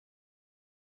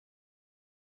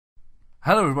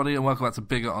Hello everybody and welcome back to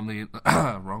Bigger on the...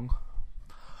 wrong.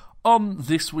 On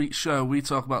this week's show we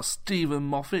talk about Stephen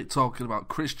Moffat talking about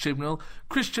Chris Chibnall.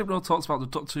 Chris Chibnall talks about the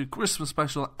Doctor Who Christmas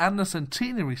special and the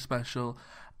Centenary special,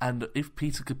 and if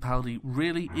Peter Capaldi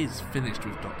really is finished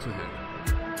with Doctor Who.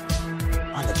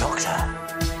 I'm the Doctor.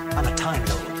 I'm a Time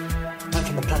Lord. I'm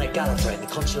from the planet Gallifrey in the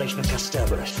constellation of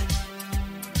Kasterborous.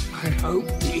 I hope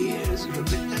the ears are a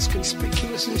bit less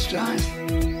conspicuous this time.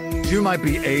 You might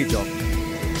be a Doctor,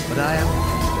 but I am.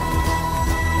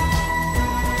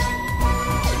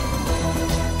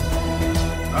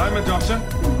 I'm a doctor,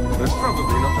 but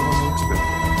probably not the one you expect.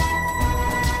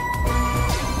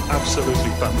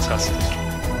 Absolutely fantastic.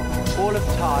 All of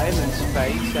time and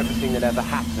space, everything that ever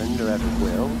happened or ever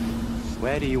will.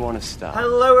 Where do you want to start?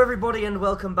 Hello everybody and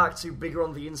welcome back to Bigger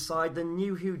on the Inside, the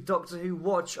New Who Doctor Who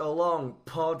Watch Along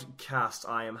podcast.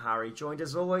 I am Harry, joined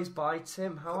as always by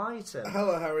Tim. How are you, Tim?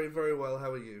 Hello Harry, very well,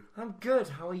 how are you? I'm good,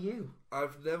 how are you?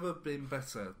 I've never been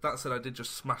better. That said, I did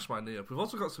just smash my knee up. We've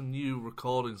also got some new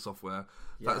recording software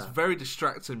that's very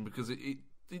distracting because it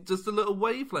does the little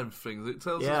wavelength things. It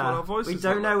tells us what our voices are. We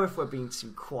don't know if we're being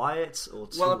too quiet or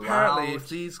too loud. Well, apparently,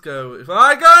 if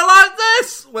I go like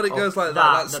this, when it goes like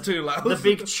that's too loud. The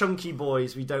big chunky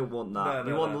boys, we don't want that.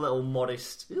 No, we want the little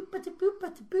modest.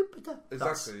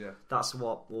 Exactly, yeah. That's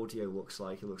what audio looks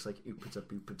like. It looks like oopata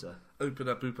boopata.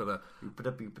 Oopata boopata.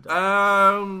 Oopata boopata.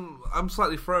 I'm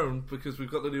slightly thrown because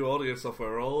we've got the new audio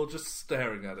software. We're all just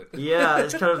staring at it. Yeah,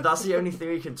 it's kind of that's the only thing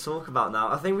we can talk about now.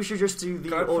 I think we should just do the.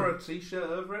 Can I throw a t-shirt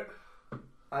over it?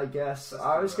 I guess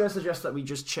I was going to suggest that we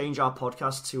just change our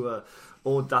podcast to a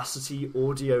Audacity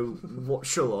audio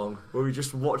watch along, where we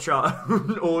just watch our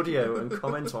own audio and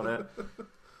comment on it.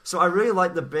 So I really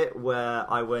like the bit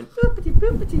where I went boopity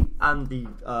boopity and the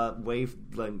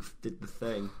wavelength did the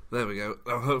thing. There we go.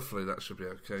 Oh, hopefully that should be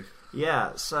okay.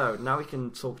 Yeah. So now we can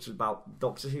talk about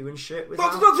Doctor Who and shit.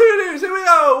 Doctor Who news. Here we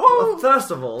go. Woo! Well, first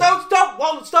of all, don't stop.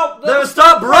 Won't stop. Never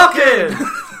stop rocking.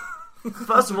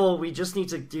 First of all, we just need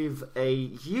to give a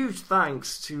huge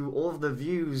thanks to all of the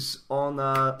views on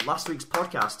last week's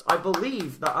podcast. I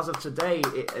believe that as of today,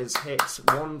 it has hit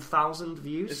 1,000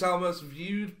 views. It's our most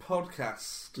viewed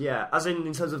podcast. Yeah, as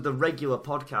in terms of the regular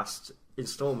podcast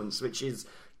installments, which is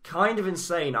kind of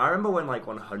insane. I remember when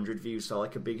 100 views felt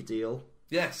like a big deal.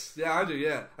 Yes, yeah, I do,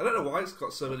 yeah. I don't know why it's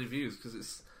got so many views, because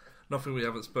it's nothing we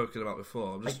haven't spoken about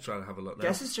before. I'm just trying to have a look now. I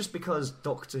guess it's just because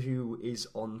Doctor Who is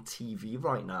on TV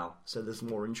right now, so there's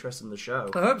more interest in the show.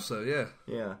 I hope so, yeah.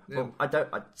 Yeah. Well, I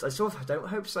sort of don't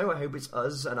hope so. I hope it's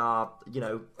us and our,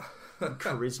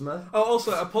 charisma. Oh,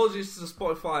 also, apologies to the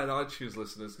Spotify and iTunes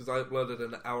listeners, because I uploaded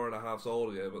an hour and a half's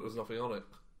audio, but there was nothing on it.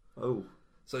 Oh.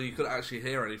 So you couldn't actually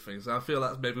hear anything. So I feel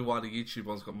that's maybe why the YouTube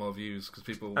one's got more views, because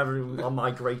people... Everyone are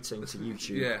migrating to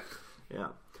YouTube. Yeah. Yeah.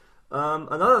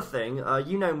 Another thing,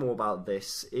 you know more about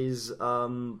this, is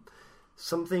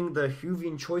something the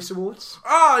Whovian Choice Awards.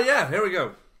 Oh, yeah, here we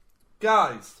go.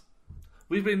 Guys,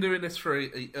 we've been doing this for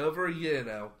over a year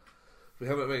now. We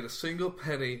haven't made a single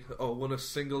penny or won a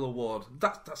single award.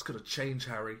 That's going to change,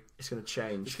 Harry. It's going to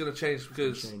change. It's going to change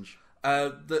because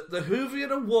the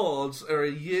Whovian Awards are a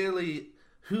yearly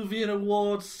Whovian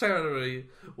Awards ceremony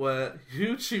where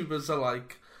YouTubers are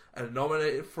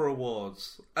nominated for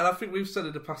awards. And I think we've said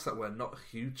in the past that we're not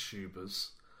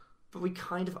YouTubers. But we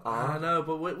kind of are. I know,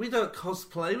 but we don't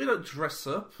cosplay, we don't dress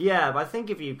up. Yeah, but I think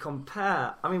if you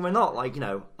compare... I mean, we're not,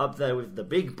 up there with the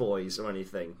big boys or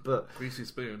anything, but... Greasy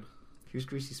Spoon. Who's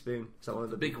Greasy Spoon? Is that one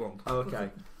of the... big one. Oh, okay.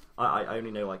 I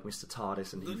only know, Mr.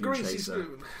 TARDIS and Whovian Greasy Chaser.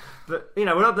 Spoon. But,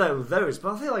 we're up there with those,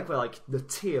 but I feel like we're, the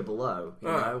tier below, you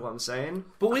know what I'm saying?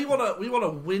 But we want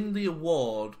to win the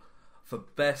award for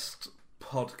Best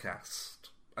Podcast,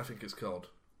 I think it's called.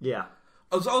 Yeah.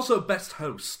 It's also Best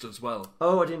Host as well.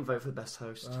 Oh, I didn't vote for Best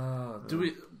Host.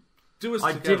 Do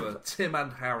us together, Tim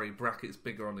and Harry, brackets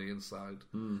Bigger on the Inside.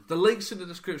 The link's in the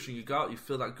description. You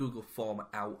fill that Google form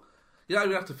out. You don't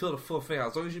even have to fill the full thing out.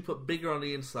 As long as you put Bigger on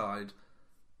the Inside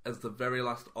as the very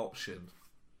last option,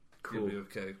 you'll be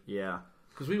okay. Yeah.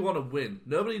 Because we want to win.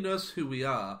 Nobody knows who we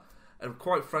are. And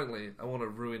quite frankly, I want to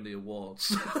ruin the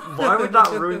awards. Why would that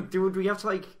ruin... Would we have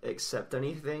to, accept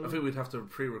anything? I think we'd have to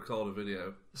pre-record a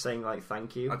video. Saying,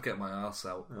 thank you? I'd get my arse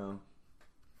out. Oh.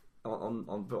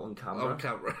 On camera? On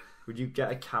camera. Would you get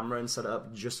a camera and set it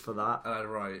up just for that? And I'd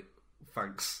write,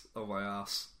 thanks, on my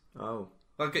arse. Oh.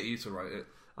 I'd get you to write it.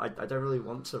 I don't really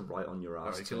want to write on your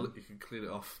arse. Right, you can clean it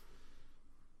off.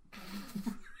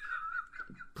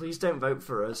 Please don't vote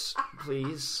for us.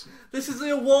 Please. This is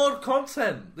the award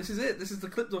content. This is it. This is the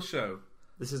Clipdust show.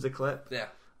 This is the clip? Yeah.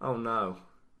 Oh no.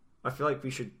 I feel like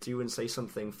we should do and say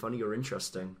something funny or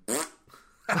interesting.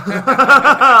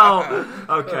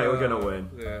 Okay, we're gonna win.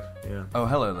 Yeah. Oh,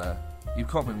 hello there. You've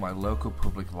caught me in my local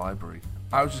public library.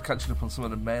 I was just catching up on some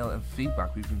of the mail and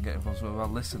feedback we've been getting from some of our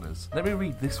listeners. Let me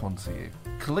read this one to you.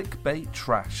 Clickbait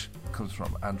trash comes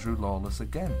from Andrew Lawless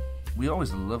again. We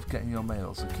always love getting your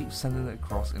mail, so keep sending it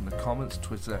across in the comments,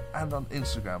 Twitter, and on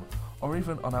Instagram, or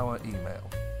even on our email.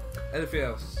 Anything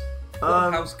else?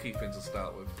 Housekeeping to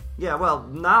start with. Yeah, well,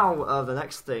 now the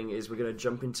next thing is we're going to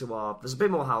jump into our... There's a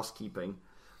bit more housekeeping,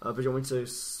 but do you want me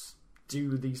to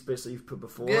do these bits that you've put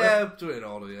before? Yeah, do it in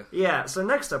order, yeah. Yeah, so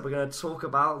next up we're going to talk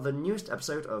about the newest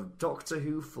episode of Doctor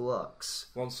Who Flux.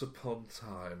 Once Upon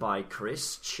Time. By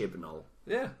Chris Chibnall.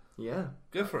 Yeah. Yeah.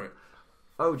 Go for it.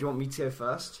 Oh, do you want me to go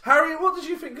first? Harry, what did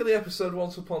you think of the episode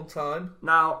Once Upon Time?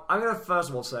 Now, I'm going to first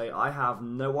of all say I have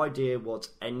no idea what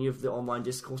any of the online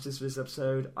discourse is for this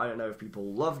episode. I don't know if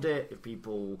people loved it, if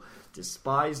people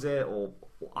despised it, or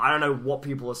I don't know what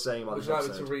people are saying about this episode. Would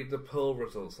you like me to read the poll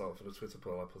results out for the Twitter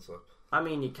poll I put up? I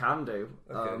mean, you can do.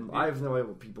 Okay. I have no idea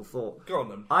what people thought. Go on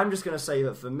then. I'm just going to say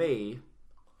that for me,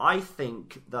 I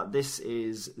think that this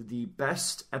is the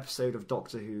best episode of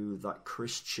Doctor Who that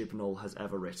Chris Chibnall has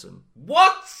ever written.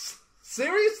 What?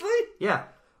 Seriously? Yeah.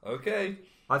 Okay.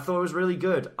 I thought it was really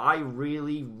good. I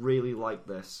really, really like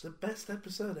this. The best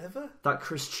episode ever? That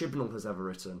Chris Chibnall has ever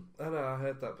written. I know, I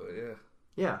heard that, but yeah.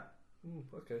 Yeah.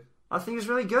 Okay. I think it's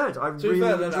really good. I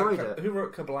really enjoyed it. Who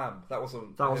wrote Kablam? That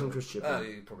wasn't Chris Chibnall.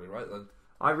 You're probably right then.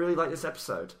 I really liked this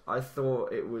episode. I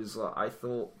thought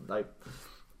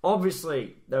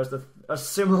obviously there was a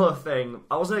similar thing.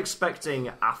 I wasn't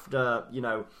expecting after,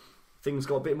 things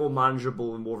got a bit more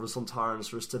manageable and more of a Sontarans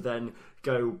for us to then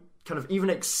go kind of even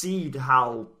exceed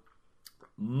how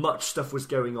much stuff was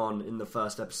going on in the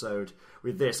first episode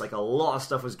with this. Like, a lot of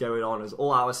stuff was going on. It was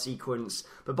all our sequence.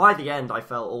 But by the end, I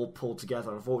felt all pulled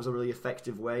together. And I thought it was a really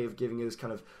effective way of giving us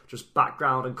kind of just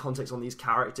background and context on these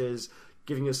characters,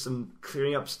 giving us some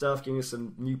clearing up stuff, giving us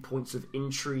some new points of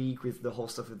intrigue with the whole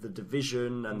stuff with the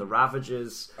Division and the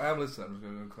Ravagers. I am listening. I'm just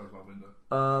going to close my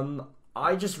window.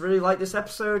 I just really liked this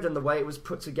episode, and the way it was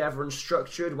put together and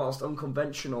structured, whilst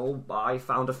unconventional, I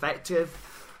found effective.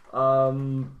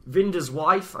 Vinder's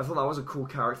wife, I thought that was a cool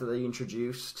character they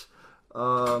introduced.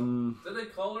 Did they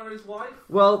call her his wife?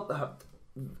 Well,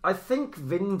 I think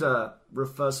Vinder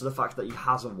refers to the fact that he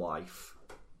has a wife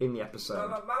in the episode.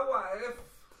 My wife.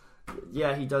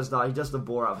 Yeah, he does that. He does the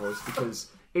Borat voice because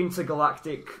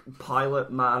intergalactic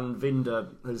pilot man Vinder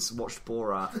has watched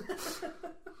Borat.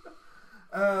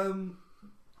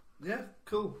 Yeah,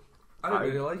 cool. I didn't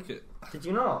really like it. Did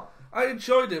you not? I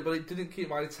enjoyed it, but it didn't keep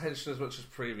my attention as much as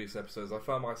previous episodes. I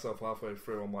found myself halfway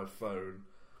through on my phone.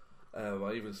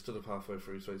 I even stood up halfway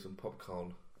through to eat some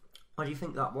popcorn. Why do you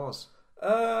think that was?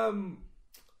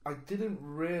 I didn't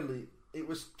really... It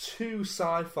was too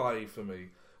sci-fi for me,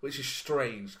 which is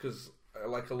strange, because I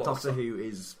like a lot Doctor of Who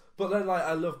is... But then,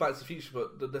 I love Back to the Future,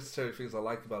 but the necessary things I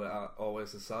like about it are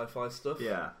always the sci-fi stuff.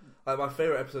 Yeah. My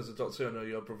favourite episodes of Doctor Who, I know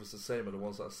your brother's the same, are the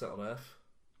ones that are set on Earth.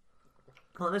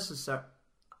 Not necessarily.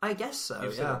 I guess so,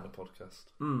 You've said it on the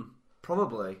podcast.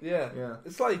 Probably. Yeah.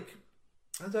 It's like,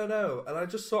 I don't know, and I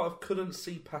just sort of couldn't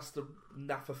see past the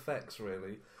naff effects,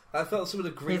 really. I felt some of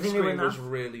the green screen was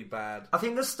really bad. I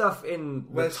think the stuff in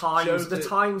the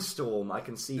time storm, I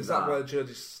can see that. Is that where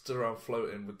Jodie stood around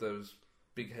floating with those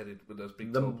big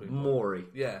tall people? Maury.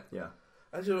 Yeah. Yeah.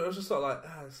 I was just sort of like,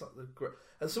 it's not the great.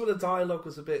 And some of the dialogue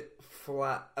was a bit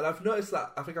flat. And I've noticed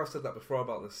that, I think I've said that before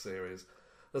about this series,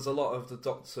 there's a lot of the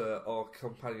Doctor or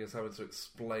companions having to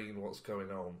explain what's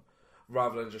going on,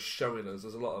 rather than just showing us.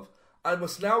 There's a lot of, I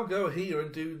must now go here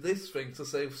and do this thing to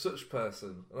save such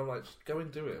person. And I'm like, just go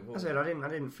and do it. I said, I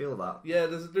didn't feel that. Yeah,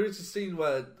 there is a scene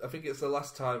where, I think it's the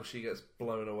last time she gets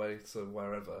blown away to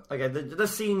wherever. Okay, the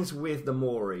scenes with the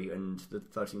Maury and the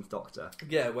 13th Doctor.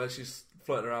 Yeah, where she's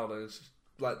floating around and it's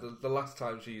like the last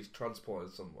time she's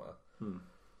transported somewhere.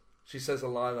 She says a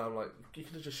line, and I'm like, you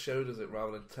could have just showed us it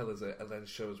rather than tell us it and then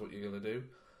show us what you're going to do.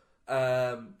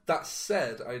 That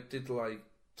said, I did like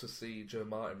to see Joe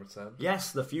Martin return.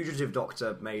 Yes, the Fugitive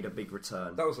Doctor made a big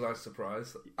return. That was a nice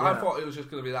surprise. Yeah. I thought it was just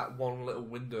going to be that one little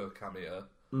window cameo.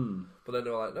 But then they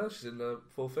were like, no, she's in the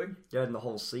full thing. Yeah, in the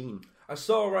whole scene. I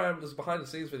saw there's a behind the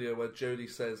scenes video where Jodie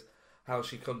says how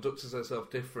she conducts herself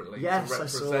differently. Yes, to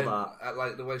represent, I saw that.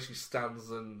 Like the way she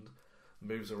stands and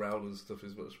moves around and stuff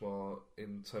is much more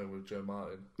in tone with Joe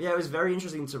Martin. Yeah, it was very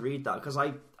interesting to read that because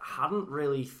I hadn't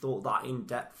really thought that in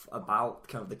depth about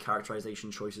kind of the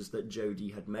characterization choices that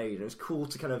Jodie had made. And it was cool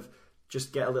to kind of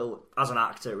just get a little, as an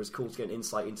actor, it was cool to get an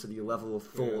insight into the level of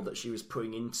thought that she was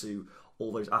putting into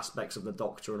all those aspects of the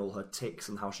Doctor and all her tics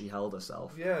and how she held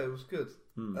herself. Yeah, it was good.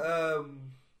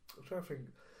 I'm trying to think.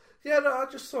 Yeah, no, I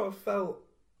just sort of felt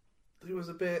it was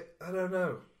a bit, I don't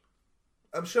know.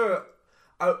 I'm sure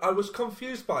I was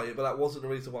confused by it, but that wasn't the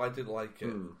reason why I didn't like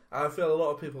it. I feel a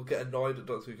lot of people get annoyed at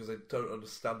Doctor Who because they don't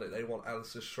understand it. They want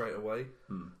answers straight away.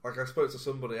 Like, I spoke to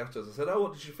somebody afterwards. I said, "Oh,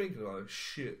 what did you think?" And they were like,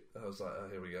 "Shit." I was like, "Oh,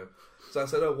 here we go." So I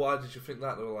said, "Oh, why did you think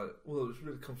that?" And they were like, "Well, it was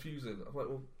really confusing." I'm like,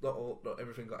 "Well, not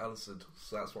everything got answered,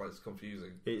 so that's why it's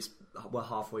confusing." We're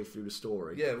halfway through the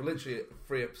story. Yeah, we're literally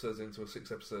 3 episodes into a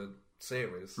 6-episode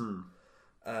series.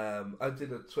 I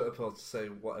did a Twitter poll to say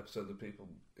what episode the people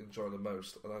enjoy the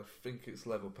most, and I think it's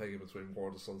level pegging between War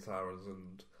of the Sun Towers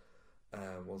and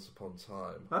Once Upon a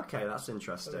Time. Okay, that's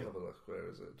interesting. Let me have a look. Where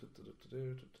is it?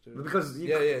 Because it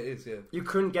is. Yeah, you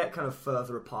couldn't get kind of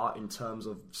further apart in terms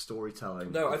of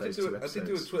storytelling. No, I did do a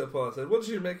Twitter poll. I said, "What did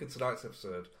you make of tonight's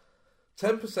episode?"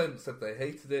 10% said they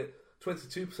hated it.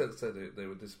 22% said they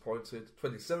were disappointed.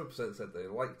 27% said they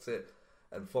liked it.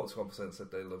 And 41% said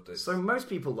they loved it. So most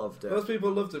people loved it. Most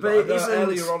people loved it, but I know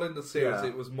earlier on in the series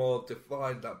it was more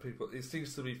defined that people... It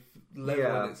seems to be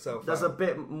leveling itself There's out. a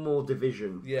bit more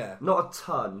division. Yeah. Not a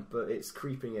ton, but it's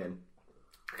creeping in.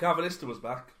 Calvinista was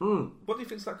back. What do you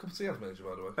think's that cup of tea I've made you,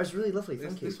 by the way? It's really lovely,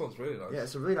 thank you. This one's really nice. Yeah,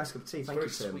 it's a really nice cup of tea, thank you,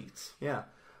 Tim. Very sweet. Yeah.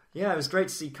 Yeah, it was great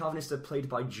to see Calvinista played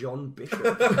by John Bishop.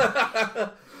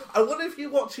 I wonder if you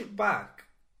watch it back,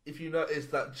 if you notice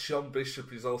that John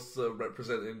Bishop is also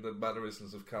representing the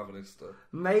mannerisms of Calvinista.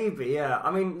 Maybe, yeah. I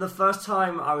mean, the first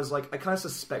time I was like, I kind of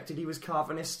suspected he was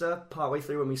Calvinista partway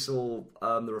through when we saw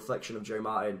the reflection of Joe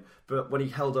Martin, but when he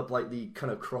held up like the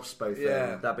kind of crossbow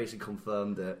thing, that basically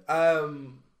confirmed it.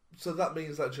 So that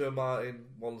means that Joe Martin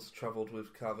once travelled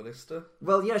with Calvinista?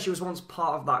 Well, yeah, she was once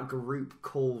part of that group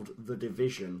called The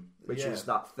Division, which is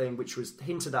that thing which was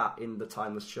hinted at in The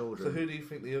Timeless Children. So who do you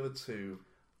think the other two...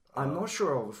 I'm not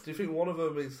sure of. Do you think one of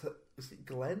them is it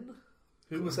Glenn?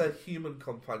 Who was her human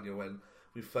companion when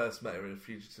we first met her in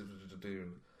Fugitive of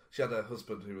Doom? She had a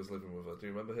husband who was living with her. Do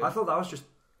you remember him? I thought that was just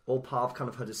all part of kind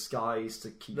of her disguise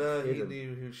to keep hidden. No, he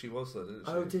knew who she was though, didn't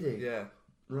she? Oh, did he? Yeah.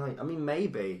 Right, I mean,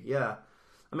 maybe, yeah.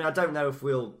 I mean, I don't know if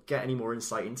we'll get any more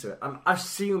insight into it. I'm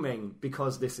assuming,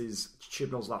 because this is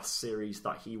Chibnall's last series,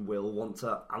 that he will want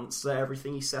to answer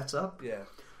everything he set up. Yeah.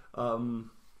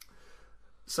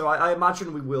 So I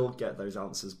imagine we will get those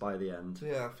answers by the end.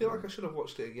 Yeah, I feel like I should have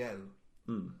watched it again.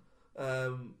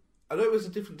 I know it was a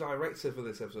different director for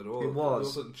this episode. It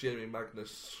was. It wasn't Jeremy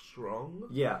Magnus Strong.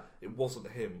 Yeah. It wasn't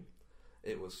him.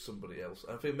 It was somebody else.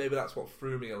 I think maybe that's what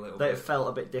threw me a little That bit. it felt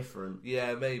a bit different.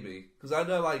 Yeah, maybe. Because I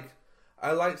know, like,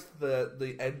 I liked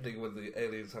the ending when the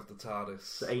aliens have the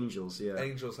TARDIS. The angels, yeah.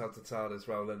 Angels have the TARDIS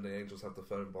rather than the angels have the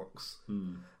phone box.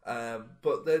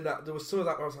 But then there was some of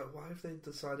that where I was like, why have they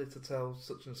decided to tell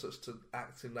such and such to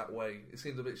act in that way? It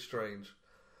seemed a bit strange.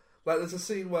 Like, there's a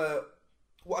scene where...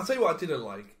 Well, I'll tell you what I didn't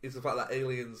like is the fact that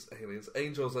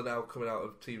angels are now coming out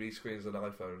of TV screens and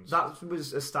iPhones. That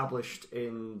was established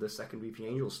in the second Weeping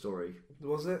Angel story.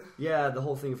 Was it? Yeah, the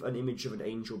whole thing of an image of an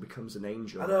angel becomes an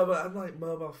angel. I know, but I'm like,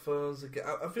 mobile phones again.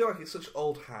 I feel like it's such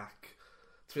old hack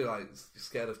to be like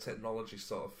scared of technology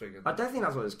sort of thing. I don't think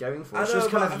that's what it's going for. I It's know,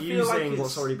 just kind but of I feel like using it's...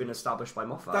 what's already been established by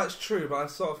Moffat. That's true, but I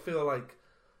sort of feel like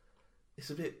it's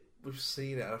a bit... We've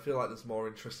seen it, and I feel like there's more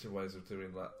interesting ways of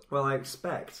doing that. Well, I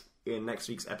expect in next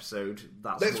week's episode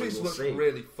that's next what week's we'll looks see.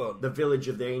 really fun. The Village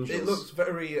of the Angels. It looks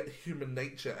very Human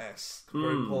Nature-esque,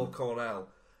 very Paul Cornell,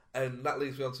 and that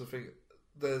leads me on to think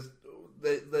there's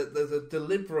a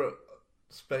deliberate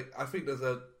I think there's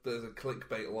a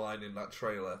clickbait line in that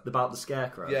trailer about the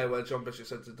Scarecrow. Yeah, where John Bishop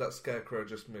said, "Did that Scarecrow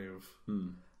just move?"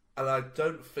 And I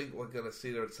don't think we're going to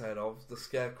see the return of the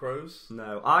Scarecrows.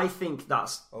 No, I think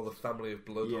that's... Or the Family of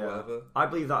Blood or whatever. I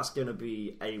believe that's going to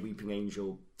be a Weeping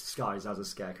Angel disguised as a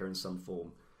Scarecrow in some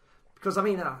form. Because, I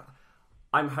mean,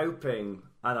 I'm hoping,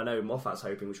 and I know Moffat's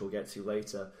hoping, which we'll get to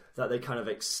later, that they kind of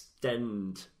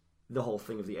extend the whole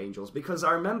thing of the angels. Because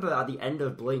I remember at the end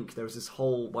of Blink, there was this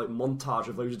whole like montage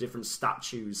of loads of different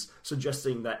statues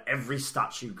suggesting that every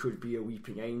statue could be a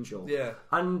weeping angel. Yeah.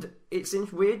 And it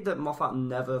seems weird that Moffat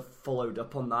never followed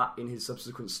up on that in his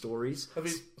subsequent stories.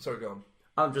 Sorry, go on.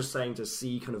 I'm just saying to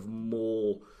see kind of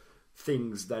more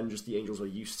things than just the angels we're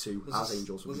used to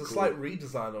angels. There's a slight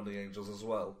redesign on the angels as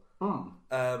well.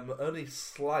 Only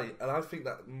slight, and I think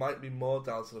that might be more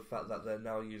down to the fact that they're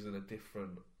now using a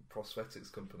different prosthetics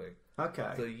company.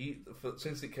 Okay.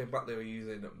 Since it came back, they were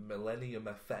using Millennium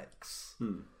FX,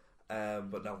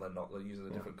 but now they're not. They're using a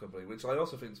different company, which I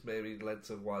also think maybe led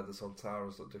to why the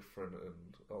Sontaras look different and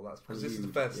all that. Because this is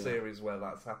the first series where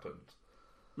that's happened.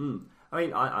 I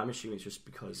mean, I'm assuming it's just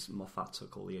because Moffat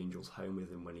took all the angels home with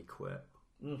him when he quit.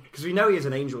 Because we know he has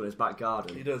an angel in his back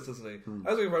garden. He does, doesn't he?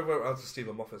 I think if I wrote out to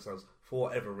Stephen Moffat's house, for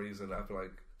whatever reason, I'd be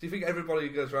like, Do you think everybody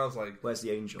who goes around's like, Where's the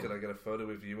angel? Can I get a photo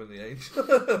with you and the angel?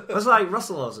 It's like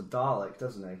Russell has a Dalek,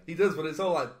 doesn't he? He does, but it's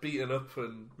all like beaten up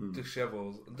and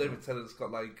dishevelled. And David Tennant's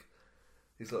got like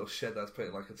his little shed that's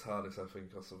painted like a TARDIS, I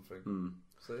think, or something.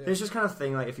 So yeah. It's just kind of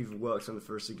thing like if you've worked on it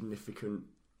for a significant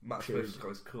Matt period. Smith's got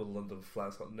his cool London flat.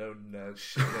 It's got no nerd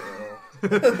shit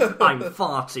at all. I'm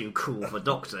far too cool for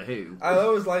Doctor Who. I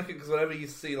always like it because whenever you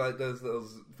see like those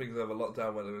things over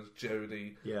lockdown, whether it was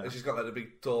Jodie, and she's got like the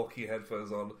big dorky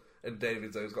headphones on, and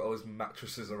David's there, he's got all his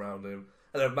mattresses around him,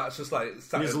 and then Matt's just like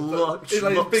sat His in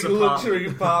his big luxury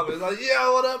apartment, like,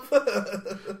 yeah, what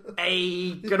up?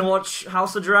 Hey, gonna watch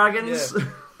House of Dragons? Yeah.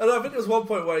 And I think there was one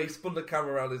point where he spun the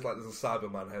camera around. He's like, "There's a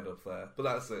Cyberman head up there," but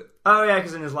that's it. Oh yeah,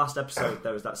 because in his last episode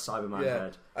there was that Cyberman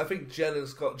head. I think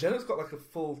Jenna's got like a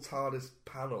full TARDIS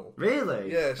panel.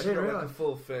 Really? Yeah, she's got like a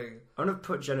full thing. I'm gonna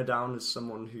put Jenna down as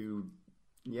someone who,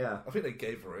 I think they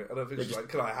gave her it. I don't think she's like,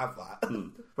 "Can I have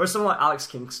that?" Whereas someone like Alex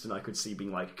Kingston, I could see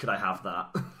being like, "Could I have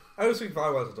that?" I always think if I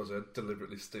was a Doctor, I'd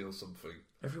deliberately steal something.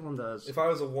 Everyone does. If I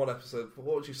was a one episode,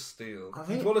 what would you steal?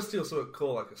 You'd want to steal something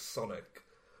cool like a Sonic.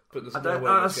 But there's no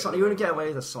way you wouldn't get away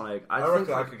with a Sonic. I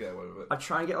reckon I could get away with it. I'd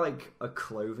try and get like a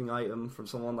clothing item from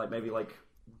someone, like maybe like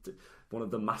one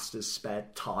of the Master's spare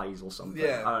ties or something.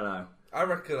 Yeah. I don't know. I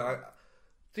reckon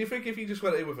do you think if you just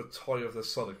went in with a toy of the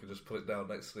Sonic and just put it down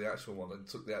next to the actual one and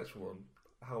took the actual one,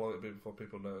 how long would it be before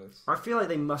people notice? I feel like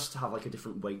they must have like a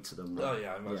different weight to them. Oh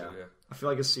yeah, I imagine, yeah. I feel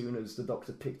like as soon as the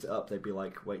Doctor picked it up, they'd be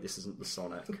like, wait, this isn't the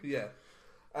Sonic. Yeah.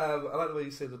 I like the way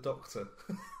you say the Doctor.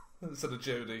 Instead of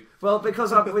Jodie. Well,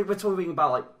 because we're talking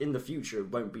about like in the future,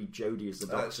 it won't be Jodie as the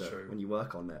Doctor when you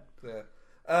work on it. Yeah.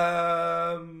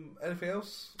 Anything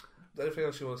else? Anything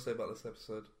else you want to say about this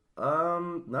episode?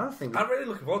 No, I think I'm really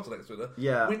looking forward to next week.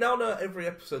 Yeah. We now know every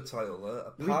episode title,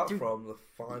 apart from the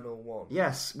final one.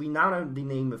 Yes, we now know the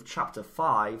name of Chapter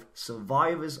 5,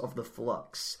 Survivors of the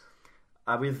Flux.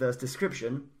 With the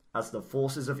description, as the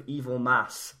forces of evil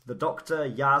mass, the Doctor,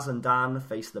 Yaz and Dan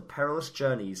face the perilous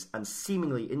journeys and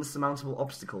seemingly insurmountable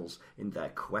obstacles in their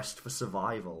quest for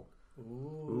survival.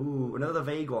 Ooh, another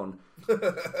vague one.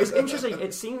 It's interesting.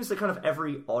 It seems that kind of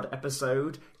every odd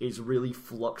episode is really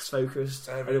Flux focused.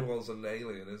 Everyone's an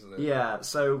alien, isn't it? Yeah,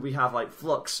 so we have like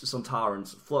Flux,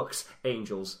 Sontarans, Flux,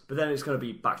 Angels, but then it's going to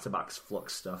be back-to-back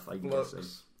Flux stuff, I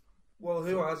guess. Well,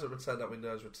 who hasn't returned that we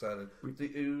know is returning?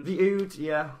 The Ood. The Ood,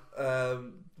 yeah.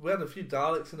 We had a few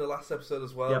Daleks in the last episode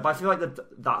as well. Yeah, but I feel like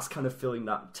that's kind of filling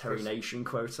that Terry Nation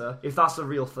quota, if that's a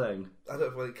real thing. I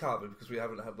don't know if it can't be, because we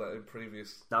haven't had that in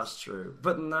previous... That's true.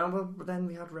 But now, well, then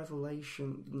we had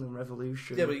Revelation and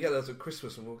Revolution. Yeah, but you get those at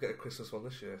Christmas, and we'll get a Christmas one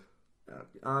this year.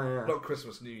 Yeah. Not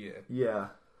Christmas, New Year. Yeah.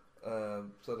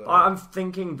 So I'm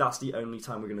thinking that's the only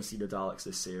time we're going to see the Daleks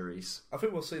this series. I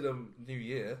think we'll see them New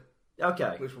Year.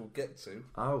 Okay. Which we'll get to.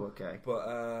 Oh, okay.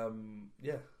 But,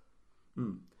 yeah.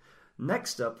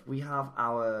 Next up, we have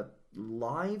our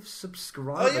live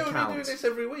subscriber count. Oh, yeah, we've been doing this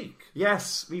every week.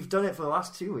 Yes, we've done it for the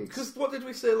last 2 weeks. Because what did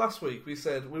we say last week? We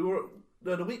said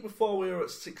the week before we were at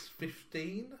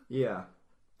 6:15. Yeah.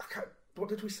 What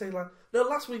did we say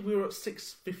last week we were at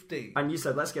 6:15. And you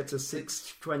said, let's get to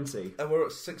 6:20. And we're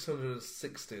at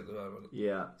 660 at the moment.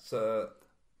 Yeah. So...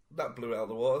 that blew it out of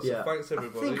the water, so thanks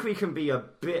everybody. I think we can be a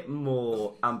bit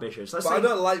more ambitious. I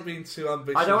don't like being too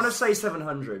ambitious. I don't want to say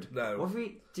 700. No. What if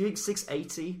do you think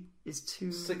 680 is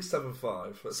too...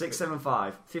 675.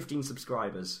 675. 15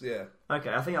 subscribers. Yeah.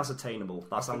 Okay, I think that's attainable.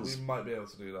 I think we might be able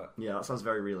to do that. Yeah, that sounds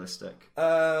very realistic.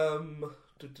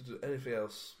 Anything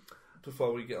else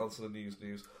before we get on to the news?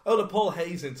 Oh, the Paul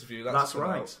Hayes interview. That's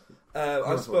right.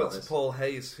 I spoke to Paul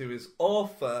Hayes, who is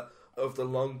author of The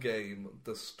Long Game,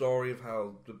 the story of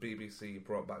how the BBC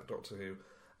brought back Doctor Who.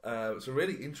 It's a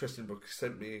really interesting book. He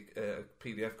sent me a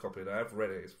PDF copy, and I have read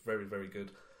it. It's very, very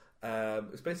good.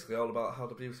 It's basically all about how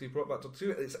the BBC brought back Doctor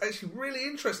Who. It's actually really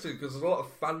interesting because there's a lot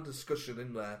of fan discussion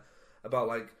in there about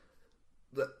like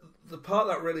the part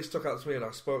that really stuck out to me, and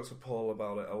I spoke to Paul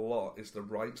about it a lot, is the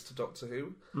rights to Doctor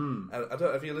Who. And I don't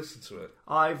know if you listened to it.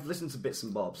 I've listened to bits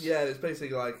and bobs. Yeah, it's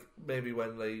basically like maybe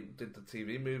when they did the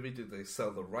TV movie, did they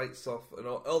sell the rights off and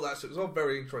all that. So it was all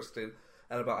very interesting,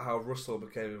 and about how Russell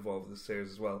became involved in the series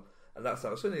as well. And that's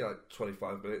that. It's only like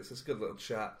 25 minutes. It's a good little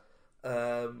chat.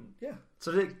 Yeah.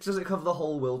 So does it cover the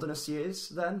whole Wilderness years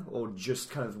then, or just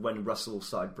kind of when Russell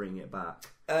started bringing it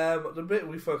back? The bit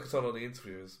we focus on the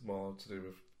interview is more to do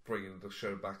with bringing the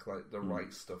show back, like the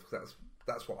right stuff.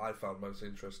 That's what I found most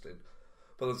interesting.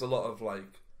 But there's a lot of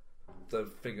like the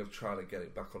thing of trying to get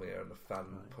it back on the air and the fan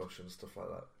push and stuff like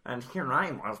that. And here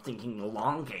I was thinking The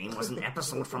Long Game was an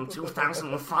episode from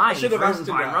 2005 should have asked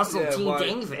him by that. Russell T.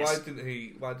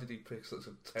 Davies. Why did he pick such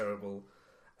a terrible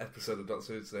episode of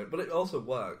Doctor Who today, but it also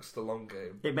works, the long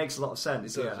game. It makes a lot of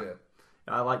sense, It does, yeah. yeah.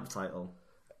 I like the title.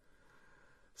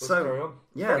 Let's carry on.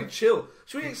 yeah. Very chill.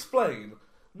 Should we explain?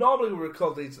 Normally we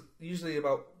record these usually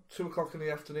about 2 o'clock in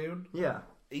the afternoon, Yeah.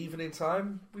 evening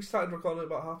time. We started recording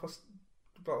about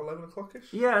 11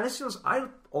 o'clock-ish. Yeah, and I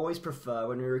always prefer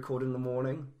when we record in the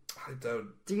morning. I don't.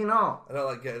 Do you not? I don't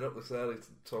like getting up this early to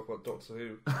talk about Doctor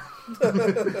Who.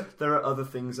 There are other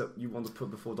things that you want to put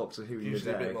before Doctor Who in your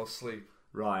Usually day. a bit more sleep.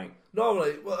 Right.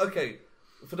 Normally, well, okay,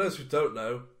 for those who don't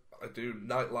know, I do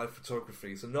nightlife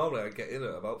photography, so normally I get in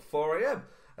at about 4 a.m.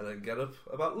 and then get up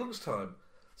about lunchtime.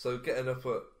 So getting up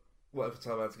at whatever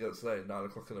time I had to get up today, 9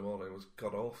 o'clock in the morning, was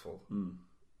god-awful.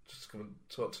 Just to come and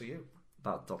talk to you.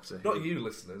 About Doctor Who. Not you,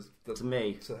 listeners. To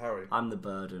me. To Harry. I'm the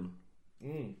burden.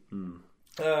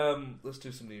 Let's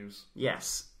do some news.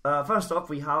 Yes. First off,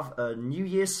 we have a New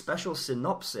Year's special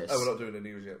synopsis. Oh, we're not doing the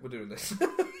news yet. We're doing this.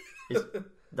 Is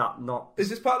that not... Is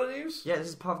this part of the news? Yeah, this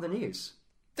is part of the news.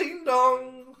 Ding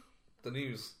dong! The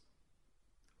news.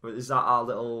 Is that our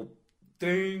little...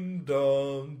 Ding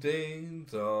dong, ding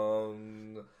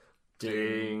dong.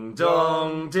 Ding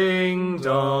dong, ding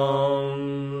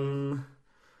dong.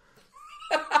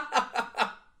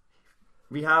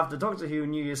 We have the Doctor Who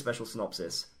New Year's special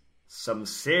synopsis. Some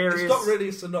serious... It's not really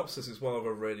a synopsis, it's more of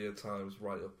a Radio Times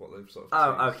write-up, what they've sort of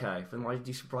Oh, teased. okay. Then why did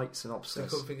you write I synopsis?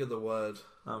 couldn't think of the word.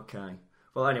 Okay.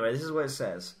 Well, anyway, this is what it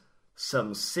says.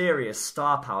 Some serious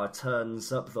star power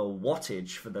turns up the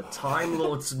wattage for the Time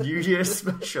Lord's New Year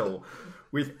special,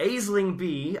 with Aisling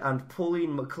Bea and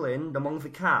Pauline McLean among the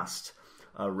cast.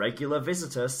 A regular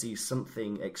visitor sees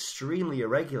something extremely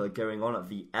irregular going on at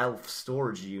the Elf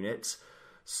storage unit.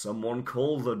 Someone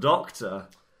call the Doctor.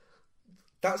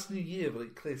 That's New Year, but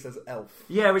it clearly says Elf.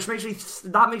 Yeah, which makes me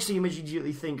that makes me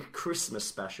immediately think Christmas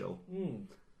special.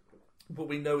 But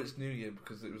we know it's New Year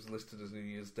because it was listed as New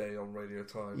Year's Day on Radio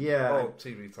Times. Yeah. Or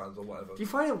TV Times or whatever. Do you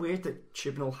find it weird that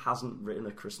Chibnall hasn't written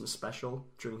a Christmas special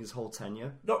during his whole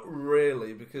tenure? Not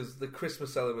really, because the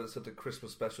Christmas elements of the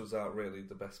Christmas specials aren't really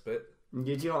the best bit. Do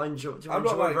you not enjoy, I'm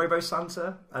not like- Robo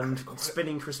Santa and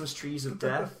spinning Christmas trees of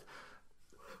death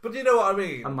But you know what I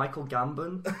mean? and Michael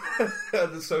Gambon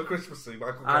And it's so Christmassy,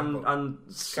 Michael and Campbell. and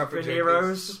Catherine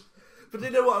superheroes? Jenkins. But you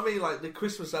know what I mean? Like, the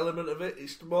Christmas element of it,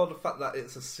 it's more the fact that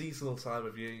it's a seasonal time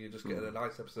of year, you're just getting a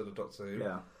nice episode of Doctor Who.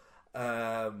 Yeah.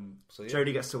 So yeah,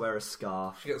 Jodie gets to wear a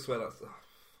scarf. she gets to wear that.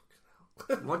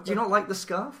 What? Do you not like the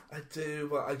scarf? I do,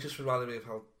 but it just reminded me of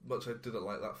how much I didn't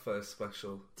like that first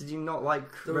special. Did you not like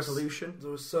There was- Revolution?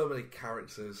 There were so many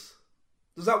characters.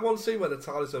 There's that one scene where the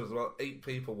TARDIS opens, about 8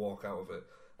 people walk out of it.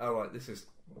 And I'm like, this is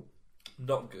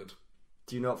not good.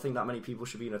 Do you not think that many people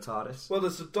should be in a TARDIS? Well,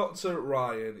 there's a Dr.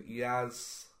 Ryan,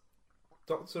 Yaz,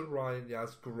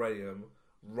 Graham,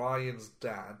 Ryan's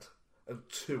dad, and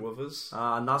 2 others.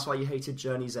 And that's why you hated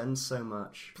Journey's End so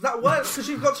much. But that works because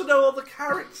you've got to know all the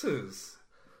characters.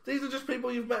 These are just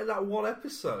people you've met in that one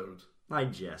episode. I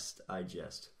jest.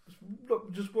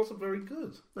 Just wasn't very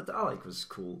good. The Dalek was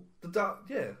cool.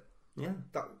 Yeah, Yeah.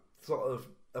 that sort of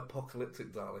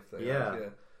apocalyptic Dalek thing. Yeah.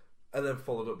 And then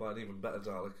followed up by an even better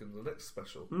Dalek in the next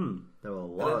special. There were a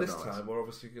And lot then of this Daleks. time, we're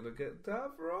obviously going to get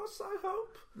Davros, I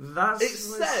hope. That's It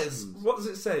says, what does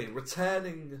it say?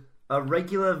 Returning... a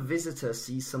regular visitor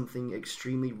sees something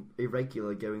extremely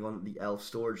irregular going on at the Elf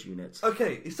storage unit.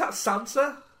 Okay, is that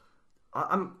Santa?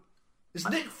 Is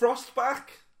Nick Frost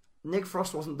back? Nick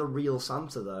Frost wasn't the real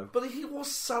Santa though. But he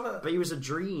was Santa. But he was a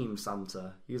dream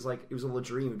Santa. He was like, it was all a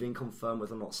dream. It didn't confirm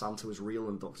whether or not Santa was real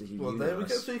in Doctor Who Well, universe. there we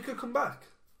go, so he could come back.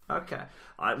 Okay.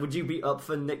 Would you be up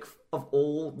for Nick, of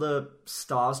all the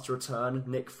stars to return,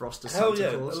 Nick Frost as Hell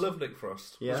Santa yeah, Claus? I love Nick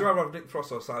Frost. Yeah. Would you rather have Nick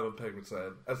Frost or Simon Pegg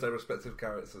return as their respective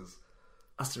characters?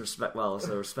 As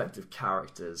their respective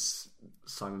characters,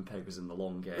 Simon Pegg was in the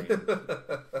long game.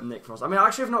 Nick Frost. I mean, I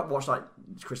actually have not watched that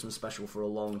Christmas special for a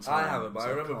long time. I haven't, but so I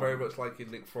remember can't. very much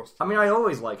liking Nick Frost. I mean, I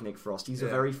always like Nick Frost. He's a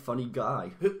Yeah. very funny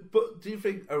guy. But do you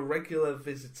think a regular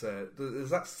visitor,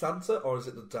 is that Santa or is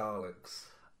it the Daleks?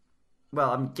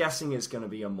 Well, I'm guessing it's going to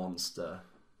be a monster.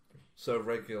 So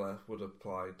regular would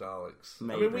apply Daleks.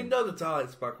 Maybe. I mean, we know the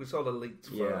Daleks back. We saw the leaked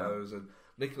Yeah. photos, and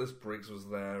Nicholas Briggs was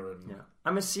there. And Yeah.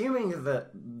 I'm assuming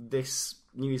that this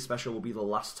New Year's special will be the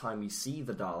last time we see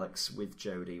the Daleks with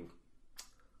Jodie.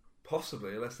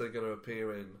 possibly, unless they're going to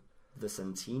appear in The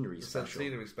Centenary the special.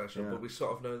 Centenary special. Yeah. But we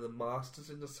sort of know the Masters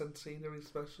in the Centenary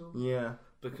special. Yeah.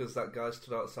 Because that guy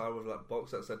stood outside with that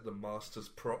box that said the Masters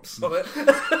props on it.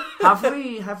 Have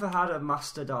we ever had a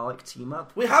Master Dalek team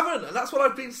up? We haven't, and that's what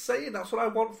I've been saying. That's what I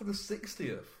want for the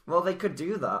 60th. Well, they could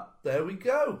do that. There we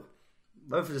go.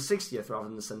 Oh, for the 60th rather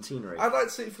than the centenary. I'd like to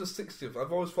see it for the 60th.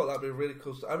 I've always thought that'd be really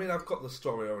cool. I mean, I've got the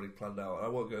story already planned out, and I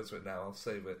won't go into it now. I'll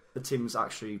save it. But Tim's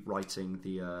actually writing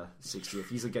the 60th.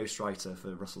 He's a ghostwriter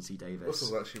for Russell T Davies.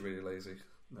 Russell's actually really lazy.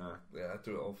 No. Yeah, I'd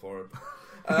do it all for him.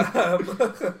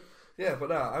 Yeah, but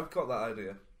no, I've got that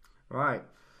idea. Right.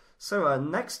 So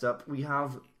next up, we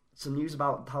have some news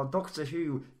about how Doctor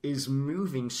Who is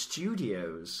moving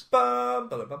studios. And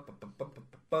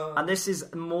this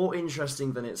is more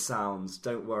interesting than it sounds.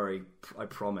 Don't worry, I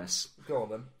promise. Go on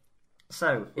then.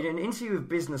 So, in an interview with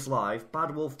Business Live,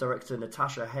 Bad Wolf director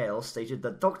Natasha Hale stated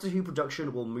that Doctor Who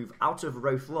production will move out of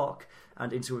Rothlock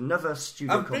and into another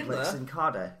studio I've been complex there. in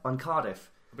Cardiff.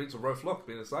 I've been to Rothlock,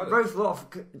 been inside it.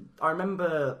 Rothlock, I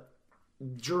remember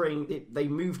they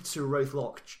moved to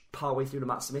Rothlock partway through the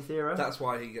Matt Smith era. That's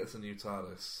why he gets a new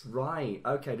TARDIS. Right,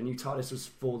 okay, the new TARDIS was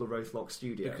for the Rothlock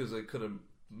studio. Because they couldn't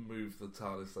move the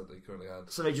TARDIS that they currently had.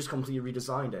 So they just completely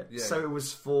redesigned it. Yeah. So it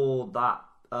was for that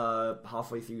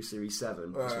halfway through Series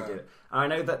 7 as we did it. And I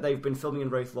know that they've been filming in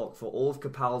Rothlock for all of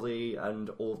Capaldi and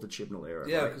all of the Chibnall era.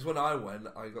 Yeah, right? because when I went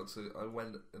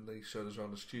and they showed us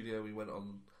around the studio. We went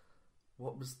on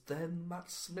what was then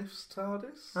Matt Smith's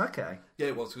TARDIS. Okay. Yeah,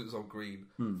 it was. 'Cause it was all green.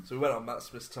 So we went on Matt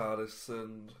Smith's TARDIS,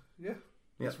 and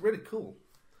it's really cool.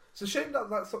 It's a shame that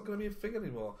that's not going to be a thing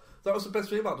anymore. That was the best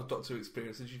thing about the Doctor Who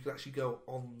experience, is you could actually go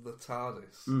on the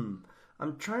TARDIS.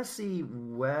 I'm trying to see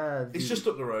where It's just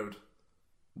up the road.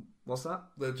 What's that?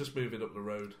 They're just moving up the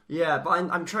road. Yeah, but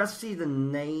I'm trying to see the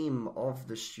name of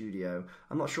the studio.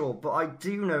 I'm not sure, but I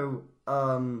do know.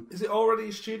 Is it already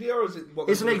a studio, or is it? What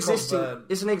It's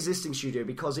an existing studio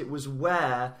because it was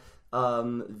where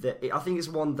I think it's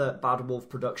one that Bad Wolf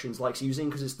Productions likes using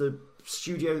because it's the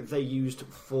studio they used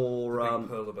for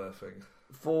Polar Bear thing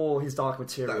for his Dark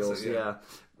Materials. That's it, yeah.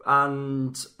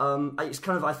 And it's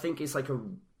kind of, I think it's like a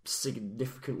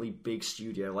significantly big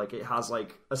studio. Like it has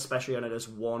like, especially, I know there's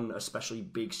one especially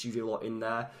big studio lot in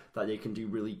there that they can do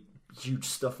really huge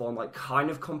stuff on, like kind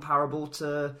of comparable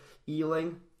to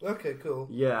Ealing. Okay, cool.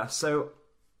 Yeah, so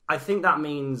I think that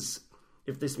means,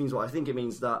 if this means what I think it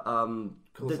means, that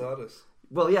Cool TARDIS.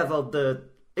 well, yeah,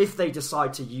 if they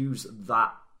decide to use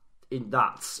that in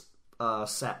that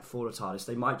set for the TARDIS,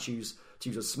 they might choose to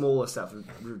use a smaller set for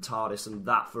the TARDIS and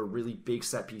that for really big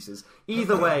set pieces.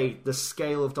 Either way, the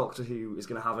scale of Doctor Who is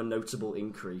going to have a notable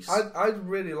increase. I'd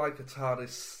really like a TARDIS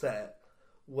set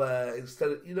where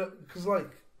instead of, because like,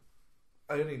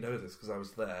 I only know this because I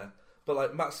was there, but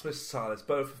like Matt Smith's TARDIS,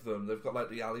 both of them, they've got like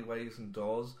the alleyways and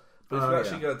doors. But if you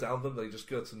actually go down them, they just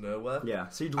go to nowhere. Yeah,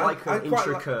 so you'd like an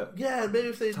intricate maybe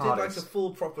if they TARDIS did like a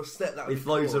full proper set, that would with be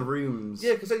cool. loads of rooms.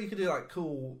 Yeah, because then you could do like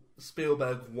cool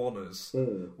Spielberg wanners,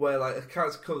 where like a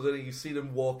character comes in and you see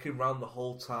them walking around the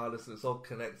whole TARDIS and it's all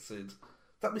connected.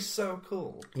 That'd be so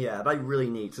cool. Yeah, that'd be really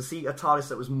neat to see a TARDIS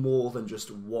that was more than just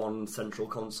one central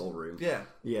console room. Yeah.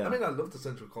 Yeah. I mean, I love the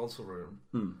central console room,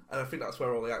 and I think that's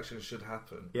where all the action should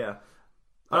happen. Yeah.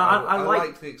 I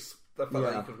like the fact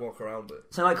that you could walk around it.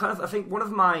 So, like, I think one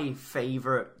of my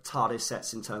favourite TARDIS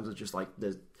sets in terms of just like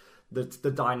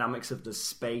the dynamics of the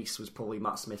space was probably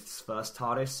Matt Smith's first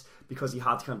TARDIS, because he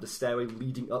had kind of the stairway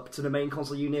leading up to the main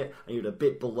console unit, and you had a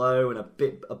bit below and a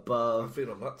bit above. I've been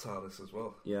on that TARDIS as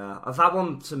well. Yeah, that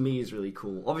one to me is really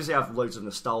cool. Obviously, I have loads of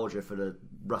nostalgia for the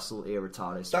Russell era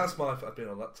TARDIS. I've been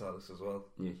on that TARDIS as well.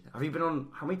 Yeah. Have you been on?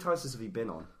 How many TARDISes have you been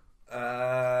on?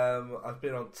 I've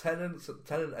been on Tennant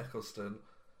Eccleston,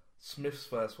 Smith's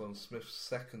first one, Smith's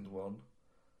second one,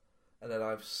 and then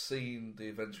I've seen the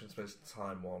Adventure in Space and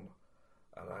Time one,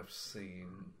 and I've seen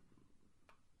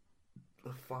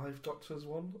the Five Doctors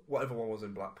one, whatever one was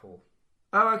in Blackpool.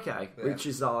 Oh, okay. Yeah. Which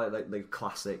is like the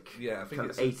classic, I think kind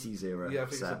it's of 80s era. Yeah, I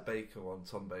think set. it's a Baker one,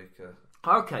 Tom Baker.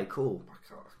 Okay, cool. I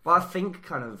can't. Well, I think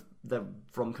kind of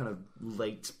from kind of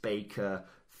late Baker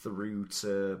through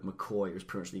to McCoy, it was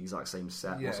pretty much the exact same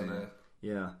set, wasn't it?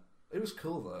 Yeah. It was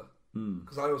cool though,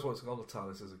 because I always wanted to go on the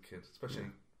TARDIS as a kid, especially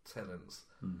Tennant's.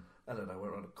 And then I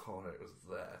went around the corner, it was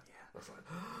there. Yeah. I was like,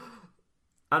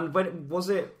 and when was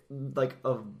it like?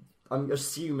 I'm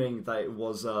assuming that it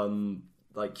was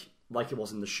like it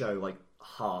was in the show, like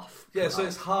half. yeah. So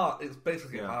it's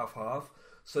basically half.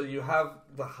 So you have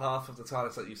the half of the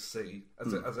TARDIS that you see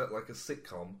as like a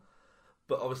sitcom,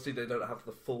 but obviously they don't have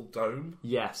the full dome.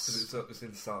 Yes, because it's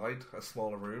inside a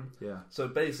smaller room. Yeah. So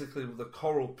basically, with the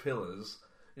coral pillars,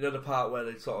 you know the part where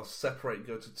they sort of separate and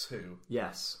go to two.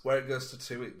 Yes. Where it goes to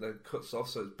two, it then cuts off.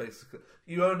 So it's basically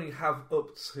you only have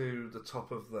up to the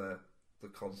top of the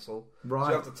console. Right. So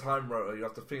you have the time rotor, you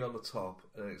have the thing on the top,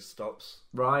 and then it stops.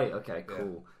 Right. Okay.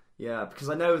 Cool. Yeah, because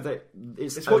I know that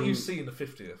it's what you see in the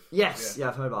 50th. Yes. Yeah,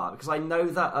 I've heard about that because I know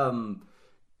that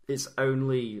it's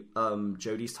only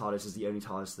Jodie's TARDIS is the only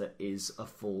TARDIS that is a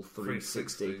full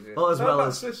 360. Yeah. Well, as No, well Matt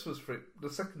as Smith's was the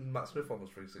second Matt Smith one was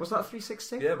 360. was that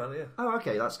 360? Yeah, man. Yeah. Oh,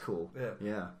 okay, that's cool. Yeah.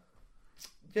 Yeah.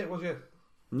 Yeah, it was. Yeah.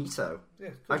 Neato. Yeah.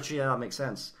 Cool. Actually, yeah, that makes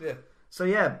sense. Yeah. So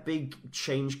yeah, big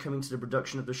change coming to the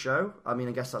production of the show. I mean,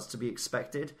 I guess that's to be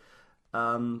expected.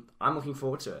 I'm looking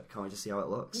forward to it. Can't wait to see how it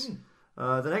looks.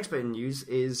 The next bit of news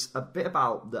is a bit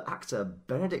about the actor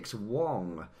Benedict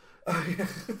Wong.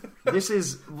 This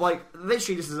is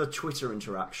literally this is a Twitter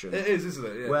interaction. It is, isn't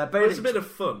it? Yeah. Where But it's a bit of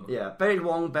fun. Yeah, Benedict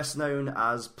Wong, best known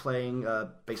as playing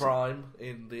Prime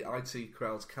in the IT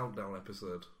Crowd's Countdown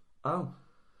episode. Oh,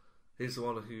 He's the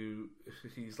one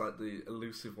he's like the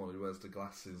elusive one who wears the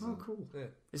glasses. oh, cool. Yeah.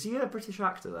 Is he a British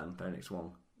actor then, Benedict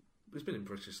Wong? He's been in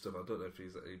British stuff. I don't know if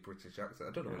he's a British actor.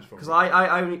 I don't know where he's from. Because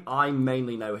I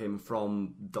mainly know him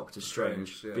from Doctor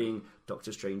Strange, yeah. being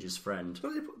Doctor Strange's friend.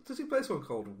 Does he play someone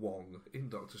called Wong in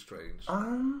Doctor Strange?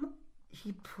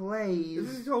 He plays.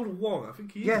 Is he called Wong? I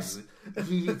think he is. Yes,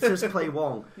 he does play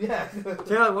Wong. Yeah.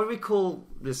 They're like, what do we call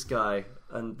this guy?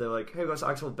 And they're like, hey guys,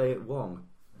 I called Benedict Wong.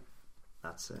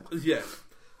 That's it. Yeah.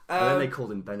 And then they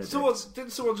called him Benedict.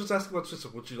 Didn't someone just ask him on Twitter,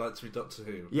 would you like to be Doctor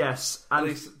Who? Yes, And and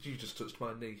he said, you just touched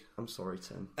my knee. I'm sorry,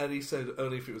 Tim. And he said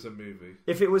only if it was a movie.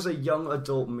 If it was a young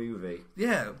adult movie,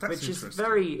 Yeah, that's which is interesting.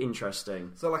 very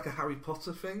interesting. So like a Harry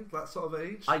Potter thing, that sort of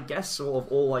age? I guess sort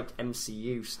of all like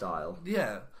MCU style.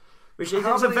 Yeah. Which is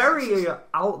How it's a many very actors-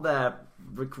 out there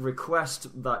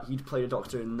request that he'd play a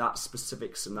Doctor in that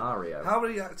specific scenario. How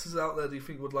many actors out there do you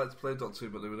think would like to play Doctor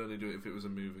Who, but they would only do it if it was a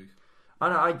movie?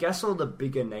 And I guess all the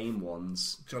bigger name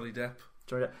ones. Johnny Depp?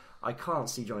 I can't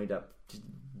see Johnny Depp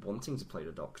wanting to play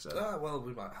the Doctor. Well,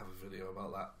 we might have a video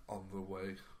about that on the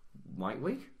way. Might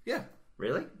we? Yeah.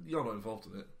 Really? You're not involved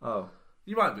in it. Oh.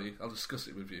 You might be. I'll discuss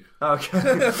it with you.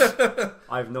 Okay.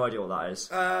 I have no idea what that is.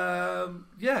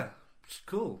 Yeah.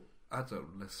 Cool. I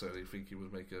don't necessarily think he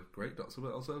would make a great Doctor,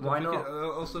 but also Why not?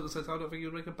 Also at the same time, I don't think he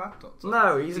would make a bad Doctor.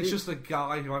 No, he's he's just a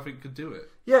guy who I think could do it.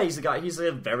 Yeah, he's a guy. He's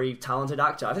a very talented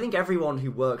actor. I think everyone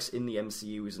who works in the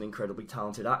MCU is an incredibly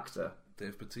talented actor.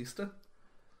 Dave Bautista.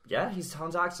 Yeah, he's a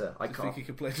talented actor. I Do you can't. think he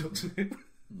could play Doctor Who?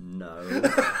 No,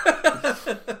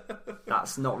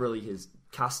 that's not really his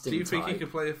casting. Do you think he type.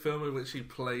 could play a film in which he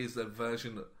plays a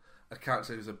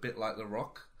character who's a bit like The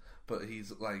Rock, but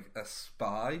he's like a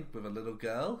spy with a little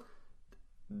girl?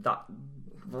 What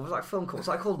was that film called? Was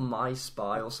that called My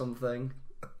Spy or something?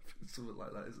 Something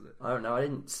like that, isn't it? I don't know. I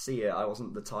didn't see it. I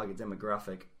wasn't the target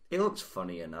demographic. It looks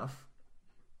funny enough.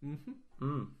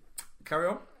 Carry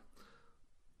on.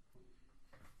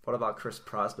 What about Chris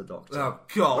Pratt, the Doctor? Oh,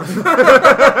 God.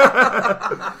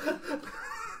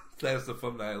 There's the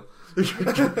thumbnail.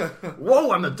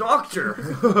 Whoa, I'm the Doctor.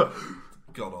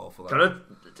 God awful. Got a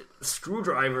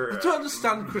screwdriver. I don't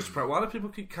understand Chris Pratt. Why do people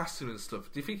keep casting him and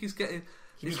stuff? Do you think he's getting...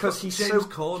 Because got he's James so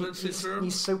Corden syndrome?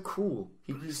 he's so cool.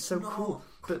 He's so cool.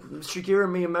 But Shigeru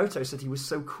Miyamoto said he was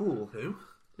so cool. Who?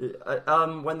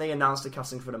 When they announced the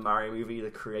casting for the Mario movie,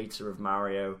 the creator of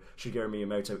Mario, Shigeru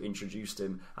Miyamoto, introduced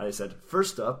him, and it said,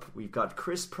 "First up, we've got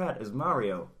Chris Pratt as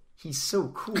Mario. He's so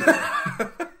cool."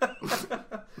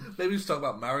 Maybe we should talk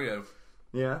about Mario.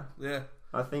 Yeah, Yeah.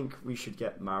 I think we should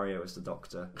get Mario as the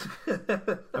Doctor.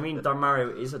 I mean,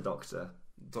 Mario is a Doctor.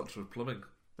 Doctor of Plumbing.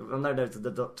 Well, no,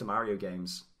 the Doctor Mario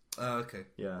games. Oh, okay.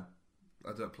 Yeah.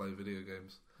 I don't play video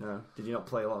games. No, did you not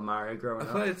play a lot of Mario growing I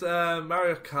up? played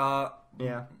Mario Kart,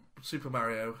 Yeah, Super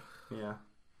Mario. yeah.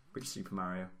 Which Super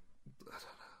Mario? I don't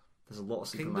know. There's a lot of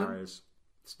Super Kingdom? Marios.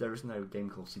 There is no game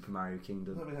called Super Mario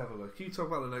Kingdom. Let me have a look. You talk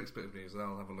about the next bit of news and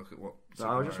I'll have a look at what...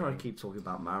 No, I just want to keep talking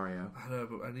about Mario. I know,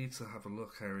 but I need to have a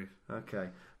look, Harry. Okay.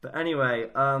 But anyway,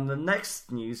 the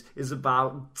next news is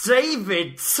about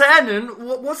David Tennant.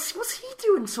 What's he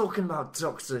doing talking about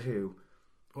Doctor Who?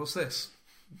 What's this?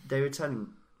 David Tennant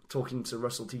talking to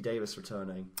Russell T Davies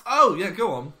returning. Oh, yeah,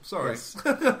 go on. Sorry. Yes.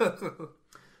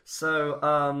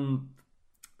 So,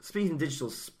 speaking of Digital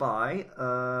Spy,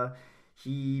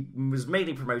 he was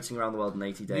mainly promoting Around the World in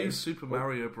 80 Days. New Super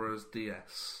Mario Bros.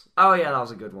 DS. Oh yeah, that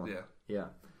was a good one. Yeah. Yeah.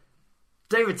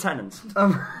 David Tennant.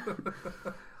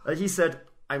 He said,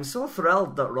 "I'm so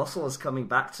thrilled that Russell is coming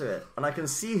back to it, and I can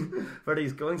see where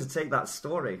he's going to take that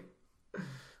story.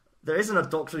 There isn't a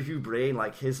Doctor Who brain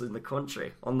like his in the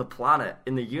country, on the planet,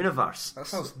 in the universe." That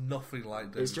sounds nothing like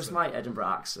David. It's just my Edinburgh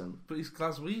accent. But he's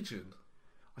Glaswegian.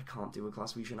 I can't do a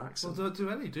Glaswegian Well, accent. don't do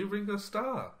any. Do Ringo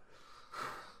Starr.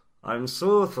 "I'm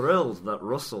so thrilled that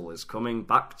Russell is coming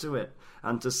back to it,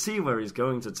 and to see where he's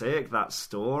going to take that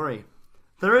story.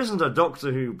 There isn't a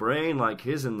Doctor Who brain like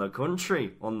his in the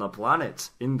country, on the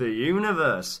planet, in the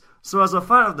universe. So as a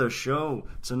fan of the show,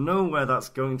 to know where that's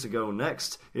going to go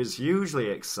next is hugely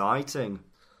exciting."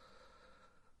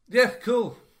 Yeah,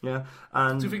 cool. Yeah,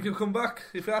 and Do you think he'll come back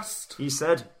if asked? he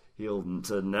said he'll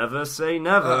never say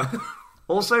never.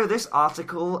 Also, this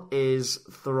article is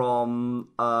from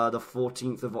the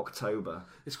 14th of October.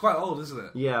 It's quite old, isn't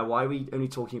it? Yeah, why are we only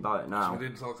talking about it now? We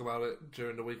didn't talk about it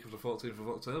during the week of the 14th of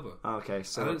October. Okay,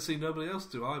 so I didn't see nobody else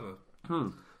do either.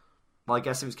 well, I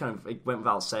guess it went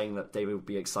without saying that David would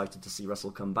be excited to see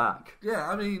Russell come back. Yeah,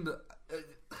 I mean,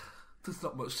 there's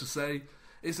not much to say.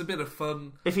 It's a bit of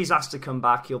fun. If he's asked to come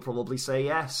back, he'll probably say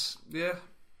yes, Yeah.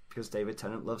 because David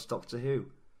Tennant loves Doctor Who.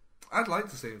 I'd like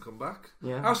to see him come back.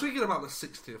 Yeah. I was thinking about the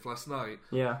 60th last night.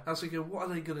 Yeah. I was thinking, what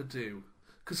are they going to do?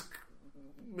 Because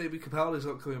maybe Capaldi's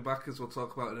not coming back, as we'll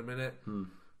talk about in a minute.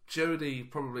 Jodie,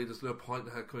 probably there's no point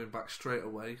in her coming back straight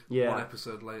away. Yeah. One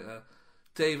episode later.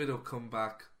 David will come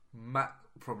back. Matt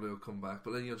probably will come back.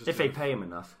 But then you're just If they pay him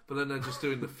enough. But then they're just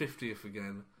doing the 50th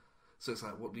again. So it's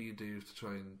like, what do you do to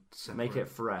try and separate? Make it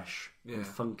fresh Yeah. and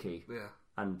funky Yeah.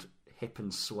 and hip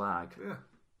and swag. Yeah.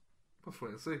 We'll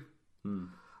wait and see.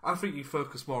 I think you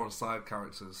focus more on side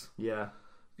characters. Yeah.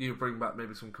 You bring back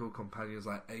maybe some cool companions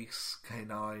like Ace,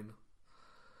 K9,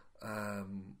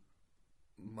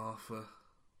 Martha.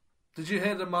 Did you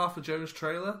hear the Martha Jones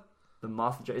trailer? The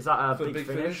Martha is that a For big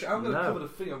finish? I'm going to No. cover the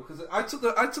thing up because I took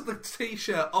the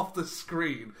t-shirt off the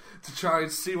screen to try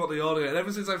and see what the audio. And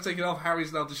ever since I've taken it off,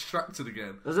 Harry's now distracted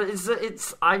again.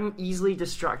 I'm easily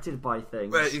distracted by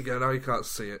things. There you go. Now you can't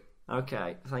see it.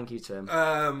 Okay, thank you, Tim.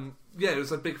 Yeah, it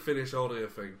was a Big Finish audio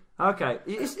thing. Okay,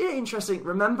 it's interesting.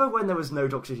 Remember when there was no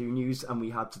Doctor Who news and we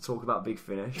had to talk about Big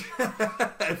Finish?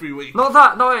 Every week. Not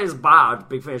it's bad,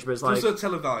 Big Finish, but it's like... It was a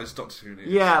televised Doctor Who news.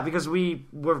 Yeah, because we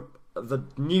were the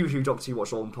New Who Doctor Who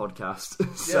Watch All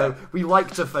podcast, so we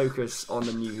like to focus on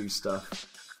the New Who stuff.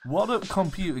 What up,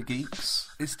 computer geeks?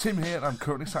 It's Tim here, and I'm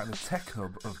currently sat in the tech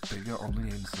hub of Bigger on the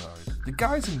Inside. The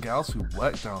guys and gals who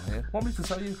work down here want me to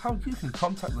tell you how you can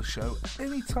contact the show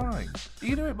anytime. You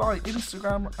can do it by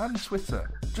Instagram and Twitter.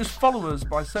 Just follow us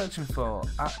by searching for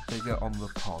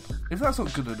 @BiggerOnThePod. If that's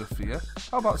not good enough for you,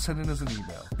 how about sending us an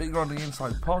email?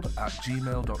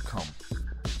 BiggerOnTheInsidePod@gmail.com.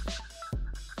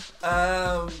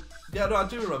 Yeah, no, I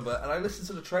do remember, and I listened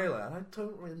to the trailer, and I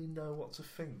don't really know what to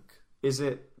think. Is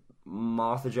it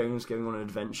Martha Jones going on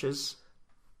adventures?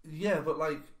 Yeah, but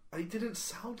it didn't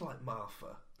sound like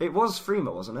Martha. It was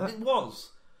Freema, wasn't it? It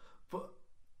was, but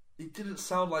it didn't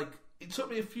sound like. It took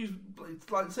me a few,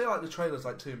 say the trailer's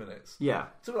 2 minutes. Yeah.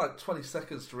 It took me 20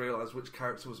 seconds to realise which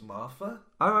character was Martha.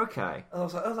 Oh, okay. And I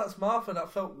was like, oh, that's Martha, and that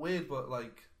felt weird, but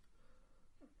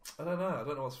I don't know. I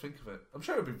don't know what to think of it. I'm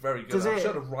sure it'll be very good. I'm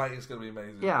sure the writing's going to be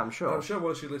amazing. Yeah, I'm sure. And I'm sure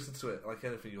once you listen to it, like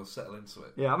anything, you'll settle into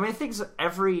it. Yeah, I mean, I think I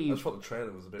just thought the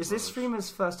trailer was a bit. Is this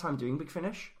Freema's first time doing Big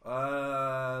Finish?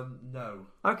 No.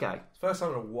 Okay. It's first time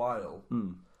in a while.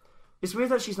 It's weird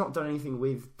that she's not done anything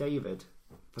with David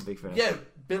for Big Finish. Yeah,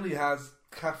 Billy has,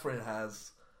 Catherine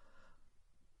has.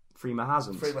 Freema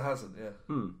hasn't. Freema hasn't, yeah.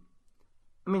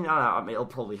 I mean, I don't know, it'll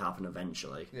probably happen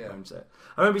eventually, won't it?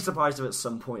 I won't be surprised if at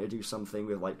some point they do something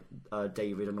with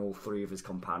David and all three of his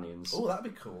companions. Oh, that'd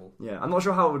be cool. Yeah, I'm not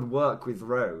sure how it would work with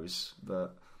Rose,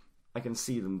 but I can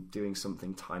see them doing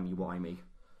something timey-wimey.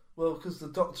 Well, because the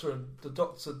Doctor,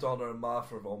 Donna, and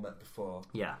Martha have all met before.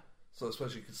 Yeah. So I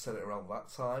suppose you could set it around that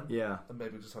time. Yeah. And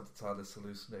maybe just have the TARDIS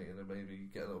hallucinating and maybe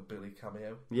get a little Billy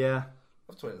cameo. Yeah. I'll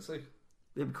have to wait and see.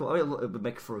 It'd be cool. I mean, it would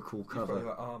make for a cool cover. You've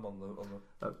got your arm on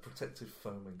the protective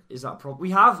foaming. Is that a problem?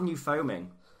 We have new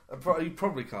foaming. You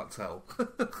probably can't tell.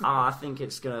 I think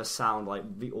it's going to sound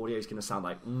like... The audio is going to sound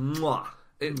like... Mwah!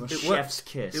 Chef's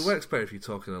kiss. It works better if you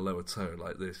talk in a lower tone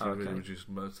like this. You Okay. really reduce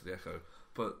most of the echo.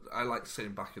 But I like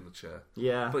sitting back in the chair.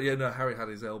 Yeah. But yeah, no, Harry had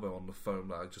his elbow on the foam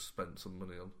that I just spent some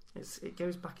money on. It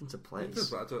goes back into place. It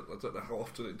does, but I don't know how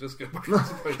often it does go back into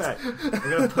place. Okay, I'm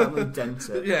going to permanently dent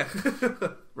it. Yeah.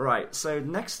 Right, so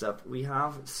next up we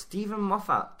have Stephen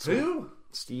Moffat. Who?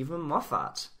 Stephen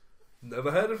Moffat.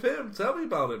 Never heard of him. Tell me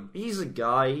about him. He's a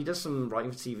guy, he does some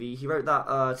writing for TV. He wrote that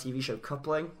TV show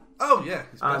Coupling. Oh, yeah,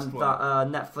 his best And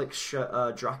one. that Netflix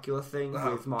show, Dracula thing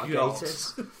with Mark God.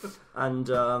 Gatiss. And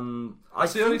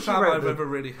That's the only time I've ever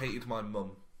really hated my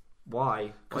mum.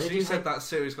 Why? Because she said that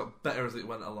series got better as it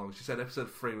went along. She said episode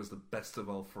 3 was the best of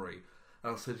all 3.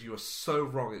 And I said, you are so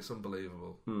wrong, it's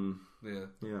unbelievable. Yeah.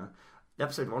 Yeah.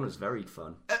 Episode 1 was very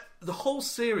fun. The whole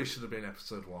series should have been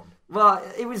episode 1. Well,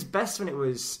 it was best when it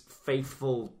was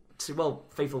faithful to, well,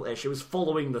 faithful-ish. It was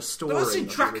following the story. I've seen of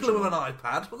the Dracula with original. an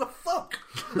iPad. What the fuck?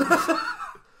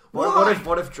 What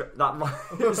if that?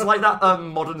 It's like that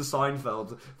modern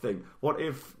Seinfeld thing. What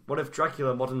if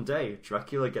Dracula modern day?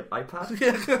 Dracula get iPad?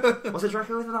 Yeah. Was it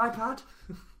Dracula with an iPad?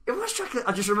 It was Dracula.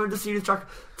 I just remember the scene of Dracula.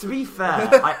 To be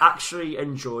fair, I actually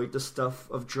enjoyed the stuff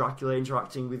of Dracula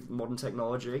interacting with modern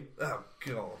technology. Oh,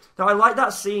 God. Now, I like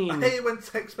that scene. I hate it when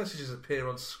text messages appear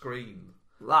on screen.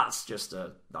 That's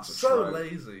a so trope.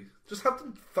 lazy. Just have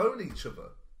them phone each other.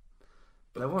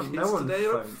 But No one today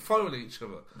don't phone each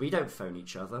other. We don't phone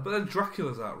each other. But then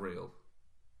Dracula's out real.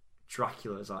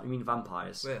 Dracula's out. You mean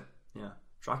vampires? Yeah. Yeah.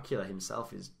 Dracula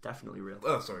himself is definitely real.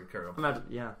 Oh, sorry, carry on.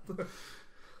 Yeah.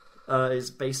 It's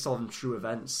based on true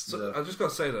events. So, I just got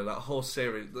to say though, that whole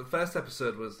series, the first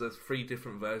episode was there's 3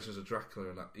 different versions of Dracula,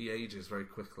 and he ages very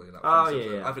quickly. In that first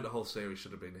episode. Yeah. I think the whole series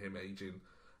should have been him aging,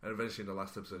 and eventually in the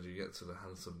last episode you get to the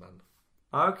handsome man.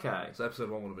 Okay. So episode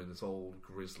 1 would have been this old,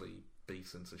 grisly,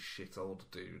 beaten to shit old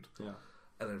dude. Yeah.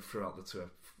 And then throughout the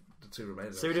two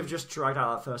remaining. So we'd have just dragged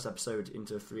out that first episode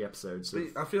into 3 episodes.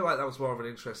 I feel like that was more of an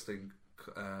interesting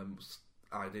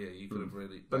idea. You could have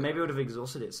really, but maybe it would have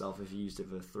exhausted itself if you used it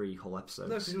for 3 whole episodes.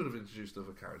 No, because he would have introduced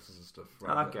other characters and stuff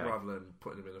rather than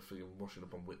putting him in a film washing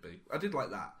up on Whitby. I did like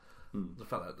that. The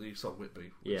fact that you saw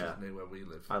Whitby, which is near where we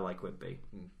live. I like Whitby.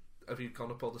 Have you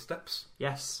gone up all the steps?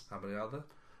 Yes. How many are there?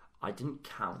 I didn't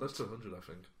count. Close to 100, I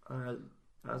think.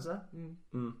 Is there?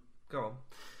 Go on.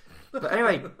 But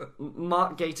anyway,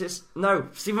 Mark Gatiss. No,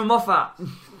 Stephen Moffat.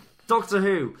 Doctor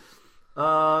Who.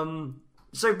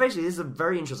 So basically, this is a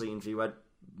very interesting interview where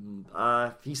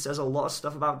he says a lot of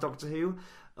stuff about Doctor Who.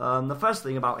 The first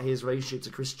thing about his relationship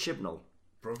to Chris Chibnall.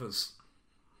 Brothers.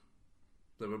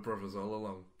 They were brothers all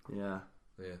along. Yeah.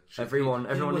 Yeah. Everyone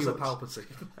was who a Palpatine.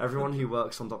 Everyone who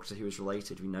works on Doctor Who is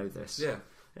related. We know this. Yeah.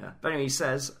 Yeah. But anyway, he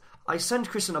says, I send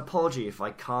Chris an apology if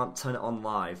I can't turn it on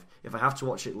live. If I have to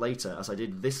watch it later, as I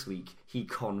did this week, he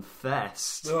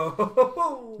confessed.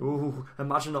 Oh. Ooh,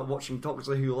 imagine not watching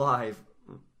Doctor Who live.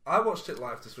 I watched it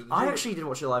live this week. I actually did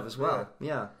watch it live as well.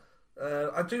 Yeah.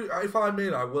 I do. If I'm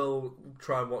in, I will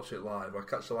try and watch it live. I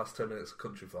catch the last 10 minutes of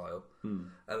Country File, and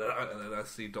then I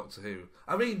see Doctor Who.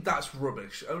 I mean, that's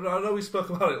rubbish. I know we spoke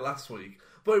about it last week,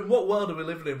 but in what world are we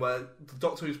living in where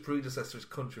Doctor Who's predecessor is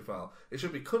Country File? It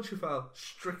should be Country File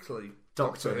strictly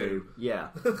Doctor Who. Yeah,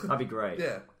 that'd be great.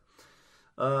 Yeah.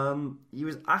 He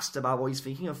was asked about what he's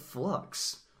thinking of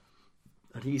Flux,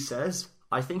 and he says,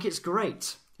 I think it's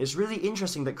great. It's really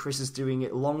interesting that Chris is doing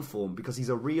it long form because he's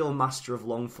a real master of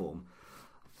long form.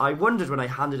 I wondered when I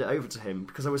handed it over to him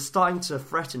because I was starting to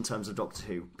fret in terms of Doctor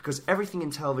Who because everything in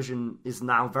television is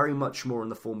now very much more in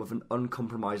the form of an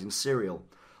uncompromising serial.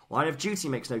 Line of Duty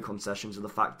makes no concession to the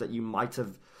fact that you might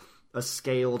have a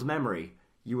scaled memory.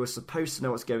 You were supposed to know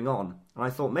what's going on, and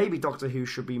I thought maybe Doctor Who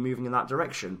should be moving in that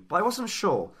direction, but I wasn't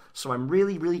sure, so I'm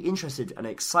really, really interested and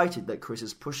excited that Chris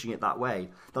is pushing it that way.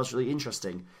 That's really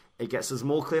interesting. It gets us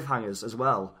more cliffhangers as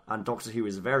well, and Doctor Who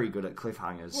is very good at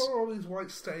cliffhangers. What are all these white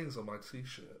stains on my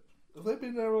t-shirt? Have they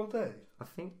been there all day? I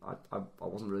think I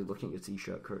wasn't really looking at your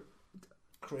t-shirt, Chris.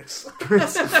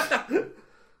 Chris.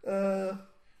 They're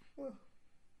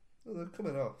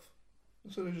coming off.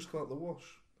 So they just got the wash.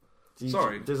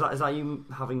 Sorry. Is that you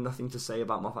having nothing to say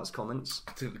about Moffat's comments?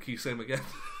 I didn't keep saying again.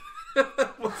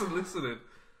 Wasn't listening.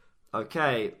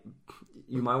 Okay,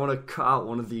 you might want to cut out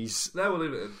one of these. No, we'll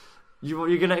leave it in.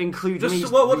 You're going to include me.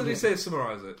 What did he say?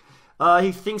 Summarise it.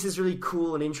 He thinks it's really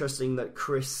cool and interesting that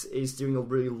Chris is doing a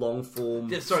really long form.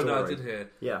 Yeah, sorry, story. no, I did hear.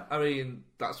 Yeah, I mean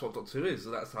that's what Doctor Who is.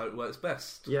 That's how it works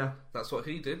best. Yeah, that's what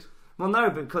he did. Well, no,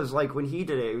 because like when he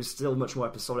did it, it was still much more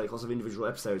episodic, lots of individual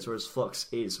episodes, whereas Flux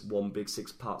is one big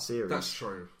 6-part series. That's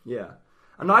true. Yeah,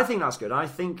 and I think that's good. I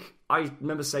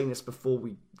remember saying this before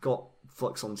we got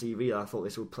Flux on TV. I thought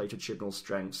this would play to Chibnall's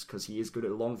strengths because he is good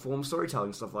at long form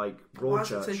storytelling, stuff like Broadchurch. Why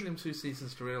has it taken him 2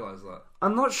 seasons to realise that?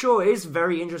 I'm not sure. It is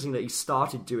very interesting that he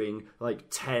started doing like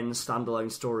 10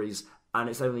 standalone stories, and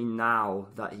it's only now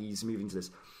that he's moving to this.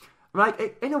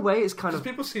 Like, in a way, it's kind of...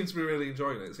 People seem to be really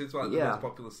enjoying it. It seems like the most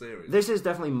popular series. This is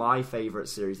definitely my favourite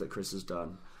series that Chris has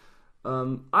done. I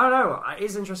don't know.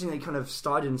 It's interesting that he kind of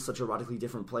started in such a radically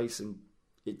different place and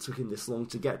it took him this long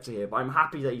to get to here. But I'm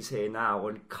happy that he's here now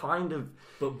and kind of...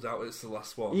 Bummed out it's the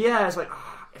last one. Yeah, it's like,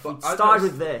 if we'd started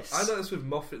with this... I noticed with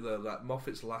Moffat, though, that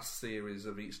Moffat's last series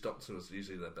of each Doctor was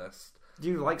usually their best. Do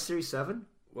you like Series 7?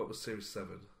 What was Series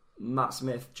 7? Matt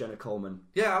Smith, Jenna Coleman.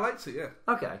 Yeah, I liked it, yeah.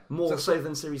 Okay. More so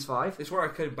than Series 5? It's where I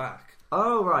came back.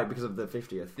 Oh, right, because of the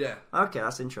 50th. Yeah. Okay,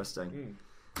 that's interesting.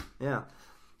 Yeah.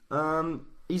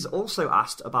 He's also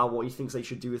asked about what he thinks they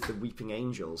should do with the Weeping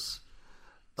Angels.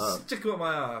 Stick them up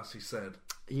my ass, he said.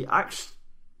 He actually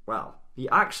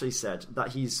said that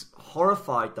he's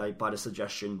horrified by the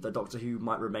suggestion that Doctor Who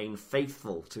might remain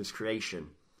faithful to his creation,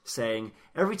 saying,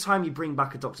 every time you bring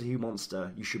back a Doctor Who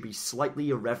monster, you should be slightly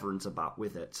irreverent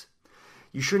with it.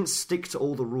 You shouldn't stick to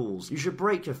all the rules. You should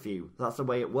break a few. That's the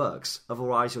way it works.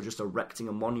 Otherwise, you're just erecting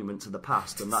a monument to the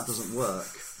past, and that doesn't work.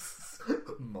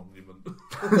 Monument.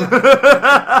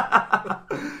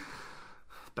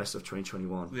 Best of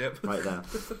 2021. Yep. Right there.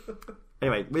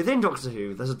 Anyway, within Doctor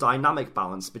Who, there's a dynamic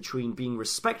balance between being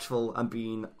respectful and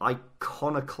being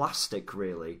iconoclastic,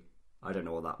 really. I don't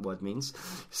know what that word means.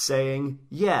 Saying,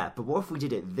 yeah, but what if we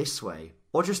did it this way?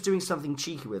 Or just doing something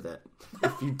cheeky with it.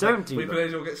 If you don't do Weeping that...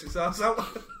 Angel gets its ass out.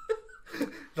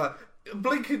 Like,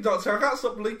 blinking Doctor, I can't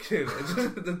stop blinking.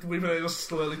 The Weeping Angel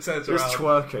slowly turns around. Just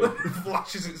twerking.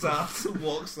 Flashes its ass and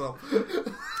walks off.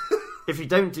 If you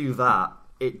don't do that,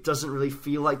 it doesn't really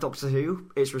feel like Doctor Who.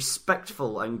 It's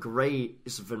respectful and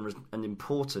graceful and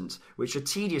important, which are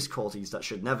tedious qualities that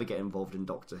should never get involved in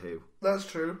Doctor Who. That's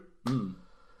true.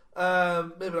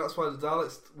 Maybe that's why the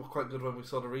Daleks were quite good when we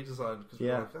saw the redesign, because we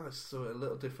were like, oh, it's so a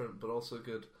little different, but also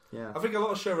good. Yeah. I think a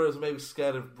lot of showrunners are maybe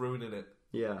scared of ruining it.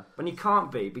 Yeah, and you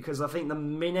can't be, because I think the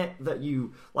minute that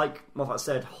you, like Moffat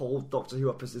said, hold Doctor Who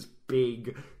up as this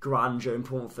big, grandeur,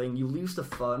 important thing, you lose the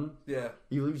fun. Yeah.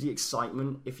 You lose the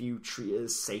excitement if you treat it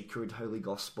as sacred, holy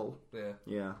gospel. Yeah.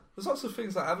 Yeah. There's lots of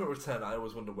things that haven't returned. I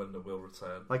always wonder when they will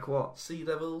return. Like what? Sea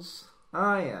Devils.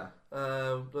 Ah, yeah.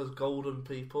 Those golden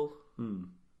people.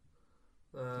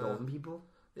 Golden people?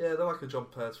 Yeah, they're like a John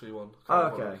Pertwee one. Oh,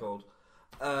 What okay. they're called.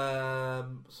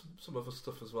 Some other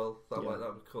stuff as well. That would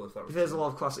be cool if that. There's a lot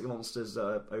of classic monsters that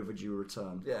are overdue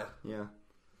return. Yeah. Yeah.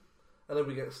 And then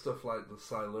we get stuff like the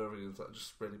Silurians that are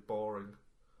just really boring.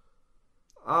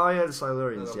 Oh, yeah, the And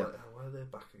Silurians, I'm yeah. like, oh, why are they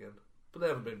back again? But they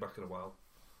haven't been back in a while.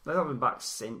 They haven't been back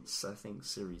since, I think,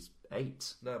 Series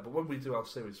 8. No, but when we do our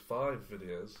Series 5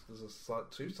 videos, there's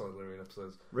two Silurian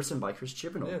episodes. Written by Chris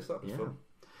Chibnall. Yes, that'd be fun.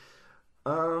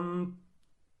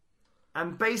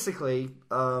 And basically,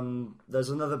 there's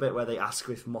another bit where they ask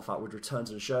if Moffat would return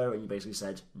to the show, and he basically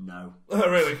said no. Oh,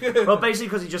 really? Well, basically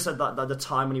because he just said that at the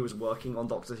time when he was working on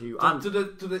Doctor Who.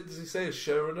 Does he say a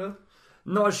showrunner?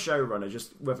 Not as showrunner,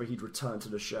 just whether he'd return to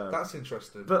the show. That's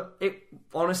interesting. But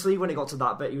honestly, when he got to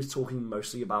that bit, he was talking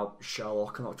mostly about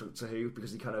Sherlock and not Doctor Who,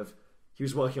 because he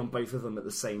was working on both of them at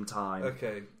the same time.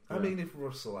 Okay. I mean, if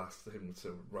Russell asked him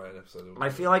to write an episode... I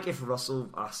feel like if Russell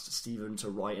asked Stephen to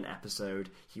write an episode,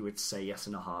 he would say yes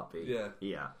in a heartbeat. Yeah.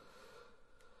 Yeah.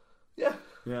 Yeah.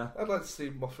 Yeah. I'd like to see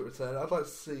Moffat return. I'd like to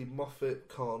see Moffat,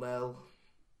 Cornell,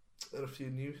 and a few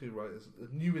new Who writers.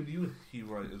 New Who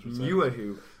writers return. Newer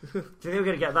Who. Do you think we're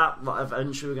going to get that? Like,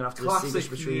 eventually we're going to have to distinguish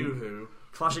between... New Who.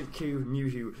 Classic Who, New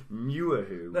Who, Newer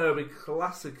Who. No, it'll be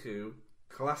Classic Who,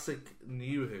 Classic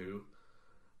New Who,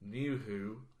 New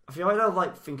Who. I feel like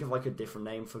I'd think of like a different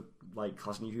name for like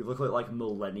Classic New Who. Look like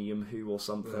Millennium Who or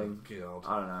something. Oh, God.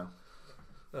 I don't know.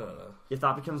 I don't know. If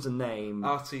that becomes a name...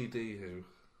 RTD Who.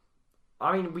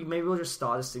 I mean, maybe we'll just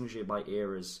start distinguishing it by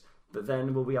eras, but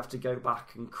then will we have to go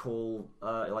back and call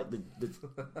like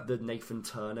the Nathan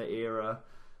Turner era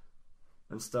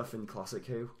and stuff in Classic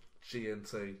Who?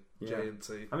 GNT. Yeah.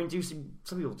 JNT. I mean,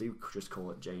 some people do just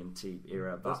call it JNT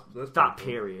era, Those that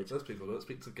people, period. Those people don't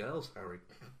speak to girls, Harry.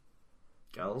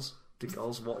 Girls? Do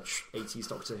girls watch 80s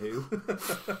Doctor Who?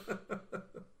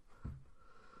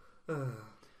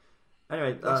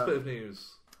 Anyway, Last bit of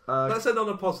news. Let's end on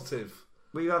a positive.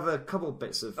 We have a couple of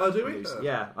bits of do we? news.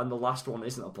 Yeah, and the last one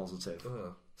isn't a positive.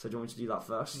 So do you want me to do that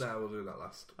first? No, we'll do that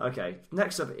last. Okay,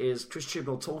 next up is Chris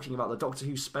Chibnall talking about the Doctor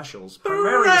Who specials,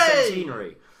 primarily the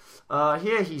centenary.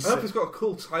 Here he I said... hope he's got a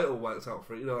cool title worked out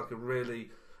for it. You know, like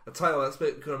a title that's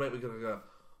going to make me go,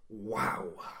 wow.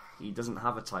 He doesn't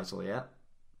have a title yet.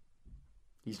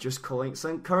 He's just calling...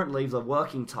 So currently, the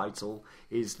working title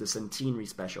is the Centenary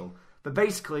Special. But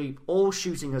basically, all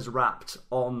shooting has wrapped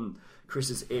on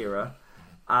Chris's era,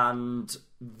 and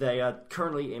they are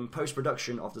currently in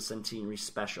post-production of the Centenary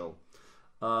Special.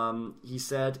 He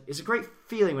said, it's a great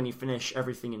feeling when you finish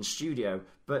everything in studio,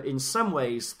 but in some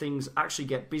ways, things actually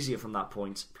get busier from that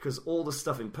point, because all the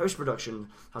stuff in post-production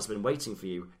has been waiting for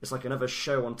you. It's like another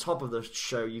show on top of the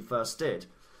show you first did.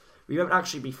 We won't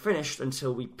actually be finished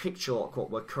until we picture what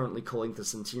we're currently calling the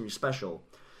Centenary Special.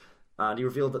 And he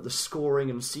revealed that the scoring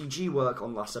and CG work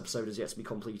on the last episode is yet to be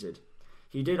completed.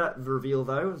 He did reveal,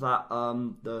 though, that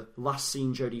the last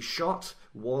scene Jodie shot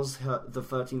was the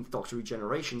 13th Doctor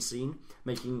Regeneration scene,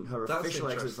 making her official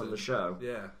exit from the show.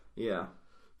 Yeah. Yeah.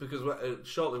 Because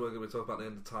shortly we're going to be talking about The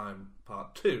End of Time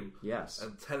Part 2. Yes.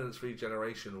 And Tennant's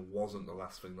Regeneration wasn't the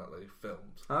last thing that they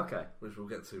filmed. Okay. Which we'll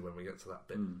get to when we get to that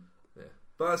bit. Yeah.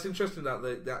 But that's interesting that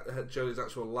Jodie's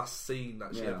actual last scene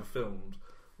that she ever filmed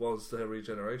was her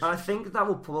regeneration. And I think that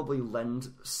will probably lend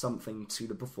something to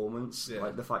the performance,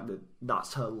 like the fact that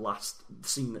that's her last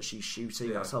scene that she's shooting.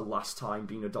 Yeah. That's her last time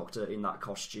being a Doctor in that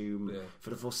costume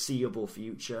for the foreseeable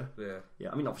future.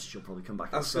 Yeah. I mean, obviously she'll probably come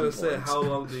back. I was going to say, how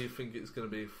long do you think it's going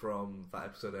to be from that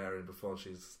episode airing before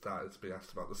she's started to be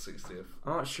asked about the 60th?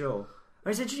 I'm not sure. I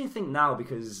mean, it's interesting to think now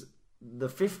because the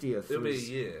 50th. It'll be a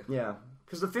year. Yeah,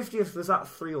 because the 50th was that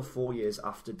 3 or 4 years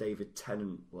after David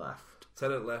Tennant left.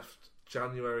 Tennant left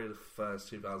January the 1st,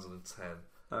 2010.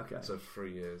 Okay. So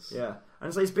 3 years. Yeah.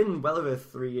 And so it's been well over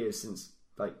 3 years since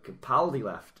Capaldi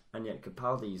left, and yet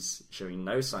Capaldi's showing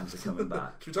no signs of coming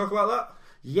back. Should we talk about that?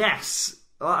 Yes!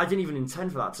 Well, I didn't even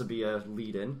intend for that to be a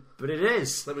lead-in, but it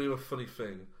is. Let me do a funny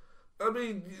thing. I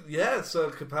mean, yeah, so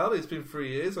Capaldi's been 3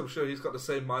 years. I'm sure he's got the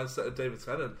same mindset as David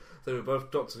Tennant. They were both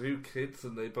Doctor Who kids,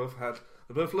 and they both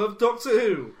loved Doctor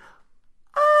Who.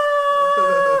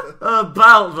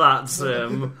 About that,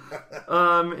 Tim.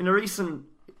 In a recent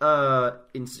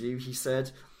interview, he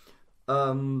said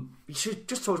he should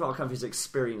just talk about kind of his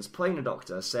experience playing a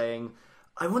Doctor, saying,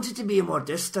 "I wanted to be a more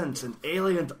distant and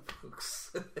alien."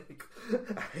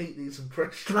 I hate these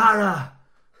impressions. Clara.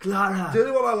 The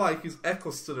only one I like is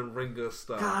Eccleston and Ringo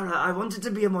Starr. Clara, I wanted to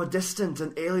be a more distant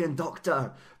and alien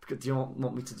Doctor. Do you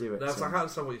want me to do it? No, I can't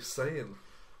understand what you're saying.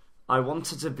 I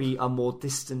wanted to be a more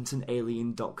distant and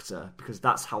alien Doctor, because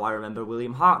that's how I remember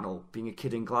William Hartnell being a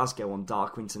kid in Glasgow on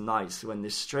dark winter nights, when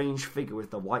this strange figure with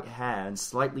the white hair and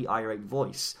slightly irate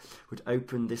voice would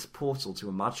open this portal to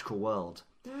a magical world.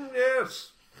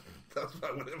 Yes, that's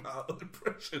my William Hartnell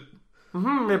impression.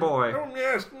 My boy. Oh,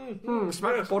 yes.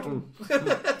 Smack the bottom.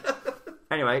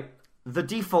 Anyway, the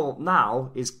default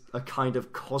now is a kind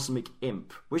of cosmic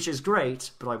imp, which is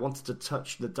great, but I wanted to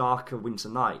touch the darker winter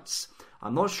nights.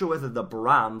 I'm not sure whether the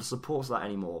brand supports that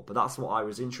anymore, but that's what I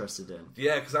was interested in.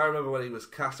 Yeah, because I remember when he was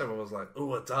cast, everyone was like,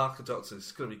 "Oh, a darker Doctor,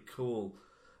 it's going to be cool."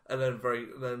 And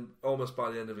then almost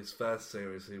by the end of his first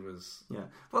series, he was... Yeah.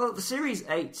 Well, the Series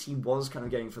 8, he was kind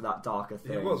of going for that darker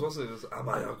thing. He was, wasn't he? He was, "Am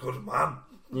I a good man?"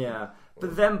 Yeah.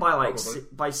 But then by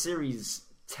by Series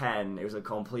 10, it was a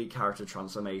complete character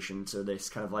transformation to this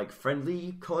kind of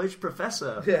friendly college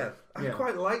professor. Yeah. I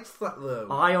quite liked that, though.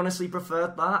 I honestly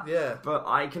preferred that. Yeah. But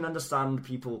I can understand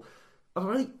people...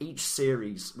 I think each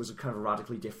series was a kind of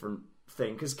radically different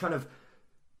thing, because kind of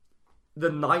the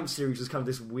 9th series was kind of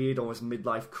this weird, almost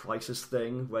midlife crisis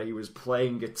thing where he was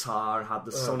playing guitar, had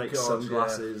the Sonic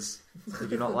sunglasses. Yeah.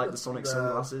 Did you not like the Sonic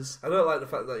sunglasses? I don't like the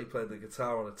fact that he played the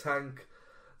guitar on a tank,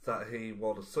 that he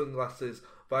wore the sunglasses,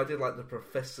 but I did like the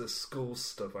Professor's School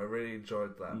stuff. I really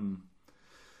enjoyed that.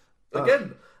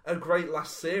 Again, a great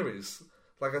last series.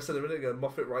 Like I said a minute ago,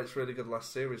 Moffat writes really good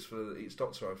last series for each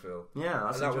Doctor, I feel. Yeah,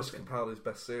 that's and that was Capaldi's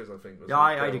best series, I think. Yeah,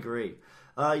 I'd agree.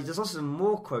 There's also some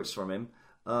more quotes from him,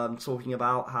 talking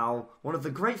about how one of the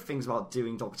great things about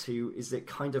doing Doctor Who is it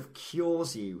kind of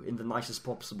cures you in the nicest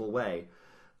possible way.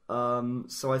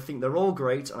 So I think they're all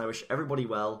great, and I wish everybody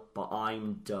well, but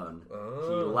I'm done. Oh.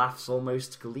 He laughs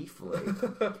almost gleefully.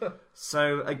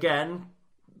 So again,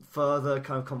 further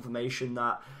kind of confirmation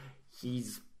that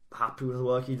he's happy with the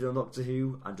work he did on Doctor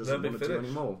Who and doesn't want to do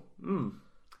anymore. I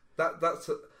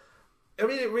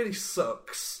mean, it really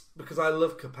sucks because I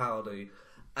love Capaldi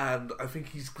and I think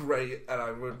he's great, and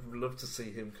I would love to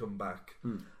see him come back.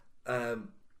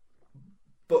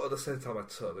 But at the same time, I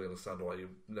totally understand why you.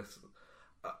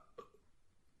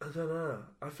 I don't know.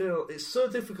 I feel it's so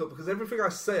difficult because everything I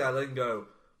say, I then go,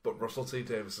 but Russell T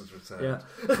Davies has returned. Yeah.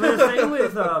 But the thing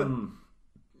with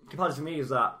Capaldi to me is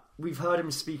that we've heard him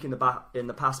speak in the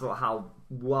past about how,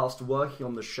 whilst working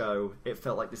on the show, it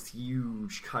felt like this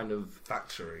huge kind of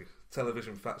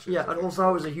television factory. Yeah, and also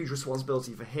it was a huge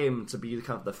responsibility for him to be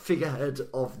kind of the figurehead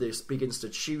of this big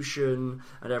institution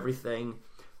and everything.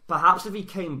 Perhaps if he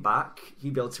came back,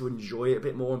 he'd be able to enjoy it a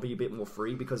bit more and be a bit more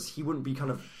free, because he wouldn't be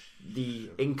kind of the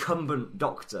incumbent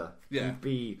Doctor. Yeah. He'd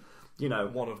be,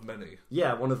 one of many.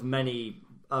 Yeah, one of many,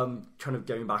 kind of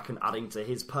going back and adding to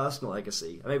his personal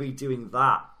legacy. And maybe doing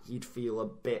that, he'd feel a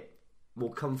bit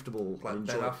more comfortable. Like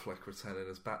Ben Affleck returning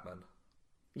as Batman.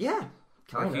 Yeah,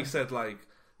 kind of. Like he said,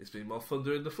 it's been more fun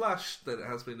doing The Flash than it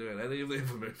has been doing any of the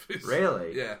other movies.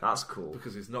 Really? Yeah. That's cool.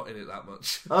 Because he's not in it that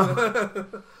much.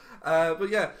 Oh. But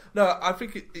yeah, no, I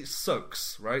think it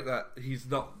sucks, right, that he's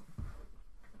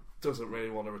doesn't really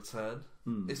want to return.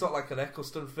 It's not like an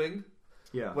Eccleston thing,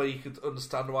 where you could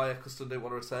understand why Eccleston didn't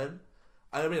want to return.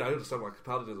 I mean, I understand why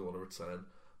Capaldi doesn't want to return,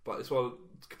 but it's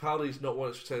Capaldi's not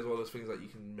wanting to return is one of those things that you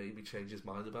can maybe change his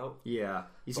mind about. Yeah,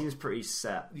 he seems pretty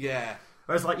set. Yeah.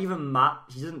 Whereas, even Matt,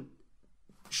 he doesn't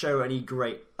show any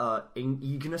great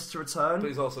eagerness to return. But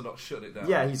he's also not shutting it down.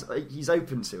 Yeah, he's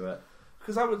open to it.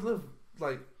 Because I would love,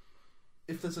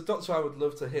 if there's a Doctor I would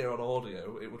love to hear on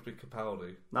audio, it would be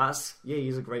Capaldi.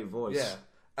 He's a great voice. Yeah.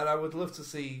 And I would love to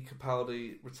see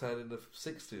Capaldi return in the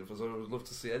 60th, as I would love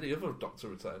to see any other Doctor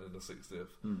return in the 60th.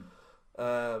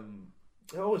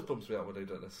 It always bums me out when they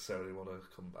don't necessarily want to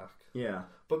come back. Yeah.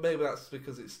 But maybe that's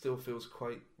because it still feels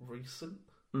quite recent.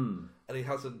 And he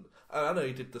hasn't... I know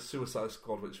he did the Suicide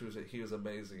Squad, which he was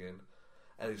amazing in.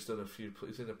 And he's done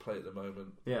he's in a play at the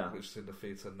moment, which is in the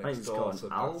theatre next door to... He's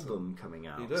got an album coming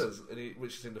out. He does,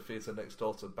 which is in the theatre next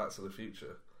door to Back to the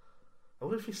Future. I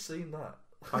wonder if he's seen that.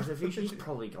 Back to the Future? He's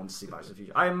probably gone to see Back to the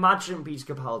Future. I imagine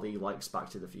Peter Capaldi likes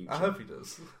Back to the Future. I hope he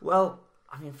does. Well,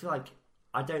 I feel like...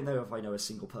 I don't know if I know a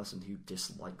single person who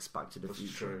dislikes Back to the Future.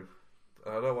 That's true.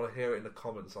 And I don't want to hear it in the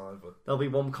comments either. There'll be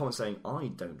one comment saying,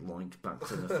 I don't like Back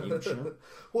to the Future.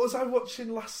 What was I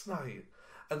watching last night?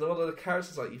 And one of the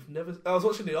characters I was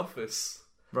watching The Office.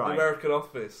 Right. The American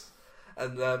Office.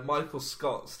 And Michael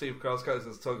Scott, Steve Carell's character,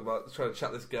 was trying to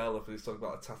chat this girl up, and he's talking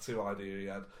about a tattoo idea he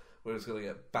had where he's going to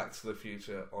get Back to the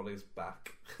Future on his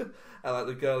back. And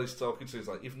the girl he's talking to is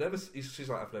like, she's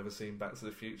like, I've never seen Back to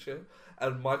the Future.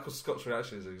 And Michael Scott's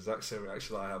reaction is the exact same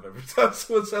reaction I have every time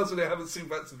someone tells me they haven't seen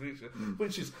Back to the Future,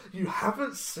 which is, you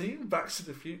haven't seen Back to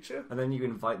the Future? And then you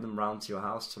invite them round to your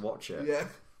house to watch it. Yeah.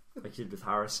 Like you did with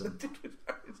Harrison.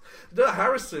 No,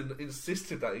 Harrison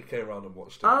insisted that he came around and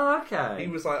watched it. Oh, okay. He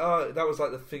was like, that was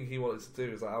like the thing he wanted to do.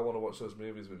 He was like, I want to watch those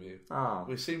movies with you. Oh.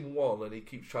 We've seen 1, and he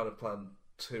keeps trying to plan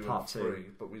 2 Part and 3,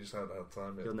 2. but we just haven't had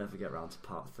time yet. You'll never get round to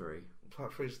part 3.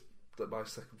 Part 3 is my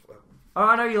second... Oh,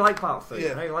 I know you like part 3.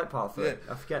 Yeah. I know you like part 3. Yeah.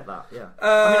 I forget that, yeah.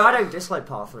 I don't dislike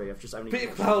part 3. I've just only...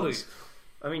 Peter Capaldi.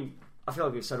 I feel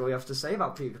like we've said all we have to say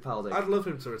about Peter Capaldi. I'd love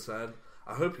him to return.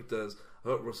 I hope he does. I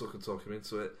hope Russell can talk him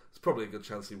into it. There's probably a good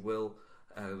chance he will,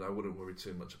 and I wouldn't worry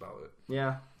too much about it.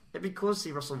 Yeah. It'd be cool to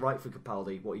see Russell write for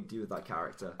Capaldi, what he'd do with that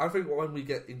character. I think when we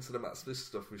get into the Matt Smith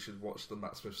stuff, we should watch the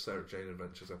Matt Smith Sarah Jane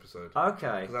Adventures episode.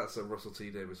 Okay. Because that's a Russell T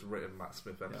Davies written Matt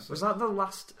Smith episode. Was that the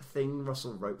last thing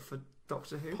Russell wrote for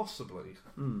Doctor Who? Possibly.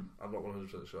 I'm not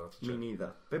 100% sure. Me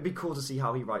neither. But it'd be cool to see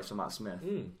how he writes for Matt Smith.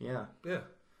 Yeah. Yeah.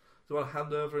 Do you want to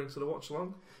hand over into the watch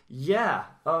along? Yeah.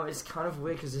 It's kind of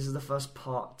weird because this is the first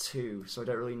part 2, so I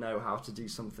don't really know how to do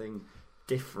something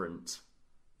different.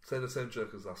 Say the same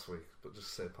joke as last week, but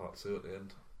just say part 2 at the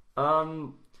end.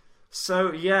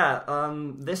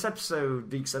 This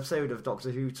week's episode of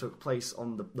Doctor Who took place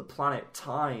on the planet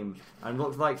Time, and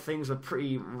looked like things were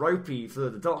pretty ropey for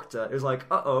the Doctor. It was like,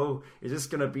 uh-oh, is this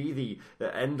going to be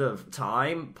the end of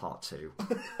time? Part 2.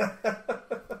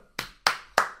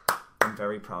 I'm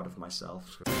very proud of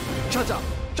myself. Shut up!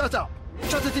 Shut up!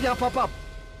 Shut it down, pop up!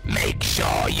 Make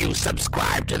sure you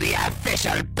subscribe to the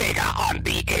official Bigger on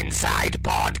the Inside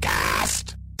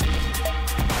podcast.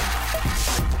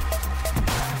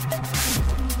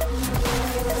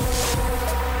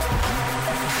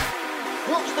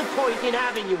 What's the point in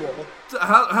having you all?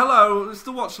 Hello, it's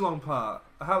the watch along part.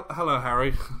 Hello,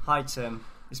 Harry. Hi, Tim.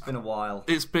 It's been a while.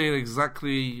 It's been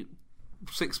exactly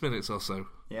 6 minutes or so.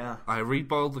 Yeah. I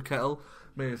reboiled the kettle,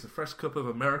 made us a fresh cup of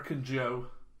American Joe.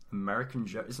 American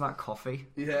Joe? Isn't that coffee?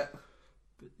 Yeah.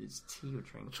 But it's tea you're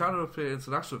drinking. I'm trying to appear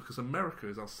international because America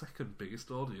is our second biggest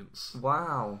audience.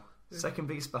 Wow. Yeah. Second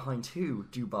biggest behind who?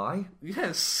 Dubai?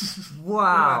 Yes.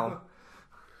 Wow.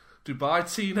 Yeah.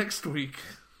 Dubai tea next week.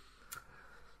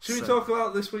 Should we talk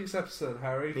about this week's episode,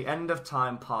 Harry? The End of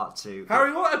Time Part 2.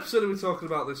 Harry, what episode are we talking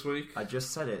about this week? I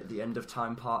just said it. The End of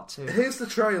Time Part 2. Here's the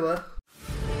trailer.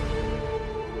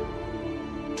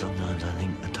 Sometimes I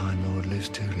think a Time Lord lives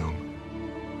too long.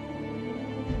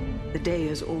 The day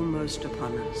is almost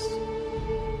upon us.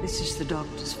 This is the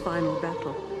Doctor's final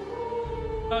battle.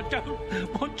 I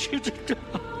don't want you to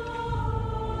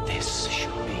die. This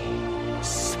shall be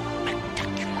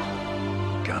spectacular.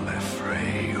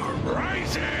 Gallifrey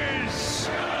rises!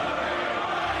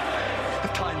 The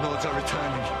Time Lords are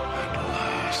returning. At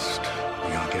last,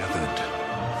 we are gathered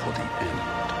for the end.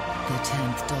 The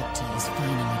 10th Doctor's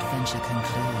final adventure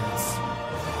concludes.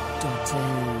 Doctor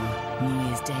Who, New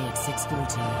Year's Day at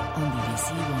 6:40 on BBC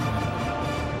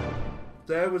One.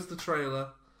 There was the trailer.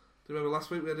 Do you remember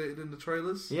last week we edited in the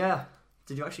trailers? Yeah.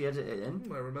 Did you actually edit it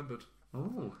in? I remembered.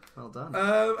 Oh, well done.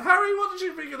 Harry, what did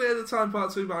you think of the End of Time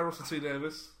Part 2 by Russell T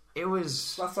Davies? It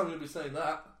was... Last time you'll be saying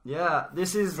that. Yeah,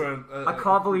 this is... I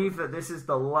can't believe that this is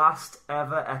the last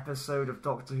ever episode of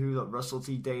Doctor Who that Russell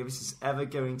T Davies is ever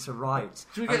going to write.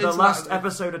 And the last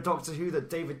episode of Doctor Who that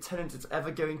David Tennant is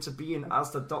ever going to be in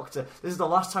as the Doctor. This is the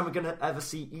last time we're going to ever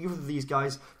see either of these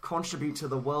guys contribute to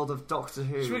the world of Doctor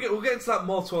Who. We'll get into that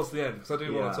more towards the end, because I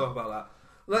do want to talk about that.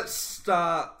 Let's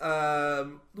start...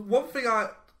 one thing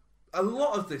a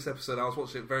lot of this episode, I was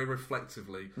watching it very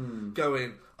reflectively,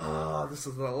 going, this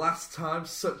is the last time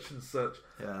such and such.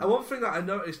 Yeah. And one thing that I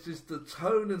noticed is the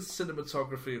tone and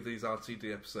cinematography of these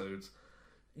RTD episodes,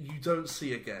 you don't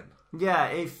see again. Yeah,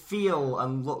 it feel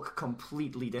and look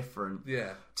completely different.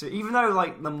 Yeah. Even though,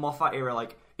 like, the Moffat era,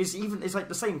 like, it's like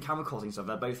the same camera quality and stuff.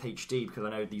 They're both HD, because I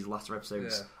know these latter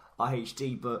episodes are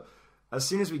HD, but as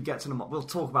soon as we get to them, we'll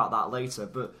talk about that later,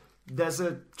 but there's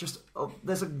a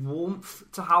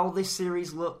warmth to how this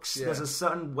series looks. Yeah. There's a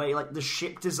certain way, like the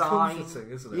ship design.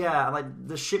 Comforting, isn't it? Yeah, like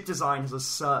the ship design has a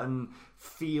certain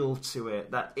feel to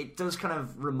it that it does kind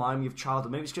of remind me of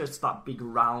childhood. Maybe it's just that big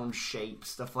round shape,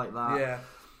 stuff like that. Yeah.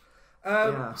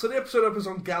 So the episode opens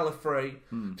on Gallifrey.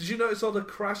 Did you notice all the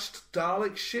crashed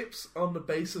Dalek ships on the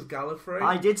base of Gallifrey?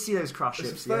 I did see those crash ships,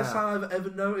 It's the first time I've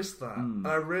ever noticed that. And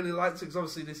I really liked it, because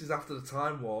obviously this is after the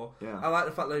Time War. Yeah. I like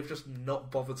the fact they've just not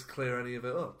bothered to clear any of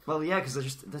it up. Well, yeah,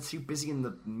 because they're too busy in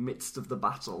the midst of the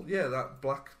battle. Yeah,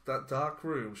 that dark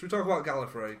room. Should we talk about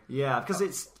Gallifrey? Yeah, because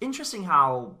it's interesting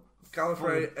how...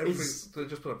 Gallifrey, they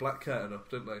just put a black curtain up,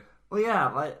 didn't they? Well, yeah,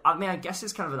 like, I mean, I guess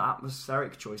it's kind of an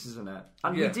atmospheric choice, isn't it?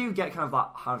 And we do get kind of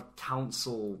that kind of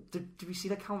council... Did we see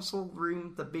the council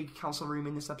room, the big council room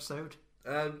in this episode?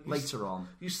 Later on.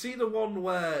 You see the one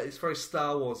where it's very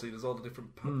Star Warsy, there's all the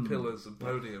different pillars and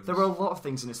podiums. There were a lot of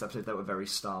things in this episode that were very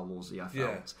Star Warsy, I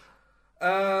felt.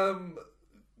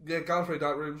 Gallifrey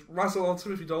Dark Rooms. Razzle on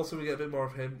Timothy Dalton, we get a bit more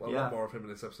of him. A lot more of him in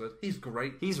this episode. He's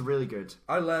great. He's really good.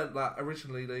 I learned that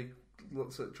originally they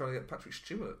looked at trying to get Patrick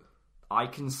Stewart. I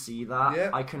can see that. Yeah.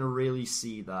 I can really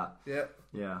see that. Yeah.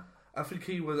 Yeah. I think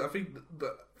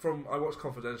that I watched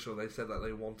Confidential, they said that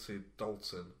they wanted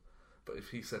Dalton, but if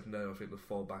he said no, I think the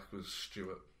fallback was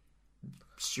Stewart.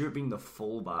 Stewart being the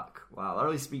fullback. Wow, that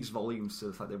really speaks volumes to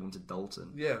the fact they wanted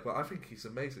Dalton. Yeah, but I think he's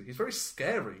amazing. He's very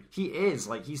scary. He is.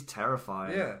 Like, he's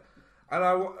terrifying. Yeah. And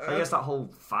I guess that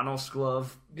whole Thanos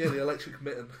glove. Yeah, the electric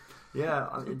mitten. Yeah.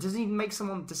 Doesn't he make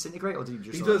someone disintegrate, or do you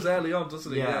just... He does early on,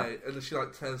 doesn't he? Yeah. And then she,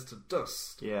 like, turns to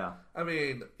dust. Yeah. I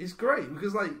mean, it's great,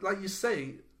 because, like you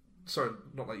say... Sorry,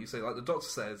 not like you say, like the Doctor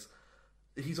says,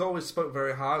 he's always spoke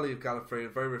very highly of Gallifrey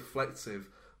and very reflective,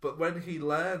 but when he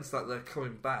learns that they're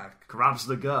coming back... Grabs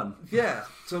the gun. Yeah,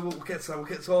 so we'll get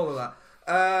to all of that.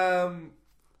 I'm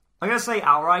going to say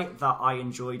outright that I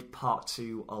enjoyed part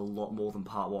 2 a lot more than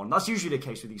part 1. That's usually the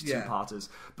case with these two-parters.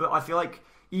 But I feel like,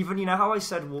 even, you know how I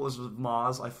said Waters of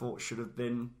Mars I thought should have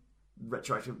been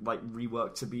retroactive, like,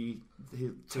 reworked to be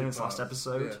Tennant's last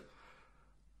episode? Yeah.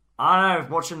 I don't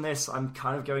know, watching this, I'm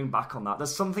kind of going back on that.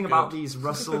 There's something about these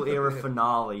Russell-era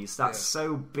finales that's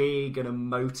so big and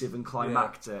emotive and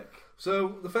climactic. Yeah.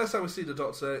 So, the first time we see the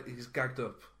Doctor, he's gagged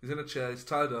up. He's in a chair, he's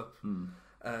tied up.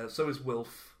 So is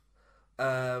Wilf.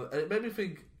 And it made me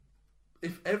think,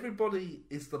 if everybody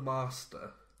is the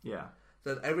Master,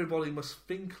 then everybody must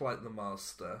think like the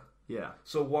Master. Yeah.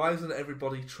 So why isn't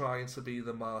everybody trying to be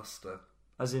the Master?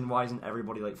 As in, why isn't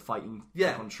everybody, like, fighting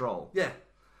for control? Yeah.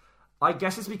 I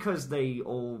guess it's because the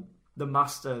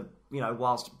Master, you know,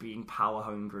 whilst being power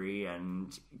hungry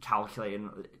and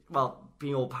calculating, well,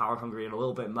 being all power hungry and a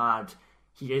little bit mad,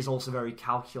 he is also very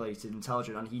calculated,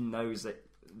 intelligent, and he knows that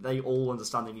they all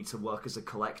understand they need to work as a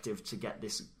collective to get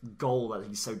this goal that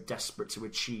he's so desperate to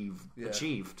achieve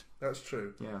achieved. That's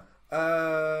true. Yeah.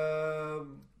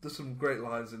 There's some great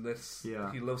lines in this.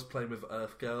 Yeah. He loves playing with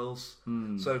Earth girls.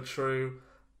 So true.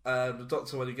 The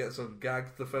Doctor, when he gets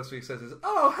ungagged, the first thing he says is,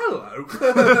 "Oh, hello,"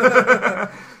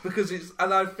 because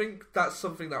and I think that's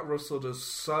something that Russell does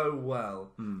so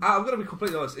well. I'm going to be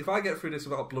completely honest. If I get through this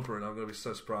without blubbering, I'm going to be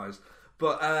so surprised.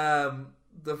 But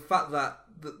the fact that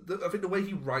I think the way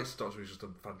he writes Doctor is just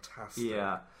fantastic.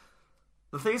 Yeah.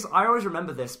 The thing is, I always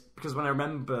remember this because when I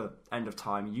remember End of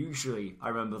Time, usually I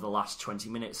remember the last 20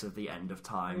 minutes of the End of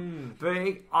Time.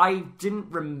 But I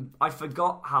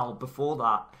forgot how before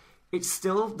that. It's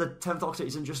still, the 10th Doctor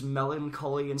isn't just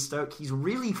melancholy and stoic. He's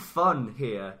really fun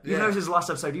here. You know his last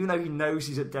episode, even though he knows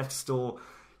he's at death's door,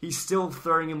 he's still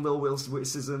throwing in little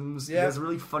witticisms. Yeah. He has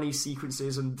really funny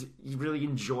sequences and he's really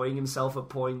enjoying himself at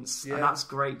points. Yeah. And that's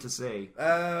great to see.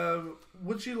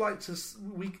 Would you like to...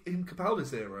 in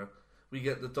Capaldi's era, we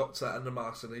get the Doctor and the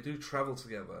Master, and they do travel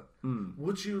together.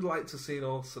 Would you like to see an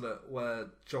alternate where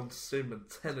John Sim and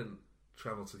Tennant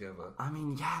travel together? I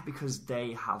mean, yeah, because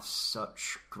they have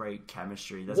such great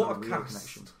chemistry. There's what a real cast,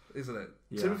 connection, isn't it?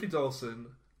 Yeah. Timothy Dawson,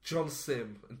 John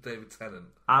Sim, and David Tennant,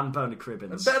 and Bernard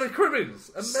Cribbins.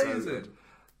 Amazing. So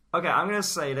okay, I'm going to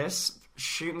say this.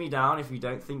 Shoot me down if you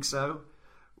don't think so.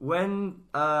 When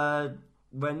the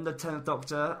 10th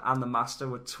Doctor and the Master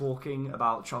were talking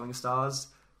about Travelling Stars,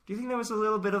 do you think there was a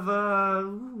little bit of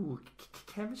a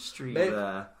chemistry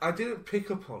there? I didn't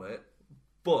pick up on it.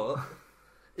 But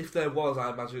if there was,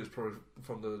 I imagine it was probably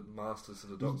from the Masters to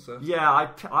the Doctor. Yeah,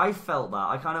 I felt that.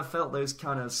 I kind of felt those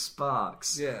kind of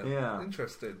sparks. Yeah.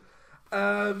 Interesting.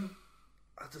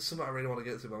 There's something I really want to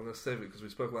get to, but I'm going to save it because we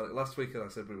spoke about it last week and I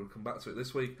said we would come back to it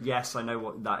this week. Yes, I know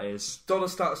what that is. Donna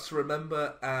starts to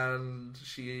remember and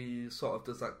she sort of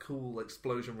does that cool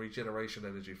explosion regeneration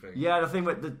energy thing. Yeah, the thing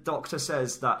that the Doctor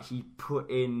says that he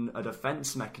put in a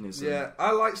defence mechanism. Yeah,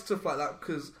 I like stuff like that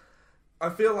because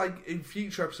I feel like in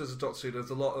future episodes of Doctor Who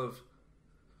there's a lot of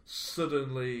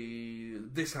suddenly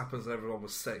this happens and everyone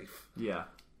was safe. Yeah.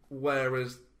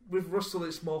 Whereas with Russell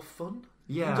it's more fun.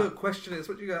 Yeah. You don't question it,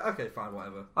 but you go, okay, fine,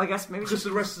 whatever. I guess maybe because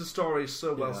the rest of the story is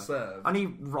so well served. And he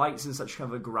writes in such kind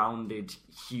of a grounded,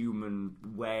 human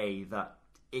way that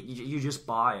you just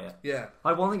buy it. Yeah.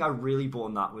 Like, one thing I really bought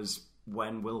in that was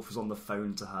when Wilf was on the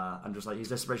phone to her and just like his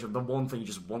desperation. The one thing he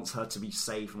just wants her to be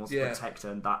safe and wants to protect her,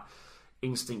 and that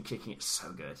instinct kicking is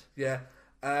so good. Yeah.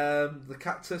 The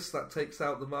cactus that takes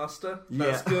out the Master.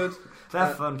 That's good.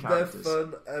 They're fun characters. They're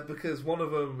fun because one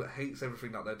of them hates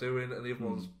everything that they're doing, and the other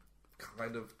one's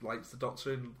kind of likes the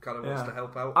Doctor and kind of wants to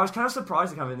help out. I was kind of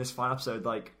surprised kind of in this final episode,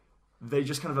 like they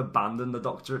just kind of abandon the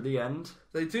Doctor at the end.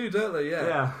 They do, don't they?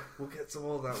 Yeah. We'll get to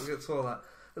all that.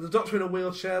 And the Doctor in a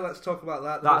wheelchair. Let's talk about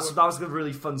that. That was a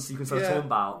really fun sequence I was talking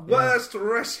about. Worst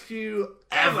rescue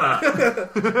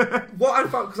ever. What I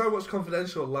found, because I watched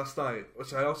Confidential last night,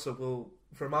 which I also will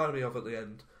remind me of at the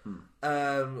end.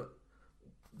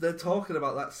 They're talking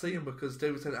about that scene because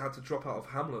David Tennant had to drop out of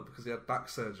Hamlet because he had back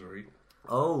surgery.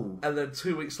 Oh. And then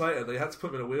 2 weeks later, they had to put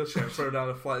him in a wheelchair and throw him down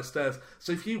a flight of stairs.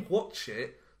 So if you watch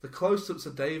it, the close-ups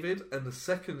are David, and the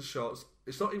second shots,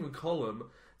 it's not even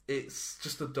column, it's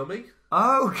just a dummy.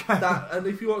 Oh, okay. And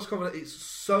if you watch Covenant, it's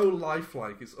so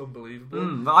lifelike, it's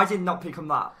unbelievable. I did not pick on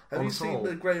that. Have you seen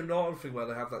the Graham Norton thing where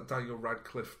they have that Daniel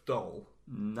Radcliffe doll?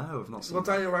 No, I've not seen Well,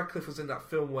 Daniel Radcliffe was in that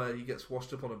film where he gets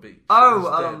washed up on a beach.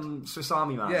 Swiss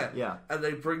Army Man. Yeah. And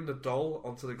they bring the doll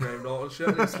onto the Graham Norton show,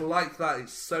 and it's like that.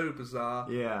 It's so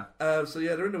bizarre. Yeah.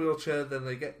 They're in the wheelchair, then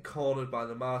they get cornered by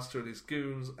the Master and his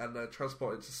goons, and they're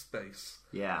transported to space.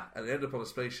 Yeah. And they end up on a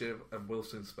spaceship, and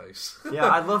Wilf's in space. Yeah,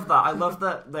 I love that. I love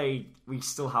that we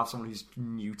still have someone who's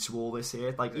new to all this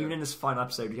here. Like, even in this final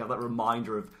episode, you have that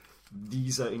reminder of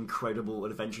these are incredible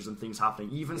adventures and things happening.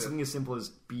 Even something as simple as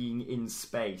being in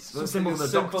space. Well, simple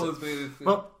as being...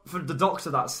 Well, for the Doctor,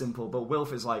 that's simple, but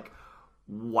Wilf is like,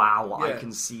 wow, I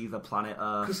can see the planet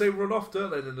Earth. Because they run off,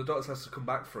 don't they? And the Doctor has to come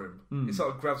back for him. He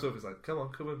sort of grabs up, he's like, come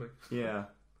with me. Yeah.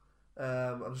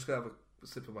 I'm just going to have a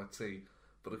sip of my tea,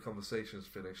 but the conversation's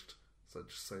finished, so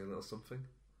just say a little something.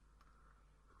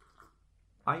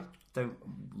 I don't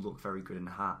look very good in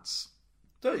hats.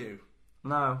 Don't you?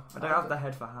 No, I don't have the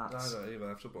head for hats. I don't either. I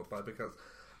have to buy big hats.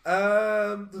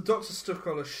 The Doctor's stuck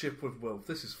on a ship with Wilf.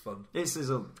 This is fun. This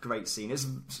is a great scene.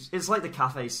 It's like the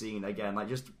cafe scene again. Like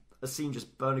just a scene,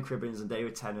 just Bernard Cribbins and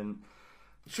David Tennant.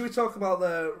 Should we talk about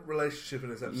their relationship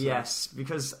in this episode? Yes,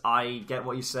 because I get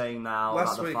what you're saying now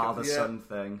about the father-son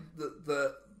thing.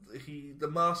 The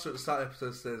Master at the start of the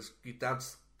episode says, your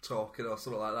dad's talking or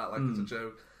something like that, like it's a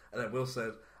joke. And then Will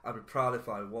said, I'd be proud if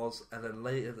I was. And then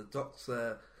later the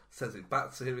Doctor says it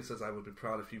back to him. He says, I would be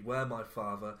proud if you were my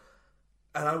father.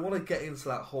 And I want to get into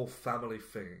that whole family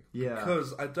thing. Yeah.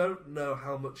 Because I don't know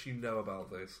how much you know about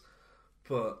this,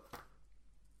 but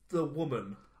the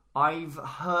woman... I've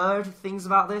heard things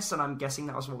about this, and I'm guessing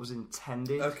that was what was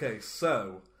intended. Okay,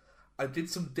 so I did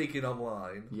some digging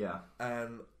online. Yeah.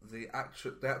 And the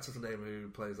actor's name who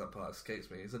plays that part escapes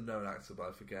me. He's a known actor, but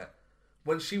I forget.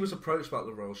 When she was approached about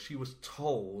the role, she was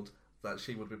told that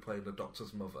she would be playing the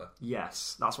Doctor's mother.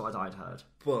 Yes, that's what I'd heard.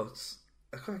 But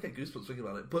I can't get goosebumps thinking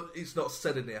about it. But it's not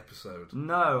said in the episode.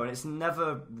 No, and it's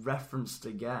never referenced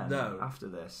again after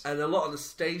this. And a lot of the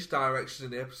stage directions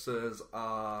in the episodes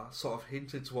are sort of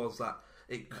hinted towards that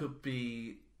it could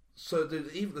be... So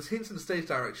there's hints in the stage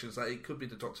directions that it could be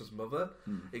the Doctor's mother,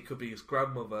 it could be his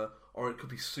grandmother, or it could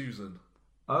be Susan.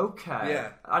 Okay. Yeah.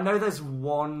 I know there's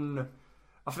one...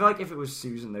 I feel like if it was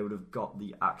Susan, they would have got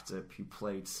the actor who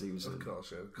played Susan. Of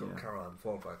course, yeah. Caroline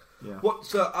Fallback. Yeah.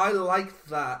 So I like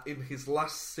that in his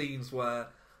last scenes where...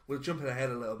 We're jumping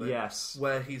ahead a little bit. Yes.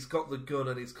 Where he's got the gun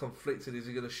and he's conflicted. Is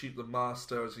he going to shoot the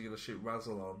Master or is he going to shoot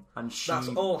Razalon? And that's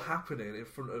all happening in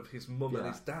front of his mum and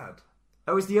his dad.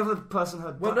 Oh, is the other person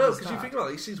her dad? Well, no, because you think about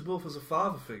it, he sees Wilf as a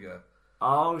father figure.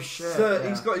 Oh, shit. So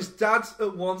he's got his dad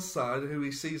at one side, who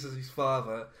he sees as his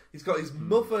father. He's got his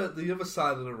mother at the other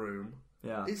side of the room.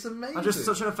 Yeah. It's amazing. And just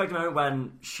such an effective moment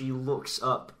when she looks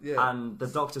up and the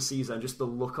Doctor sees her and just the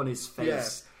look on his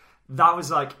face. That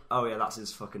was like, oh yeah, that's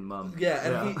his fucking mum. Yeah,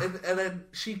 and then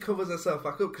she covers herself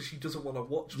back up because she doesn't want to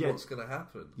watch what's going to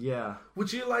happen. Yeah.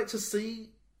 Would you like to see...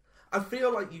 I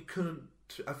feel like you couldn't...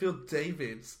 I feel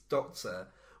David's doctor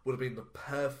would have been the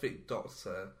perfect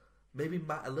doctor, maybe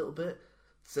Matt a little bit,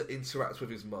 to interact with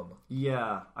his mum.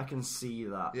 Yeah, I can see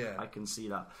that. Yeah. I can see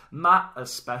that. Matt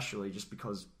especially, just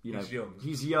because,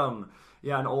 he's young.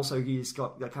 Yeah, and also he's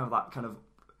got that kind of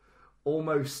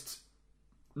almost...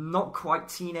 not quite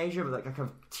teenager, but like a kind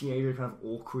of teenager kind of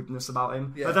awkwardness about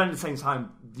him. Yeah. But then at the same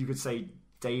time, you could say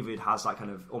David has that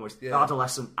kind of almost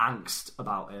adolescent angst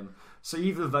about him. So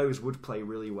either of those would play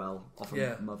really well off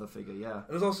a mother figure, yeah. And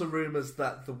there's also rumours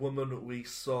that the woman we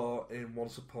saw in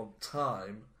Once Upon a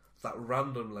Time, that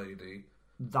random lady...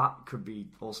 that could be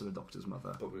also the Doctor's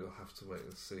mother. But we'll have to wait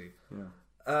and see. Yeah.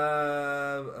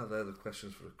 And they're the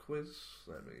questions for the quiz.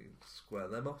 Let me square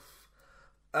them off.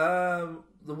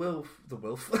 The Wilf.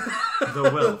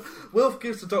 Wilf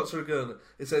gives the Doctor a gun.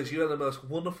 It says, "You are the most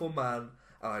wonderful man,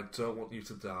 and I don't want you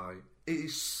to die." It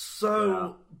is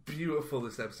so beautiful,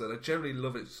 this episode. I generally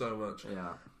love it so much.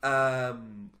 Yeah.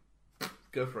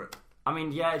 Go for it. I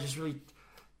mean, yeah, just really,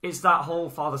 it's that whole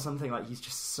father-son thing. Like, he's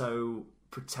just so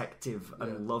protective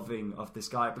and loving of this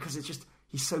guy because it's just,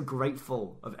 he's so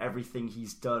grateful of everything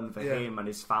he's done for him and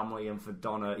his family and for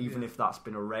Donna, even if that's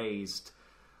been erased.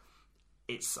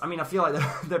 I feel like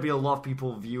there'd be a lot of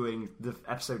people viewing the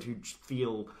episode who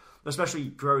feel, especially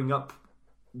growing up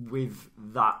with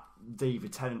that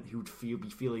David Tennant, who'd be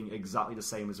feeling exactly the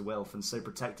same as Wilf and so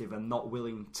protective and not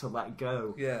willing to let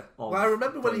go. Yeah. Well, I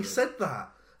remember when he said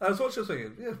that. I was watching,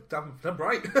 thinking, yeah, damn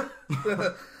right.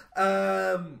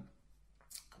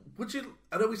 Would you?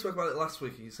 I know we spoke about it last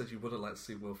week, and you said you wouldn't like to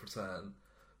see Wilf return.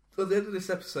 At the end of this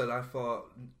episode, I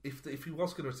thought if he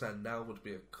was going to return, now would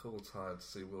be a cool time to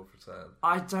see Wilf return.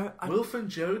 Wilf and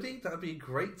Jodie, that'd be a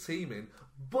great teaming.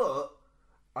 But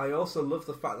I also love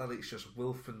the fact that it's just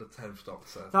Wilf and the 10th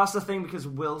Doctor. That's the thing, because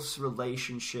Wilf's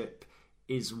relationship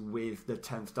is with the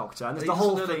 10th Doctor, and there's the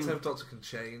whole thing. The 10th Doctor can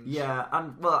change. Yeah,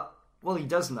 and well, he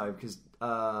does know because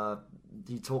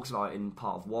he talks about it in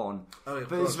part of 1. Oh, yeah,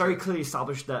 but it's very clearly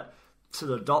established that to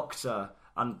the Doctor,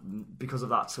 and because of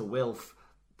that to Wilf,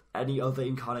 any other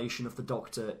incarnation of the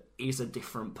Doctor is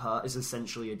is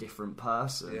essentially a different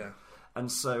person. Yeah.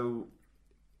 And so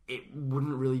it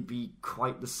wouldn't really be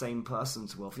quite the same person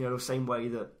to Wilf. The same way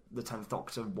that the 10th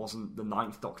Doctor wasn't the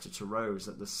 9th Doctor to Rose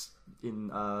in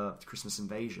Christmas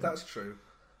Invasion. That's true.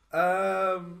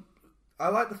 I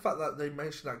like the fact that they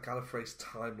mentioned that Gallifrey's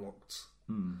time-locked.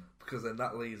 Because then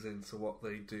that leads into what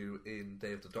they do in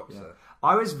Day of the Doctor. Yeah.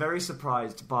 I was very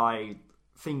surprised by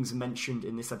things mentioned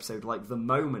in this episode, like the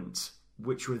moment,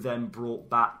 which were then brought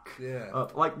back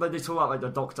up. Like they talk about, like, the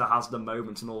Doctor has the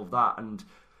moment and all of that, and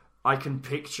I can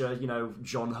picture,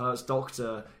 John Hurt's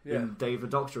Doctor in Day of the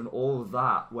Doctor and all of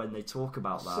that when they talk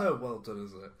about that. So well done,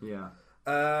 isn't it? Yeah.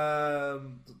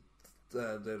 Day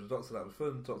of the Doctor, that was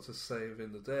fun. Doctor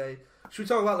saving the day. Should we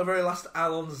talk about the very last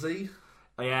Allons-y?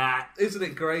 Yeah. Isn't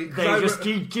it great?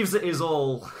 He gives it his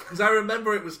all. Because I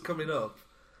remember it was coming up.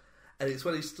 And it's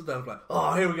when he stood there and was like,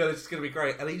 oh, here we go, this is going to be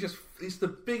great. And it's the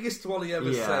biggest one he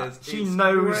ever says. He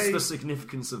knows the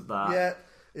significance of that. Yeah,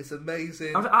 it's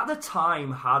amazing. At the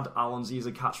time, had Allons-y as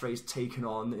a catchphrase taken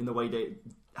on in the way that it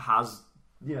has,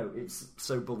 it's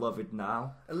so beloved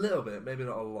now? A little bit, maybe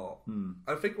not a lot.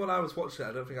 I think when I was watching it,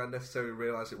 I don't think I necessarily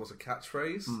realised it was a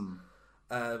catchphrase.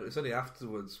 It's only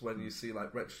afterwards when you see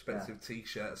like retrospective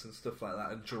T-shirts and stuff like that,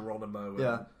 and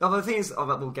Geronimo. The thing is,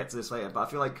 we'll get to this later, but I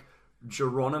feel like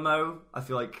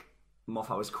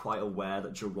Moffat was quite aware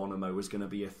that Geronimo was going to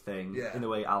be a thing in the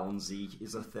way Allons-y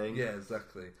is a thing. Yeah,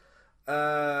 exactly.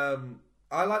 I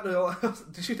like the...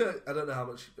 Did you know... I don't know how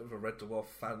much of a Red Dwarf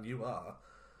fan you are,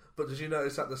 but did you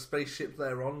notice that the spaceship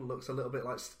they're on looks a little bit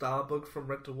like Starbug from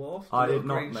Red Dwarf? I did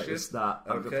not notice that.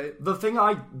 Okay. The thing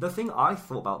I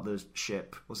thought about the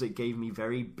ship was it gave me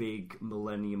very big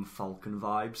Millennium Falcon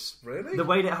vibes. Really? The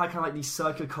way that it had kind of like these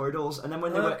circular corridors, and then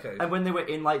when they were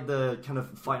in like the kind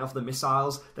of fighting off the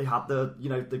missiles, they had the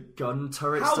the gun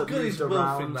turrets. How that good is moved Wilf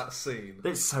around. in that scene?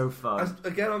 It's so fun.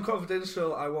 Again, on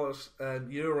Confidential, I watched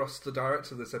Euros, the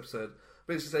director of this episode,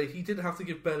 basically say he didn't have to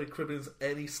give Bernard Cribbins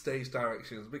any stage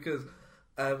directions because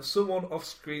someone off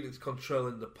screen is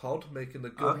controlling the pod, making the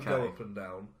gun go up and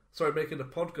down. Sorry, making the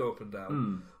pod go up and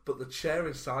down. But the chair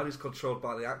inside is controlled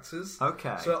by the actors.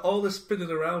 Okay. So all the spinning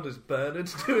around is Bernard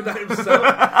doing that himself.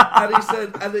 And he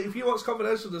said, and if you watch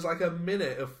Confidential, there's like a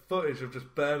minute of footage of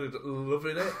just Bernard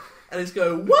loving it, and he's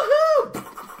going woohoo.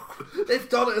 If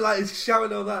Donna is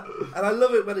shouting all that, and I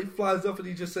love it when he flies up and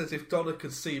he just says, "If Donna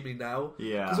could see me now."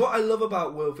 Yeah. Because what I love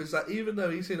about Wilf is that even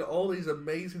though he's in all these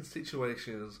amazing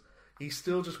situations, he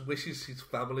still just wishes his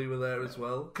family were there as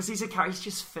well. Because he's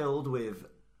just filled with...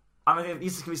 I mean,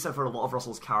 this can be said for a lot of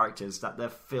Russell's characters, that they're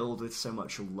filled with so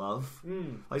much love.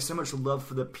 Like, so much love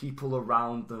for the people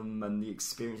around them and the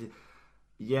experiences.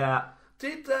 Yeah.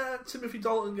 Did Timothy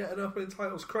Dalton get an opening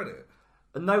titles credit?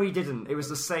 No, he didn't. It was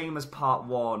the same as Part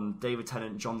 1, David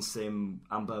Tennant, John Sim,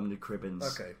 and Bermuda Cribbins.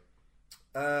 Okay.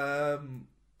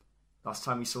 Last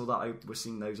time we saw that, we're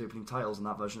seeing those opening titles and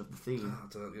that version of the theme. Oh,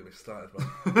 don't get me started,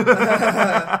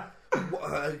 man.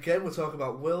 Again, we're talking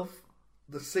about Wilf.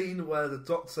 The scene where the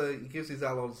Doctor, he gives his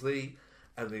Allons-y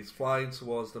and he's flying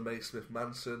towards the Maysmith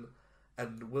mansion,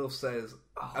 and Wilf says,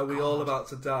 "Are we all about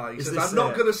to die?" He says, "I'm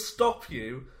not going to stop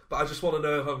you, but I just want to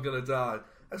know if I'm going to die."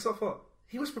 And so I thought,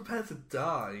 he was prepared to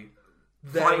die.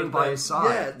 Fighting by his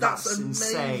side. Yeah, that's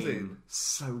insane. amazing.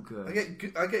 So good.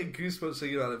 I get goosebumps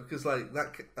thinking about it because, like,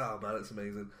 that. Oh man, it's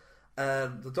amazing.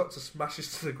 And the Doctor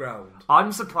smashes to the ground.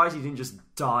 I'm surprised he didn't just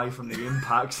die from the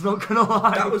impact. Not gonna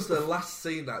lie. That was the last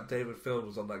scene that David filmed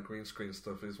was on that green screen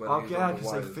stuff. Is when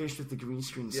because they finished with the green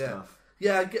screen stuff.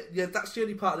 Yeah, that's the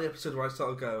only part of the episode where I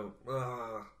sort of go,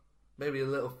 maybe a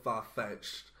little far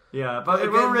fetched. Yeah, but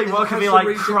it wouldn't really work if he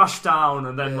like crashed down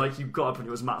and then like you got up and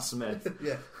it was Matt Smith.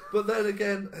 Yeah. But then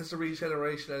again, has the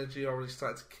regeneration energy already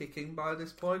started to kick in by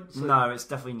this point? So, no, it's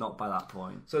definitely not by that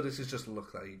point. So this is just a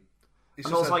look that he...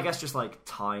 And also, I guess, just like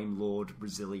Time Lord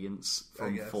resilience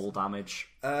from fall damage.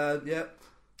 Yeah.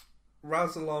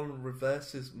 Rassilon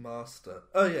reverses Master.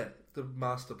 Oh, yeah, the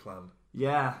Master plan.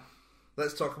 Yeah.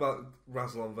 Let's talk about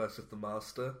Rassilon versus the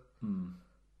Master.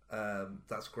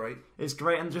 That's great. It's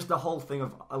great, and just the whole thing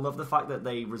of... I love the fact that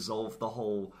they resolved the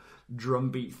whole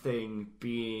drumbeat thing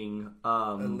being...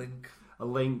 a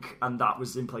link, and that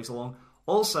was in place along.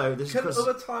 Also, this Can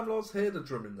other Time Lords hear the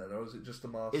drumming then, or is it just the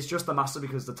Master? It's just the Master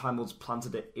because the Time Lords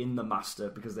planted it in the Master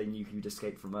because they knew he would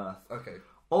escape from Earth. Okay.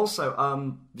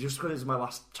 Also, just because it's my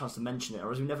last chance to mention it,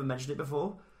 or as we never mentioned it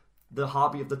before, the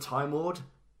heartbeat of the Time Lord.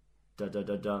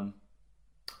 Da-da-da-dum.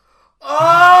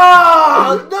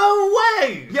 Oh! No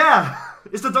way! Yeah!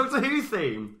 It's the Doctor Who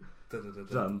theme. Dum,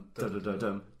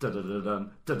 da-da-da-dum,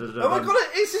 da-da-da-dum, da-da-da-dum. Oh my god,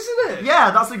 it is, isn't it? Yeah,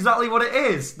 that's exactly what it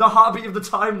is. The heartbeat of the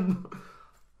Time...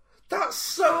 That's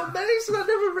so amazing, I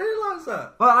never realised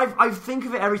that. Well, I think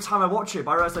of it every time I watch it,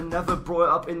 but I realise I never brought it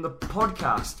up in the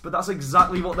podcast. But that's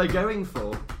exactly what they're going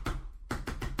for.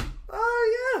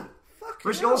 Oh, yeah. Fucking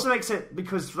Which also makes it,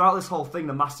 because throughout this whole thing,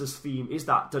 the Master's theme is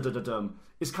that da-da-da-dum.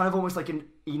 It's kind of almost like an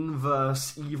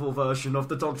inverse, evil version of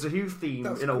the Doctor Who theme,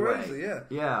 in a way.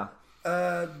 Yeah.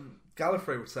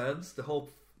 Gallifrey returns, the whole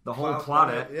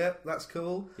planet. Yeah, that's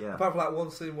cool. Yeah. Apart from that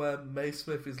one scene where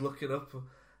Maysmith is looking up...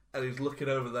 And he's looking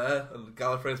over there, and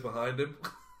Gallifrey's behind him.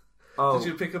 Oh, did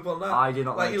you pick up on that? I did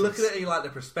not. Like you look at it, and you like the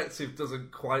perspective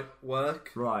doesn't quite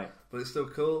work, right? But it's still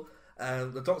cool.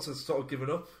 And the Doctor's sort of given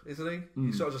up, isn't he?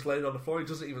 He's sort of just laying on the floor. He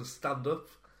doesn't even stand up.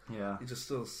 Yeah, he just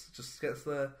gets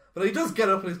there. But he does get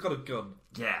up, and he's got a gun.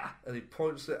 Yeah, and he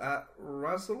points it at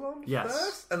Rassilon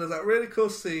first. And there's that really cool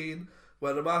scene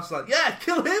where the Master's like, "Yeah,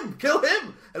 kill him!"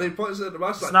 And he points it at the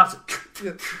Master, snaps it.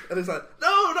 Yeah. And he's like,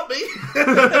 "No, not me!"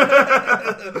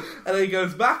 And then he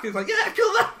goes back, and he's like, "Yeah,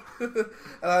 kill them!"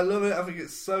 And I love it, I think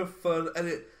it's so fun. And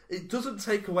it doesn't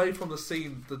take away from the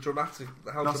scene, how dramatic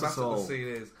the scene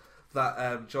is,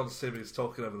 that John Sim is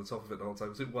talking over the top of it the whole time,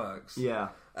 because it works. Yeah.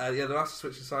 The Master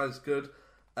switching side is good.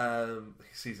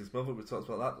 He sees his mother, we talked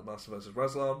about that, the Master versus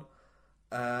Rassilon.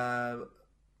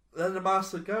 Then the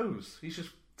Master goes. He's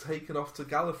just taken off to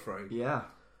Gallifrey. Yeah.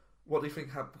 What do you think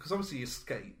happened? Because obviously he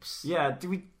escapes. Yeah,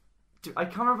 I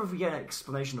can't remember if we get an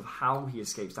explanation of how he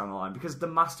escapes down the line, because the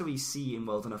Master we see in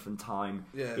World Enough and Time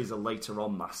is a later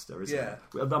on Master, isn't it?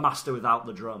 The Master without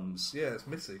the drums. Yeah, it's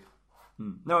Missy.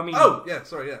 No, I mean... Oh, yeah,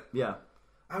 sorry, yeah. Yeah.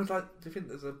 I was like, do you think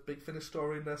there's a Big Finish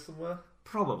story in there somewhere?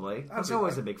 Probably. There's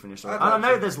always a Big Finish story. And I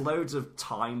know there's loads of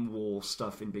Time War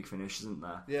stuff in Big Finish, isn't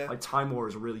there? Yeah. Like, Time War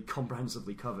is really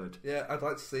comprehensively covered. Yeah, I'd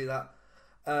like to see that.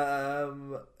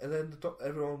 And then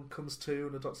everyone comes to,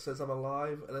 and the Doctor says, "I'm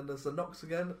alive." And then there's the knocks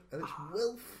again, and it's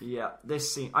Wilf. Yeah,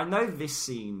 this scene. I know this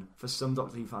scene, for some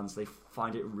Doctor Who fans, they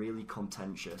find it really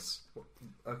contentious.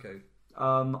 Okay.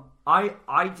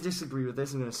 I disagree with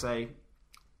this. I'm going to say,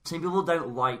 some people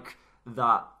don't like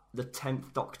that the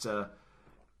 10th Doctor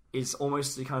is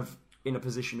almost kind of in a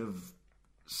position of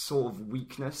sort of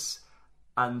weakness,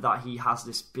 and that he has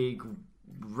this big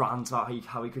rant about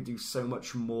how he could do so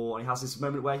much more, and he has this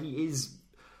moment where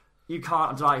you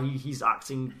can't deny he's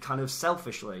acting kind of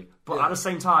selfishly, but at the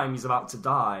same time he's about to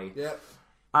die. Yeah.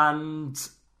 And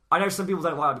I know some people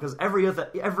don't like it because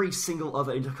every single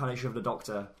other incarnation of the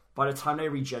Doctor, by the time they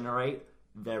regenerate,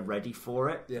 they're ready for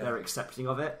it. Yeah. They're accepting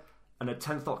of it. and the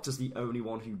 10th Doctor's the only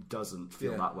one who doesn't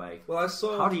feel that way. Well,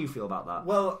 How do you feel about that?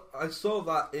 Well, I saw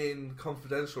that in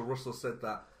Confidential. Russell said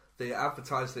that they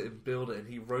advertised it and billed it, and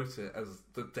he wrote it as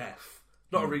the death,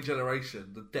 not a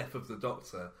regeneration, the death of the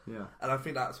Doctor. Yeah. And I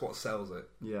think that's what sells it.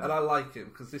 Yeah. And I like it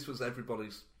because this was not everybody.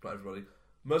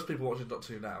 Most people watching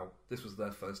Doctor Who now, this was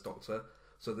their first Doctor,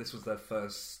 so this was their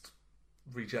first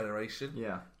regeneration.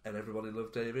 Yeah. And everybody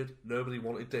loved David. Nobody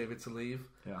wanted David to leave.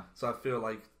 Yeah. So I feel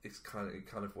like it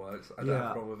kind of works. I don't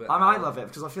have a problem with it. I love it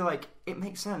because I feel like it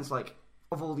makes sense. Like,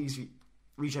 of all these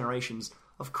regenerations,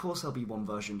 of course there'll be one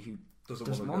version who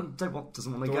doesn't want to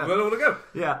go.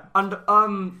 Yeah.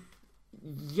 And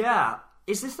yeah.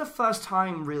 Is this the first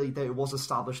time really that it was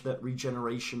established that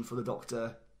regeneration for the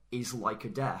Doctor is like a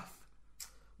death?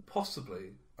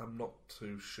 Possibly. I'm not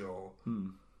too sure.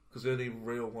 Because the only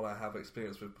real one I have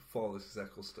experience with before this is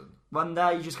Eccleston. When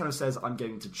there, he just kind of says, "I'm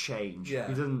going to change." Yeah.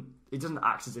 He doesn't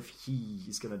act as if he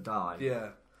is going to die. Yeah.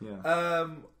 Yeah.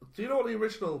 Do you know what the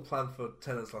original plan for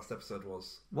Tennant's last episode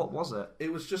was? What was it?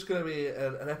 It was just going to be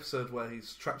an episode where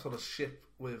he's trapped on a ship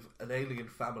with an alien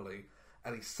family,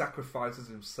 and he sacrifices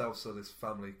himself so this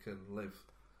family can live.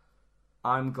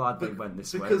 I'm glad they went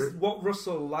this way. Because what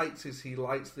Russell liked is he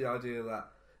liked the idea that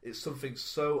it's something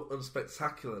so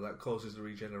unspectacular that causes a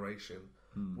regeneration,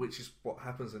 which is what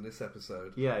happens in this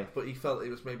episode. Yeah. But he felt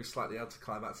it was maybe slightly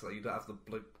anticlimactic that you don't have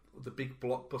the big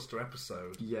blockbuster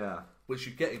episode. Yeah. Which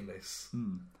you get in this.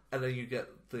 And then you get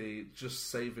the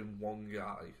just saving one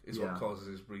guy is what causes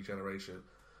his regeneration.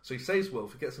 So he saves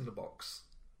Wilf, he gets in the box,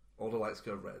 all the lights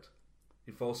go red.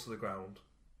 He falls to the ground,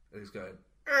 and he's going,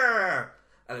 "Arr!"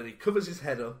 And then he covers his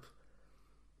head up.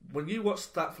 When you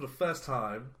watched that for the first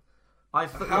time,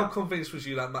 how convinced was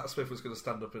you that Matt Smith was going to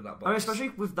stand up in that box? I mean, especially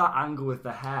with that angle with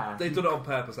the hair. They've done it on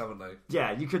purpose, haven't they?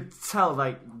 Yeah, you could tell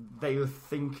like they were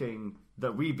thinking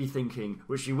that we'd be thinking,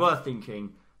 which you were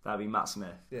thinking, that'd be Matt Smith.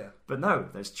 Yeah. But no,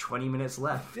 there's 20 minutes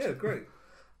left. Yeah, great.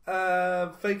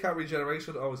 Fake out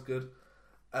regeneration, always good.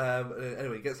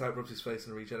 Anyway, he gets out, rubs his face,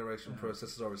 and the regeneration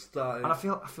process has already started. And I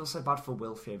feel so bad for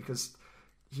Wilf here because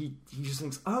he just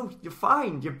thinks, "Oh, you're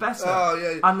fine, you're better." Oh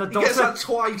yeah, and the Doctor gets that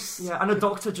twice. Yeah, and the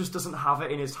Doctor just doesn't have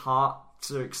it in his heart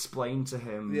to explain to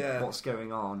him what's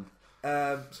going on.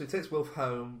 So he takes Wilf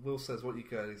home. Wilf says, "What you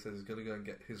go?" He says he's going to go and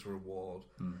get his reward.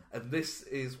 And this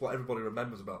is what everybody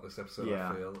remembers about this episode.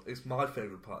 I feel it's my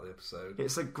favourite part of the episode.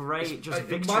 It's a great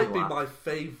victory It might be lap. my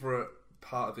favourite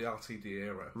part of the RTD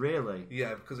era. Really?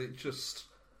 Yeah, because it just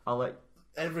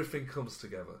everything comes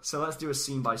together. So let's do a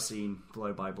scene by scene,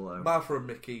 blow by blow. Martha and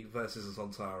Mickey versus the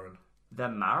Sontaran. They're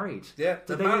married. Yeah,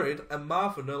 they're married, and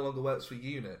Martha no longer works for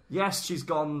Unit. Yes, she's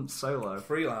gone solo.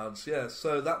 Freelance, yeah.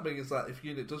 So that means that if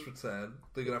Unit does return,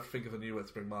 they're going to have to think of a new way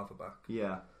to bring Martha back.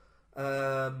 Yeah.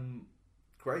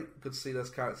 Great. Good to see those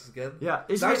characters again. Yeah.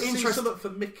 Isn't it interesting? Something for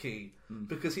Mickey,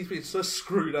 because he's been so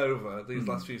screwed over these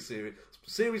last few series.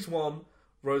 Series 1,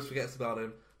 Rose forgets about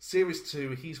him. Series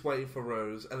 2, he's waiting for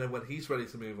Rose, and then when he's ready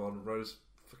to move on, Rose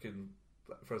fucking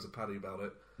throws a paddy about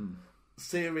it.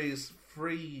 Series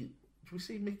 3... Do we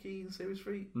see Mickey in Series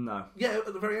 3? No. Yeah,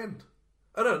 at the very end.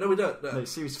 Oh, no, we don't. No,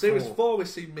 Series 4 we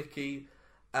see Mickey,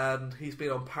 and he's been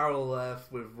on parallel Earth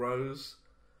with Rose,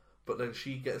 but then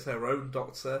she gets her own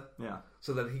Doctor. Yeah.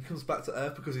 So then he comes back to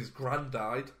Earth because his gran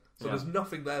died, so there's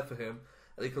nothing there for him,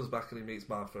 and he comes back and he meets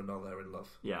Martha, and now they're in love.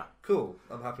 Yeah. Cool.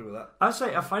 I'm happy with that.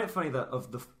 Actually, I find it funny that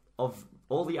of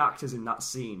all the actors in that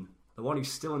scene, the one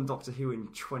who's still in Doctor Who in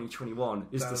 2021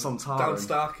 is the Sontaran. Dan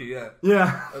Starkey, yeah.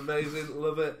 Yeah. Amazing.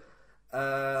 Love it.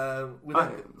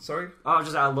 Sorry?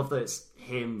 I love that it's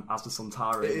him as the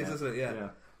Sontaran. It is, isn't it? Yeah.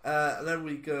 And then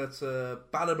we go to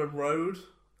Bannerman Road.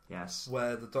 Yes.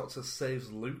 Where the Doctor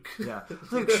saves Luke. Yeah.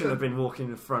 Luke shouldn't have been walking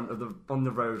in front of on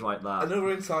the road like that.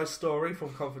 Another inside story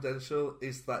from Confidential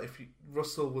is that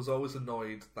Russell was always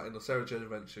annoyed that in the Sarah Jane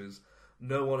Adventures,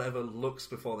 no one ever looks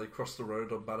before they cross the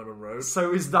road on Bannerman Road.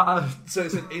 So is that So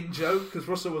it's an in-joke, because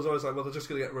Russell was always like, well, they're just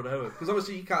going to get run over. Because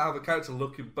obviously you can't have a character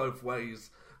looking both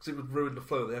ways, because it would ruin the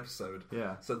flow of the episode.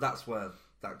 Yeah. So that's where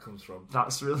that comes from.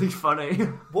 That's really funny.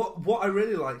 What I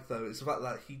really like, though, is the fact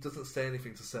that he doesn't say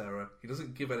anything to Sarah. He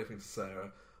doesn't give anything to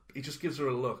Sarah. He just gives her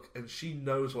a look, and she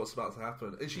knows what's about to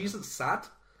happen. And she isn't sad.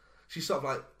 She's sort of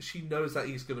like, she knows that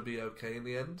he's going to be okay in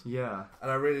the end. Yeah. And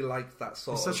I really like that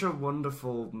sort of... It's such a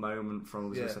wonderful moment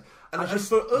from yeah. And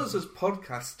for us as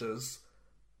podcasters,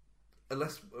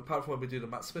 apart from when we do the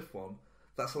Matt Smith one,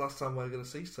 that's the last time we're going to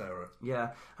see Sarah. Yeah.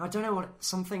 I don't know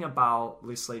something about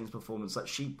Liz Sladen's performance, that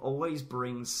she always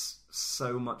brings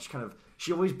so much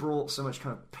she always brought so much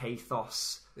kind of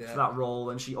pathos to that role,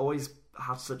 and she always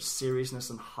had such seriousness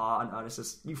and heart and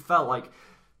earnestness. You felt like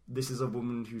this is a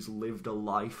woman who's lived a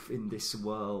life in this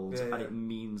world, and it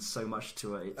means so much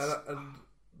to her. And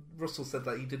Russell said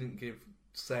that he didn't give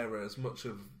Sarah as much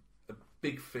of a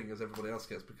big thing as everybody else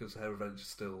gets because her revenge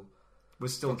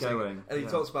was still going. And he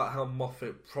talks about how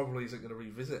Moffat probably isn't going to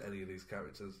revisit any of these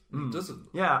characters. He doesn't.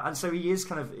 Yeah, and so he is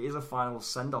a final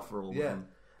send-off for all of them.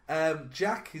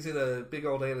 Jack is in a big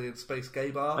old alien space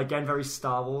gay bar. Again, very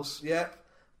Star Wars. Yep.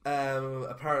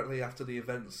 Apparently, after the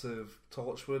events of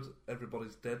Torchwood,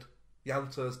 everybody's dead.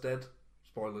 Yanto's dead.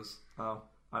 Spoilers. Oh.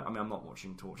 I mean, I'm not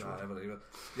watching Torchwood. No, I haven't either.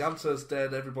 Yanto's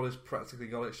dead. Everybody's practically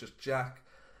gone. It's just Jack.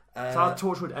 So how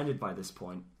Torchwood ended by this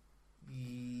point?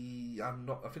 I'm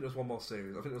not. I think there was one more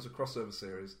series. I think there was a crossover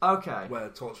series. Okay. Where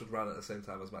Torchwood ran at the same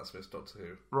time as Matt Smith's Doctor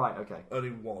Who. Right. Okay. Only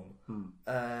one.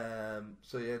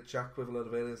 So yeah, Jack with a load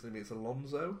of aliens, and he meets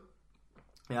Alonzo.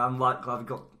 Yeah, I'm glad we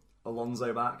got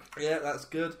Alonzo back. Yeah, that's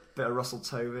good. Bit of Russell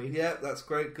Tovey. Yeah, that's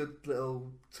great. Good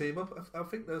little team up. I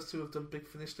think those two have done Big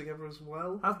Finish together as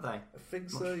well. Have they? I think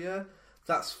so. Yeah,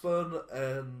 that's fun,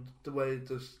 and the way it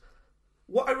does.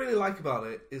 What I really like about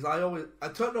it is I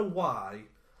don't know why.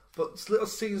 But little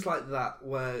scenes like that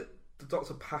where the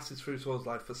Doctor passes through towards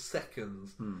life for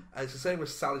seconds, and it's the same with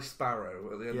Sally Sparrow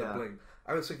at the end of Blink.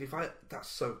 I was thinking, that's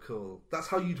so cool. That's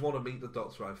how you'd want to meet the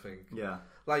Doctor, I think. Yeah.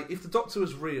 Like, if the Doctor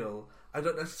was real, I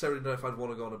don't necessarily know if I'd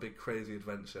want to go on a big crazy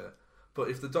adventure. But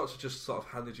if the Doctor just sort of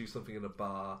handed you something in a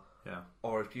bar,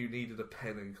 or if you needed a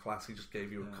pen in class, he just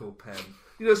gave you a cool pen.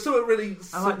 You know, something really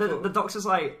simple. And like the Doctor's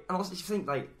like, and also you think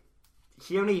like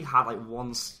he only had like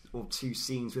one or two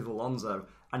scenes with Alonzo.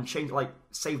 And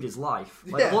saved his life.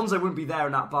 Alonzo wouldn't be there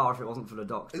in that bar if it wasn't for the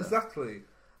Doctor. Exactly.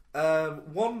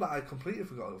 One that I completely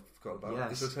forgot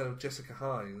about is the return of Jessica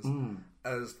Hines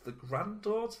as the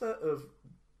granddaughter of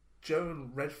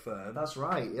Joan Redfern. That's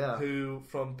right, yeah. Who,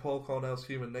 from Paul Cornell's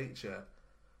Human Nature,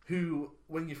 who,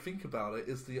 when you think about it,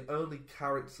 is the only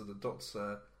character the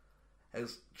Doctor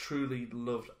has truly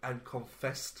loved and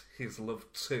confessed his love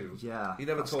to. Yeah, he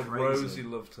never told Rose he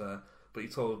loved her, but he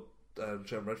told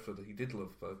Joan Redford that he did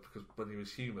love her because when he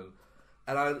was human.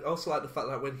 And I also like the fact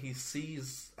that when he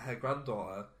sees her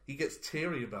granddaughter, he gets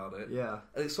teary about it. Yeah.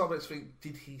 And it sort of makes me think,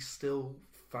 did he still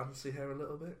fancy her a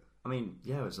little bit? I mean,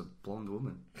 yeah, it was a blonde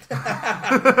woman. But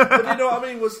you know what I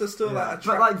mean? Was there still that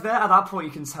But like there, at that point,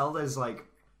 you can tell there's like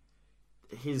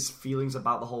his feelings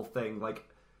about the whole thing. Like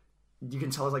you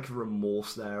can tell there's like a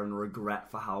remorse there and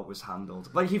regret for how it was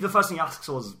handled. Like the first thing he asks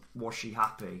was she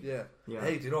happy? Yeah. Yeah.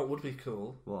 Hey, do you know what would be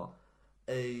cool? What?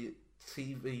 A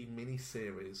TV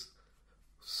miniseries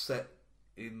set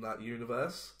in that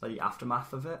universe. Like the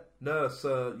aftermath of it? No,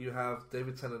 so you have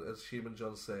David Tennant as human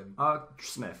John Sim.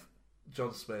 Smith.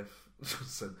 John Smith.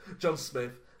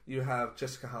 You have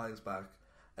Jessica Hines back.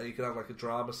 And you can have like a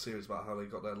drama series about how they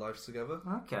got their lives together.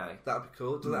 Okay. That'd be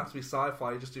cool. It doesn't have to be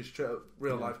sci-fi. You just do straight up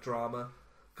real life drama.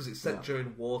 Because it's set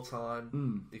during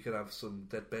wartime. You could have some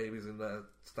dead babies in there.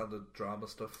 Standard drama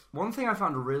stuff. One thing I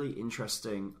found really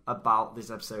interesting about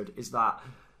this episode is that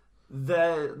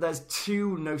there's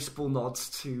two noticeable nods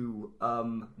to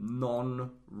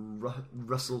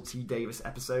non-Russell T Davies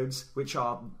episodes, which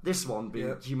are this one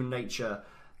being Human Nature,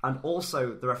 and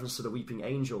also the reference to the Weeping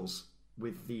Angels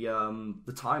with the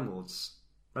Time Lords.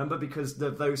 Remember, because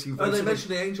those who voted they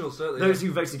mentioned the Angels, don't they? Those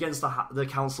who voted against the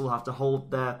council have to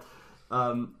hold their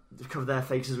cover their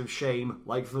faces with shame,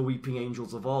 like the Weeping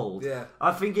Angels of old. Yeah,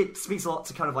 I think it speaks a lot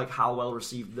to kind of like how well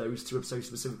received those two episodes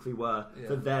specifically were.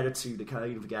 For they're the two that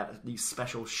kind of get these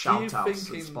special shout outs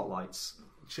and spotlights.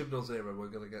 Chibnall's era, we're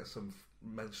going to get some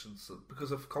mentions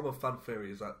because of common fan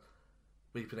theory is that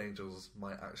Weeping Angels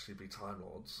might actually be Time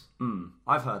Lords.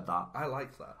 I've heard that. I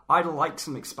like that. I'd like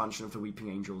some expansion of the Weeping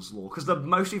Angels lore because the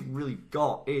most we've really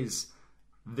got is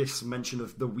this mention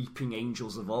of the Weeping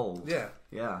Angels of old.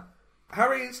 Yeah.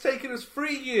 Harry, it's taken us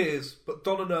 3 years, but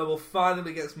Donna Noble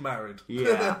finally gets married.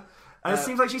 Yeah. And it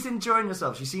seems like she's enjoying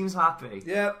herself. She seems happy.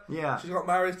 Yeah. Yeah. She got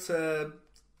married to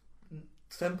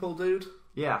Temple dude.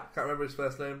 Yeah. Can't remember his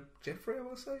first name. Jeffrey, I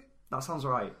want to say. That sounds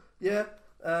right. Yeah.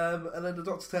 And then the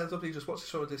Doctor turns up and he just watches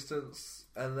from a distance.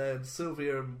 And then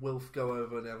Sylvia and Wilf go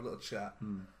over and they have a little chat.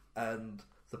 And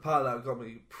the part that got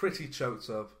me pretty choked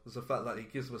up was the fact that he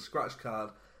gives him a scratch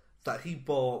card that he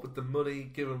bought with the money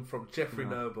given from Jeffrey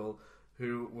Noble,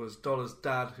 who was Donna's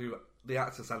dad, who the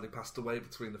actor sadly passed away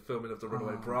between the filming of The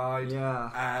Runaway Bride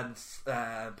and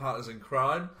Partners in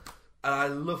Crime. And I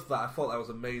loved that. I thought that was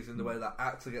amazing, the way that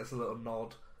actor gets a little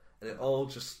nod. And it all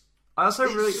just...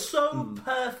 It's so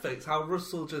perfect how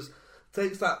Russell just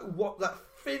takes that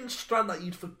thin strand that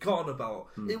you'd forgotten about.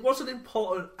 It wasn't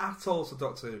important at all to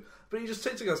Doctor Who, but he just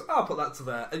takes it and goes, I'll put that to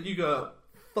there. And you go,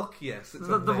 fuck yes. It's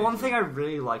the one thing I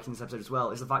really like in this episode as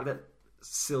well is the fact that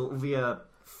Sylvia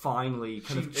finally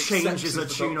kind She of changes her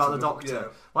accepts tune about the Doctor. yeah.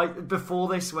 Like, before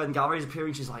this, when Gallery's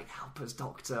appearing, she's like, help us,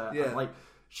 Doctor. Yeah. And, like,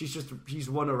 he's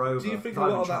won her over. Do you think a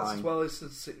without lot of even that trying. as well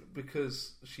is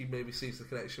because she maybe sees the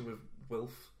connection with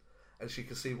Wilf, and she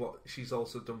can see what she's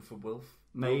also done for Wilf?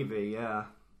 Maybe, yeah.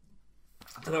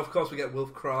 And of course we get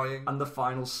Wilf crying. And the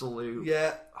final salute.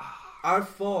 Yeah. I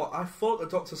thought the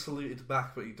Doctor saluted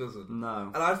back, but he doesn't.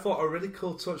 No. And I thought a really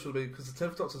cool touch would be, because the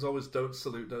 10th Doctor's always don't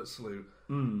salute.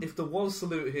 If the one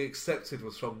salute he accepted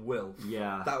was from Wilf,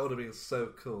 Yeah. that would have been so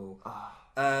cool.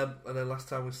 And then last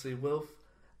time we see Wilf.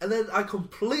 And then I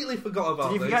completely forgot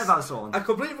about this. Did you forget about this one? I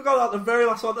completely forgot about the very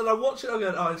last one. And I watch it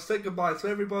again. I say goodbye to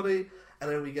everybody.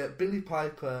 And then we get Billy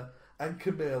Piper and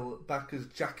Camille back as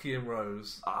Jackie and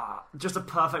Rose. Just a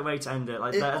perfect way to end it.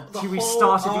 Like, The we whole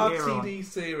started the era. RTD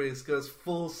series goes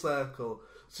full circle,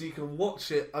 so you can watch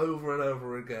it over and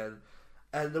over again.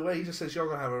 And the way he just says, you're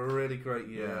going to have a really great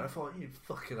year. Yeah. I thought, you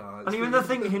fucking are. And even the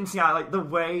thing hinting at, like, the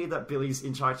way that Billy's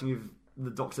interacting with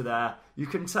the Doctor there, you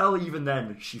can tell even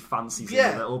then she fancies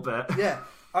him a little bit. Yeah,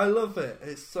 I love it.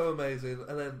 It's so amazing.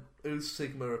 And then Ooze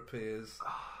Sigma appears.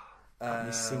 And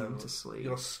he's singing to sleep.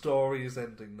 Your story is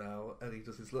ending now. And he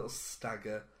does his little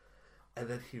stagger. And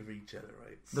then he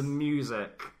regenerates. The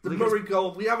music. The Murray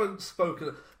Gold. We haven't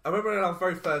spoken. I remember in our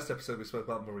very first episode we spoke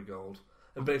about Murray Gold.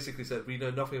 And basically said, we know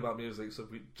nothing about music, so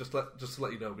we just to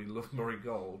let you know, we love Murray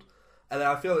Gold. And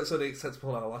I feel it's only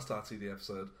acceptable in our last RTD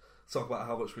episode to talk about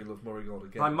how much we love Murray Gold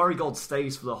again. Like, Murray Gold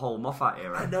stays for the whole Moffat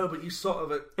era. I know, but you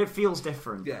sort of... It feels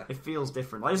different. Yeah. It feels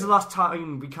different. Like, this is the last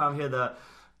time we can't hear the...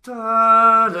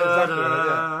 Da,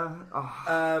 da,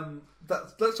 da.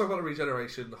 Let's talk about the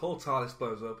regeneration. The whole TARDIS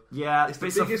blows up. Yeah, it's the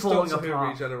bits of biggest falling Doctor Who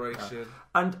apart. regeneration. Yeah.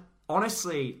 And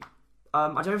honestly, I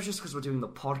don't know if it's just because we're doing the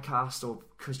podcast or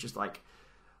because just like,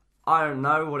 I don't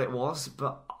know what it was,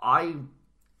 but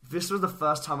this was the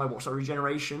first time I watched that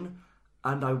regeneration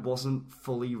and I wasn't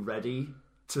fully ready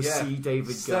to see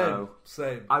David go.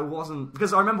 Same. I wasn't,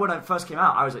 because I remember when it first came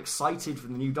out, I was excited for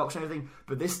the new Doctor and everything,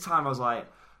 but this time I was like,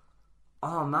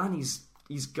 oh man,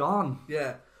 he's gone.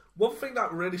 Yeah. One thing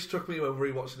that really struck me when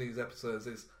rewatching these episodes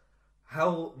is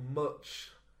how much...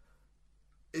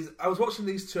 I was watching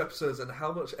these two episodes and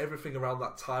how much everything around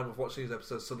that time of watching these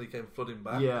episodes suddenly came flooding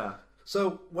back. Yeah.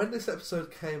 So when this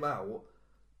episode came out,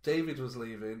 David was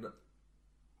leaving.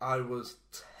 I was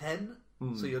 10.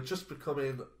 So you're just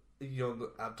becoming a young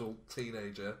adult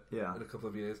teenager in a couple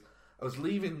of years. I was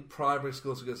leaving primary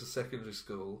school to go to secondary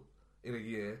school in a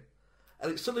year.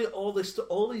 And it's suddenly all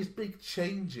these big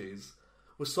changes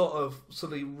were sort of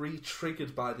suddenly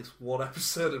re-triggered by this one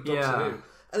episode of Doctor Who.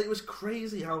 And it was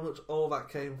crazy how much all that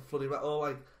came flooding back.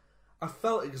 I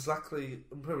felt exactly...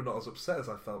 I'm probably not as upset as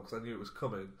I felt because I knew it was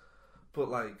coming. But,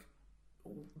 like,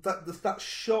 that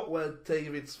shot where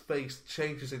David's face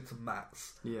changes into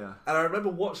Matt's. Yeah. And I remember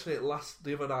watching it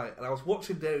the other night, and I was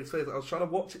watching David's face. I was trying to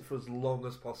watch it for as long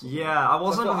as possible. Yeah, I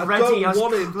wasn't ready. I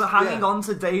was hanging on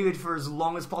to David for as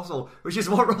long as possible, which is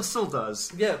what Russell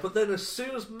does. Yeah, but then as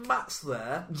soon as Matt's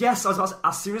there... Yes, I was about to say,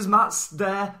 as soon as Matt's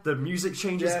there, the music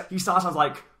changes. Yeah. He starts, I was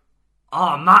like,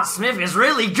 oh, Matt Smith is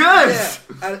really good! Yeah,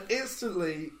 and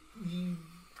instantly, you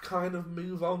kind of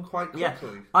move on quite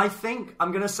quickly. Yeah, I think,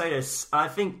 I'm going to say this, I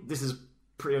think this is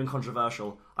pretty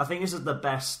uncontroversial. I think this is the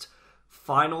best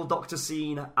final Doctor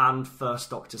scene and first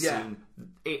Doctor scene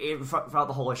throughout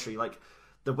the whole history. Like,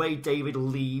 the way David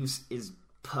leaves is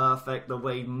perfect. The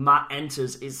way Matt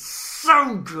enters is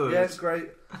so good. Yeah, it's great.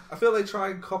 I feel they try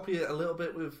and copy it a little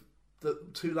bit with the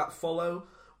two that follow.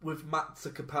 With Matt to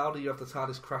Capaldi, you have the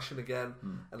TARDIS crashing again,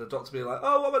 and the Doctor being like,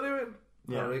 "Oh, what am I doing?"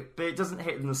 Yeah, right? But it doesn't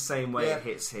hit in the same way it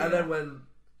hits here. And then when,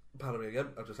 pardon me again,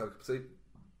 I've just had a cup of tea.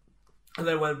 And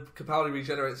then when Capaldi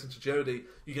regenerates into Jodie,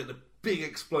 you get the big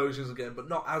explosions again, but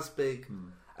not as big.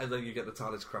 And then you get the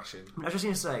TARDIS crashing. I just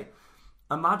need to say,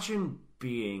 imagine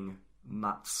being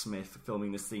Matt Smith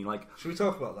filming this thing. Like, should we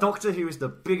talk about that? Doctor Who is the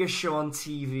biggest show on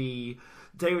TV.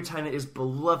 David Tennant is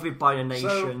beloved by the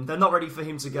nation. They're not ready for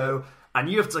him to go. And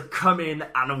you have to come in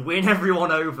and win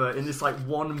everyone over in this,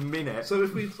 1 minute. So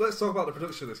let's talk about the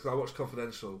production of this, because I watched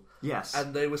Confidential. Yes.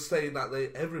 And they were saying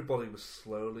that everybody was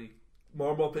slowly...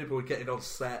 More and more people were getting on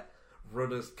set,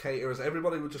 runners, caterers.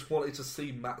 Everybody just wanted to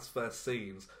see Matt's first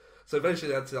scenes. So eventually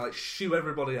they had to, shoo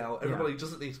everybody out. Everybody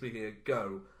doesn't need to be here.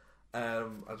 Go. I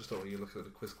just don't want you looking at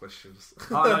the quiz questions.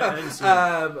 Oh, no, I didn't see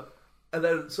it. And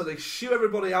then, so they shoo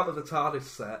everybody out of the TARDIS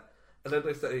set, and then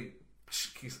they say...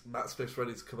 Matt Smith's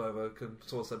ready to come over. Can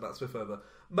someone send Matt Smith over?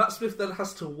 Matt Smith then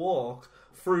has to walk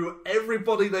through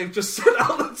everybody they've just sent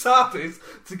out the TARDIS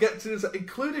to get to this,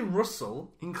 including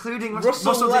Russell. Including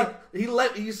Russell.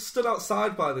 He stood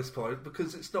outside by this point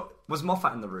because it's not... Was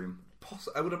Moffat in the room?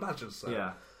 I would imagine so.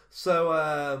 Yeah.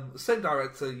 So, same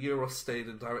director, Euros stayed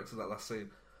and directed that last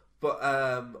scene. But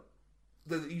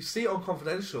you see it on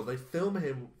Confidential, they film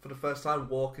him for the first time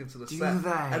walk into the set.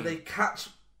 And they catch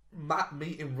Matt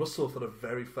meeting Russell for the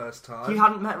very first time. He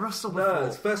hadn't met Russell before. No,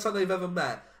 it's the first time they've ever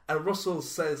met. And Russell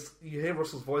says, you hear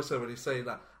Russell's voiceover and he's saying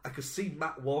that, I could see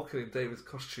Matt walking in David's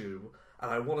costume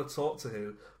and I want to talk to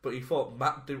him, but he thought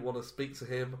Matt didn't want to speak to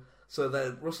him. So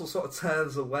then Russell sort of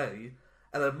turns away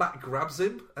and then Matt grabs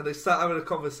him and they start having a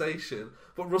conversation.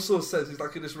 But Russell says he's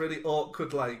like in this really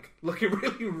awkward, like, looking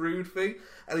really rude thing.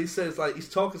 And he says, like, he's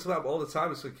talking to Matt all the time.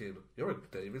 He's thinking, you're in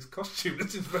David's costume.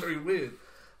 This is very weird.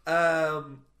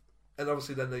 And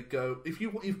obviously then they go...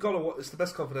 You've got to watch... It's the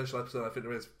best Confidential episode I think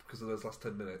there is because of those last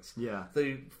 10 minutes. Yeah.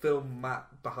 They film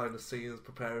Matt behind the scenes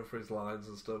preparing for his lines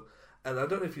and stuff. And I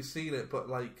don't know if you've seen it, but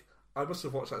like I must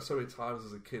have watched that so many times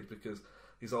as a kid because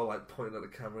he's all like pointing at the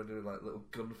camera and doing like little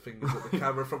gun fingers at the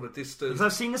camera from a distance. Because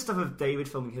I've seen the stuff of David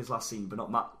filming his last scene, but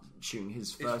not Matt shooting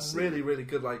his first scene. It's really, really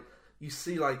good. Like you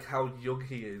see like how young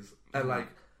he is. And like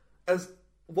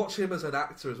watch him as an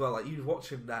actor as well. Like you watch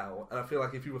him now and I feel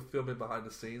like if you were filming behind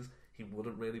the scenes he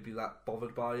wouldn't really be that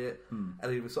bothered by it.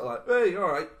 And he was sort of like, hey,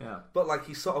 alright. Yeah. But like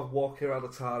he's sort of walking around the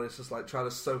TARDIS just like trying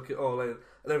to soak it all in.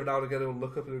 And every now and again he'll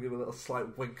look up and he'll give a little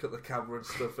slight wink at the camera and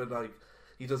stuff. And like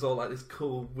he does all like this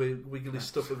cool wiggly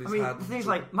stuff with his hands. The thing is,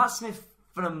 like, Matt Smith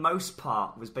for the most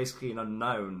part was basically an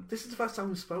unknown. This is the first time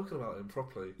we've spoken about him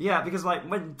properly. Yeah, because like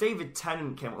when David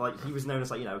Tennant came, like he was known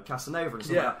as like, you know, Casanova and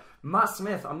stuff like that. Matt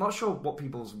Smith, I'm not sure what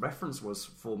people's reference was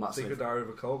for Matt Smith. Secret Diary of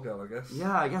a Call Girl, I guess.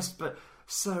 Yeah, I guess, but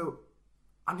so...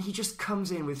 And he just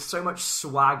comes in with so much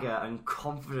swagger and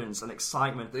confidence and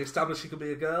excitement. They establish he could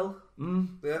be a girl.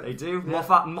 Yeah, they do.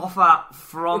 Yeah. Moffat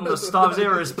from the Star Wars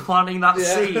era is planting that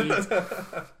seed.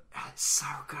 It's so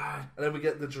good. And then we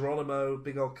get the Geronimo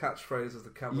big old catchphrase as the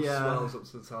camera swells up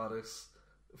to the TARDIS.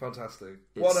 Fantastic.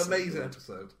 What an amazing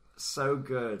episode. So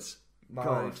good.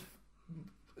 God.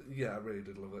 Yeah, I really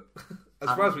did love it. I'm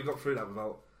surprised we got through that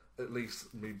without at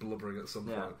least me blubbering at some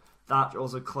point. That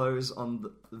also closed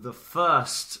on the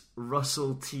first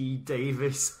Russell T.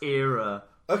 Davis era.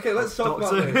 Okay, let's talk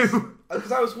about this.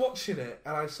 Because I was watching it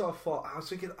and I sort of thought, I was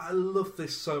thinking, I love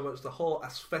this so much, the whole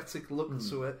aesthetic look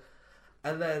to it.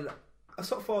 And then I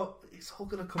sort of thought, it's all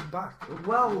going to come back.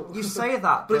 Well, you say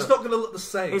that, but it's not going to look the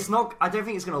same. It's not. I don't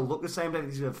think it's going to look the same. I don't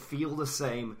think it's going to feel the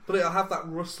same. But it'll have that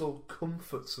Russell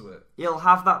comfort to it. It'll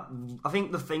have that. I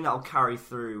think the thing that'll carry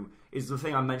through is the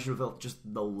thing I mentioned with just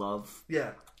the love.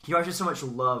 Yeah. He has just so much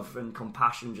love and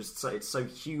compassion. Just so it's so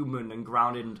human and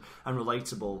grounded and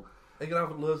relatable. And you're going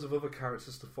to have loads of other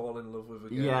characters to fall in love with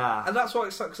again. Yeah. And that's why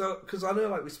it's like, because I know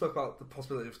like we spoke about the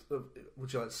possibility of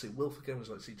would you like to see Wilf again, would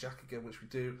you like to see Jack again, which we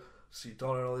do, see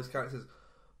Donna and all these characters.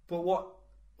 But what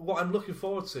I'm looking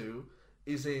forward to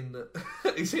is in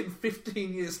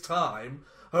 15 years' time,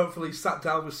 hopefully sat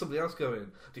down with somebody else going, do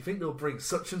you think they'll bring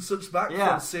such and such back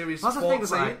from series 14? That's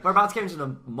the thing, like, we're about to get into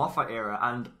the Moffat era,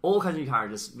 and all kinds of new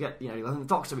characters. We get, you know, the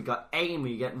Doctor, we got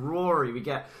Amy, we get Rory, we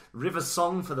get River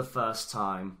Song for the first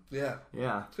time. Yeah.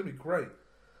 Yeah. It's going to be great.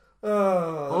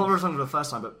 Well, not River Song for the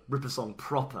first time, but River Song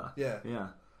proper. Yeah. Yeah.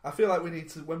 I feel like we need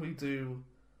to, when we do...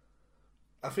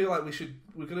 I feel like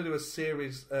we're going to do a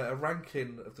series, a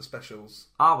ranking of the specials.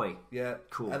 Are we? Yeah.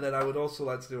 Cool. And then I would also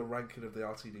like to do a ranking of the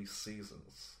RTD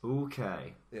seasons.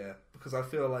 Okay. Yeah, because I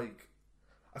feel like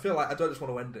I don't just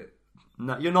want to end it.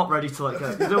 No, you're not ready to let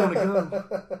go. You don't want to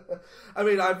go. I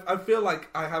mean, I feel like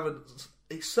I haven't...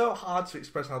 It's so hard to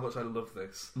express how much I love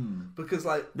this. Because,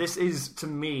 like... This is, to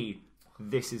me...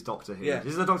 This is Doctor Who. Yeah.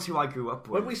 This is the Doctor Who I grew up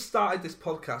with. When we started this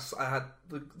podcast, I had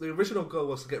the original goal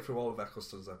was to get through all of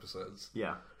Eccleston's episodes.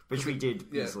 Yeah, which we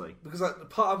did easily. Because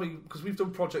part of me, because we've done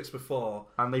projects before,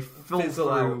 and they fizzle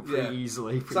out pretty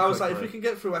easily. So I was like, if we can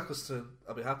get through Eccleston,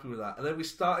 I'll be happy with that. And then we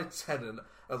started Tennant.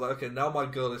 I was like, okay, now my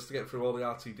goal is to get through all the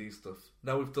RTD stuff.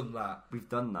 Now we've done that. We've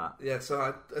done that. Yeah, so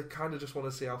I kind of just want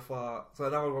to see how far. So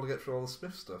now I want to get through all the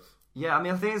Smith stuff. Yeah, I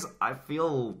mean, the thing is, I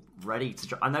feel ready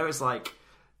to. I know it's like.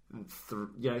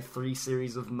 3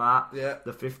 series of Matt,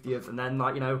 the 50th, and then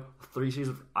 3 series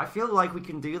of... I feel like we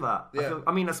can do that. Yeah.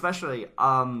 I mean, especially...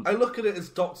 I look at it as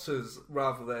Doctors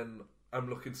rather than I'm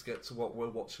looking to get to what we're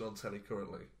watching on telly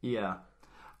currently. Yeah.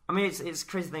 I mean, it's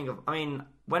crazy to think of... I mean,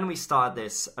 when we started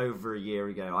this over a year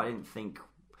ago,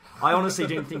 I honestly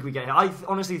didn't think we'd get here. I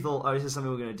honestly thought, this is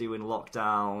something we're going to do in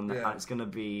lockdown, and it's going to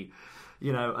be,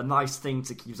 a nice thing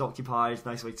to keep us occupied, a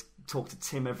nice way to talk to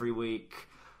Tim every week.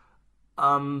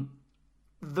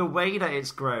 The way that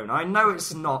it's grown, I know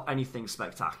it's not anything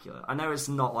spectacular. I know it's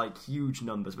not like huge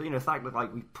numbers, but the fact that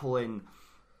like we pull in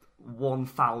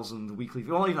 1,000 weekly,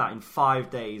 not even that, in 5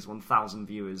 days, 1,000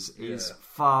 viewers is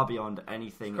far beyond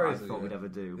anything I thought we'd ever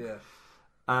do. Yeah.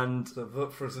 And so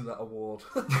vote for us in that award.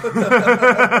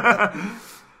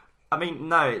 I mean,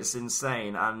 no, it's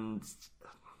insane, and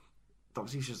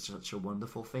Doctor Who's just such a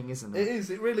wonderful thing, isn't it? It is,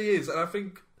 it really is, and I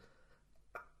think...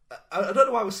 I don't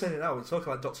know why we're saying it now, we're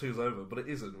talking like Doctor Who's over, but it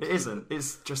isn't. It isn't,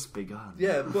 it's just begun.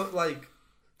 Yeah, but like,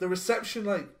 the reception,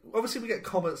 like, obviously we get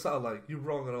comments that are like, you're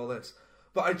wrong and all this,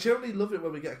 but I generally love it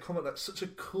when we get a comment that's such a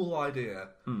cool idea,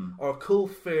 or a cool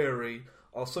theory,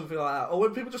 or something like that, or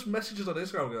when people just message us on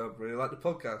Instagram and go, I really like the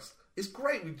podcast. It's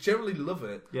great, we generally love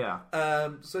it. Yeah.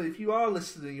 So if you are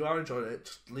listening, you are enjoying it,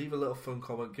 just leave a little fun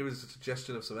comment, give us a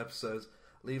suggestion of some episodes,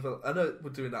 I know we're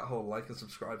doing that whole like and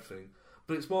subscribe thing,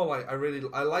 but it's more like, I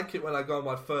like it when I go on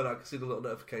my phone, I can see the little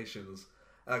notifications,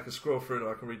 and I can scroll through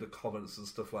and I can read the comments and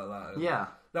stuff like that. And yeah.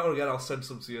 Now and again, I'll send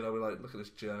some to you and I'll be like, look at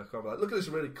this jerk, or I'll be like, look at this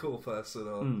really cool person,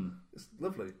 or it's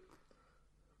lovely.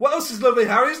 What else is lovely,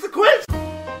 Harry? It's the quiz!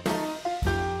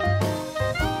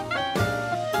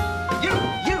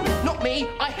 Me,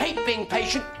 I hate being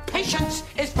patient. Patience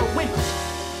is for wimps.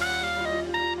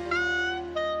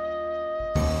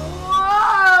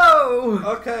 Whoa!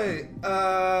 Okay.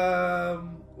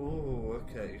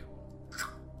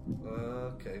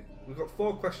 Okay. We've got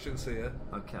 4 questions here.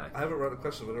 Okay. I haven't wrote the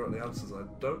questions, but I wrote the answers. I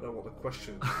don't know what the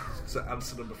question so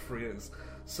answer number 3 is.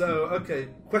 So, okay.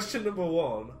 Question number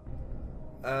 1.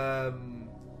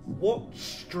 What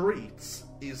street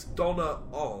is Donna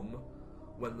on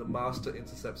when the Master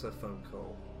intercepts her phone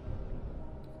call?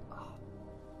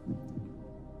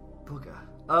 Bugger.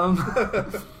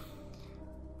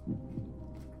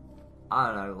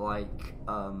 I don't know, like,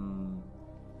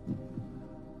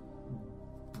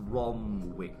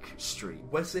 Bromwick Street.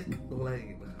 Weswick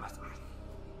Lane.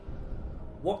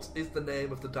 What is the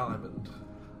name of the diamond?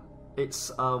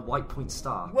 It's a White Point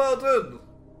Star. Well done!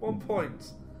 1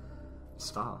 point.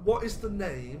 Star. What is the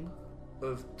name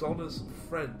of Donna's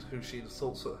friend who she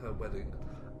insults at her wedding?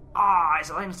 Is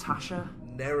it like Natasha?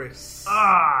 Neris.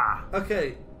 Ah!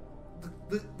 Okay,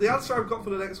 the answer I've got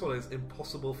for the next one is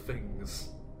impossible things,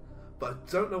 but I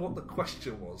don't know what the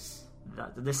question was.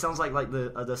 This sounds like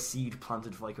the seed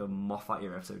planted for like a Moffat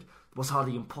era episode. What are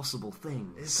the impossible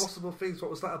things? Impossible things. What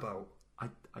was that about? I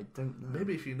don't know.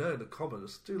 Maybe if you know in the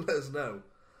comments, do let us know.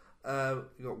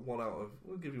 You got 1 out of.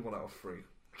 We'll give you 1 out of 3.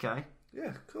 Okay.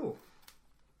 Yeah, cool.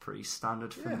 Pretty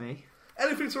standard for me.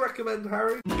 Anything to recommend,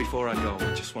 Harry? Before I go,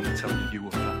 I just want to tell you you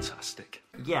were fantastic.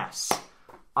 Yes.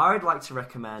 I would like to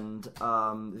recommend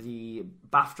the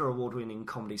BAFTA award-winning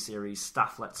comedy series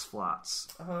Staff Lets Flats.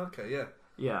 Oh, okay, yeah.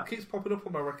 Yeah. It keeps popping up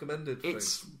on my recommended thing.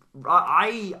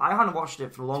 I haven't watched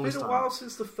it for the longest time. It's been a while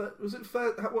since the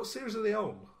what series are they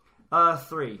on?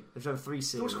 3. They've done 3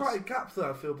 series. There was quite a gap there,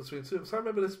 I feel, between 2. So I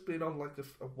remember this being on like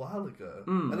a while ago.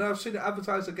 And then I've seen it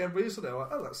advertised again recently. I'm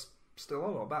like, oh, that's still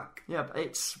on or back. Yeah, but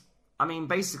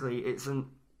basically, it's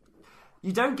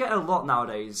you don't get a lot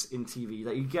nowadays in TV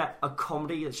that you get a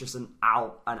comedy that's just an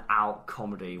out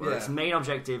comedy where its main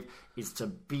objective is to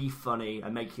be funny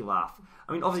and make you laugh.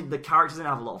 I mean, obviously the characters in it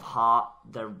have a lot of heart.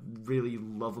 They're really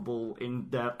lovable in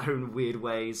their own weird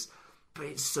ways, but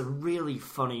it's a really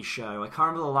funny show. I can't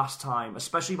remember the last time,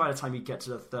 especially by the time you get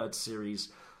to the 3rd series,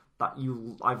 that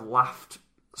I've laughed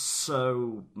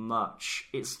so much.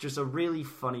 It's just a really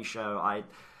funny show.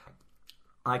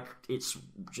 It's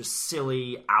just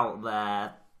silly, out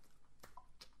there.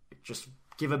 Just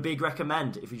give a big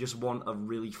recommend if you just want a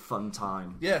really fun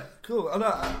time. Yeah, cool.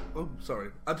 Sorry.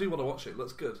 I do want to watch it.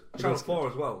 Looks good. Channel 4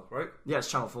 as well, right? Yeah, it's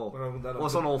Channel 4.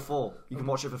 It's on all 4. You can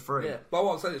watch it for free. Yeah, but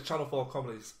what I'm saying is Channel 4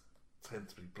 comedies tend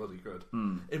to be bloody good.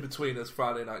 In between us,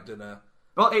 Friday night dinner.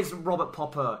 Well, it's Robert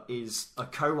Popper is a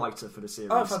co-writer for the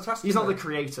series. Oh, fantastic. He's not the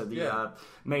creator. The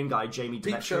main guy, Jamie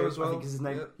Deep Demetrio, Show as well. I think is his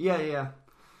name. Yeah.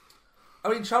 I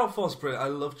mean, Channel 4's brilliant. I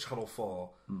love Channel 4.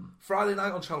 Friday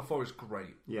night on Channel 4 is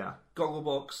great. Yeah.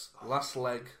 Gogglebox, Last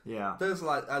Leg. Yeah.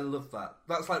 I love that.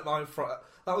 That's like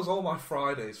that was all my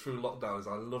Fridays through lockdowns.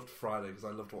 I loved Friday because I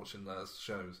loved watching those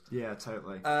shows. Yeah,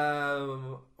 totally.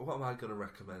 What am I going to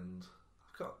recommend?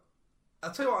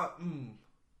 I'll tell you what.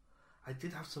 I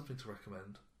did have something to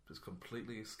recommend, but it's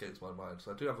completely escaped my mind.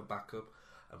 So I do have a backup.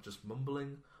 I'm just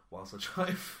mumbling whilst I try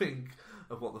and think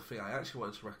of what the thing I actually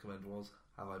wanted to recommend was.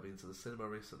 Have I been to the cinema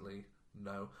recently?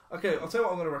 No. Okay, I'll tell you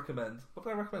what I'm going to recommend. What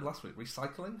did I recommend last week?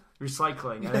 Recycling,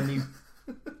 and then you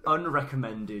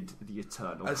unrecommended The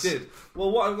Eternals. I did.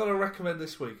 Well, what I'm going to recommend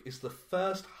this week is the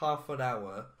first half an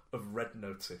hour of Red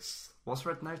Notice. What's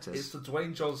Red Notice? It's the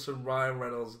Dwayne Johnson, Ryan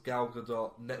Reynolds, Gal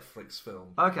Gadot Netflix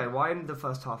film. Okay, why in the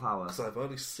first half hour? Because I've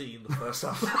only seen the first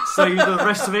half. So the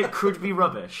rest of it could be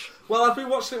rubbish. Well, I've been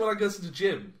watching it when I go to the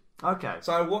gym. Okay.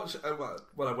 So I watched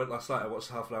when I went last night. I watched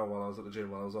half an hour while I was at the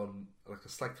gym. While I was on like a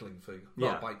cycling thing,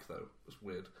 not a bike though. It was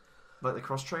weird. Like the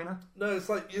cross trainer? No, it's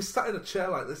like you're sat in a chair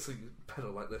like this and you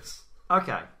pedal like this.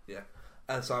 Okay. Yeah.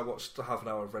 And so I watched half an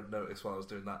hour of Red Notice while I was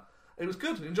doing that. It was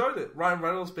good. Enjoyed it. Ryan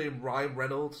Reynolds being Ryan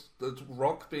Reynolds. The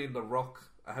Rock being The Rock.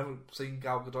 I haven't seen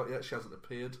Gal Gadot yet. She hasn't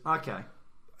appeared. Okay.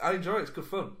 I enjoy it. It's good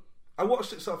fun. I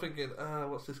watched it sort of thinking,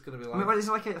 what's this going to be like? I mean, is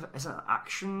it like is it an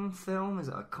action film? Is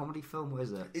it a comedy film? What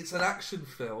is it? It's an action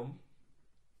film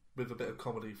with a bit of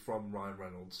comedy from Ryan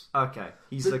Reynolds. Okay,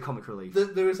 he's the comic relief.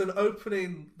 There is an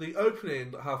opening. The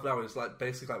opening half an hour is like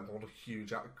basically like one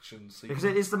huge action sequence. Because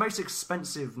it is the most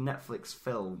expensive Netflix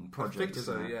film project. I think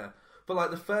isn't so, it? yeah. But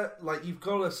like you've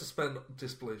got to suspend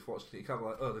disbelief watching it. You can't be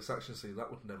like, oh, this action scene that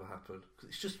would never happen. 'Cause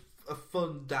it's just a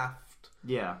fun, daft.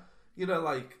 Yeah. You know,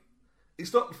 like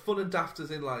it's not fun and daft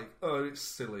as in like, oh, it's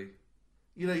silly.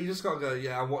 You know, you just gotta go,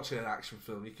 yeah, I'm watching an action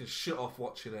film. You can shut off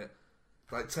watching it.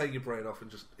 Like, take your brain off and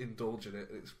just indulge in it.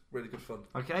 It's really good fun.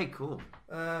 Okay, cool.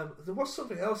 There was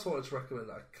something else I wanted to recommend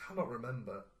that I cannot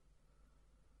remember.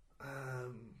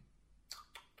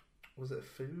 Was it a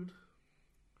food?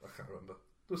 I can't remember.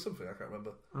 There was something I can't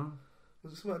remember. Oh.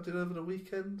 Was it something I did over the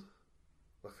weekend?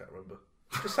 I can't remember.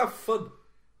 Just have fun.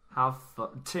 Have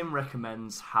fun. Tim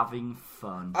recommends having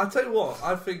fun. I'll tell you what,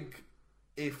 I think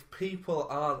if people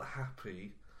aren't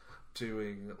happy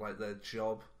doing like their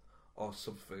job or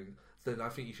something, then I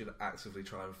think you should actively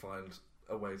try and find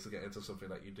a way to get into something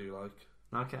that you do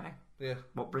like. Okay. Yeah.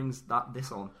 What brings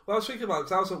this on? Well, I was thinking about,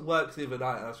 because I was at work the other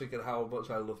night and I was thinking how much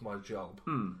I love my job.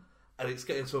 Hmm. And it's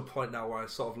getting to a point now where I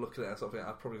sort of look at it and sort of think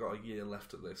I've probably got a year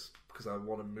left at this because I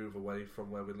want to move away from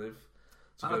where we live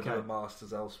to go do a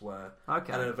master's elsewhere.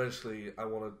 Okay. And then eventually I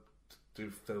want to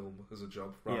do film as a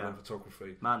job rather than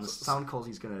photography. Man, the sound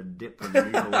quality's going to dip and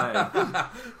move away.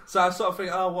 So I sort of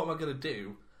think, what am I going to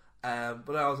do?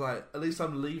 But I was like, at least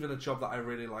I'm leaving a job that I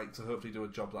really like to hopefully do a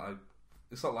job that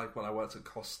it's not like when I worked at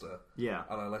Costa. Yeah.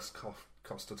 And I left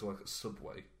Costa to work at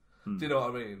Subway. Do you know what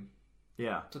I mean?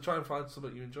 Yeah. To try and find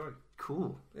something you enjoy.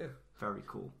 Cool. Yeah. Very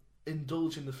cool.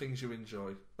 Indulge in the things you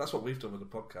enjoy. That's what we've done with the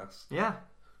podcast. Yeah.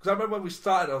 Because I remember when we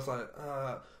started, I was like,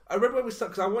 I remember when we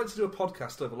started, because I wanted to do a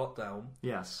podcast over lockdown.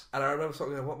 Yes. And I remember sort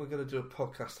of going, what we're going to do a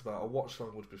podcast about, a watch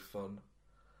long would be fun.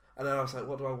 And then I was like,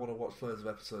 what do I want to watch loads of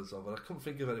episodes of? And I couldn't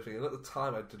think of anything. And at the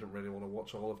time, I didn't really want to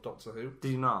watch all of Doctor Who.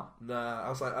 Did you not? Nah. I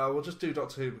was like, we'll just do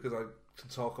Doctor Who because I can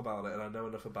talk about it and I know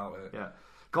enough about it. Yeah.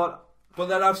 God. But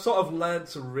then I've sort of learned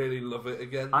to really love it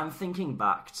again. I'm thinking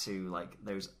back to like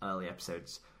those early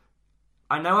episodes.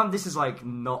 I know this is like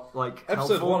not like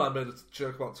episode helpful. 1. I made a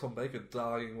joke about Tom Baker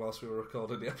dying whilst we were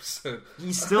recording the episode.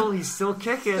 He's still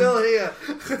kicking. Still here.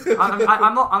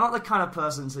 I'm not the kind of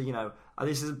person to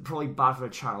this is probably bad for a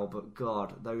channel, but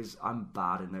God, I'm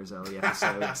bad in those early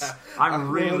episodes.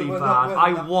 I'm really bad.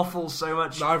 I waffle so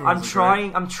much. I'm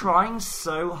trying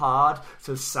so hard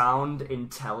to sound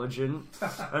intelligent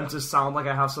and to sound like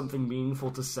I have something meaningful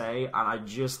to say, and I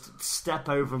just step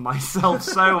over myself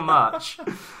so much.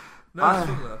 No, it's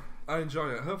fun though. I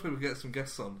enjoy it. Hopefully we get some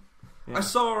guests on. Yeah. I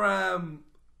saw I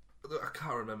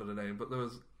can't remember the name, but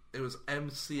it was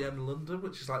MCM London,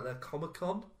 which is like their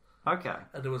Comic-Con. Okay.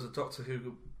 And there was a Doctor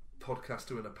Who podcast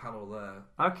doing a panel there.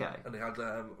 Okay. And they had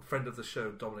a friend of the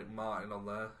show, Dominic Martin, on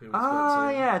there. Who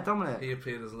was yeah, Dominic. He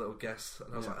appeared as a little guest,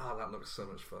 and I was like, that looks so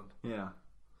much fun. Yeah.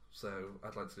 So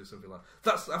I'd like to do something like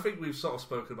that. I think we've sort of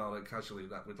spoken about it casually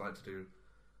that we'd like to do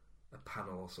a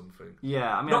panel or something.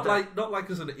 Yeah, I mean, not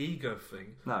like as an ego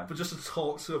thing, no, but just to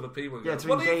talk to other people. And yeah,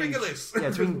 go, what do you think of this?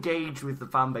 Yeah, to engage with the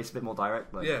fan base a bit more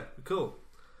directly. Yeah, cool.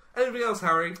 Anything else,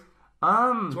 Harry? Do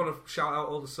you want to shout out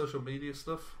all the social media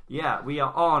stuff? Yeah, we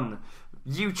are on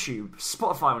YouTube,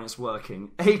 Spotify when it's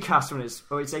working, Acast when it's...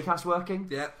 Oh, it's Acast working?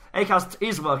 Yeah. Acast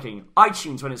is working,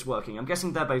 iTunes when it's working. I'm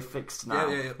guessing they're both fixed now.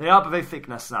 Yeah. They are both fixed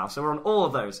now, so we're on all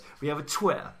of those. We have a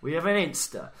Twitter, we have an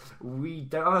Insta, we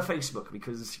don't have a Facebook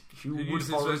because who would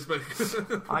follow...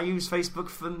 Facebook? I use Facebook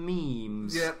for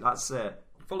memes. Yeah. That's it.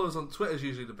 Follow us on Twitter is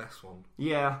usually the best one.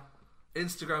 Yeah.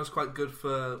 Instagram's quite good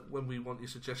for when we want your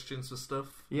suggestions for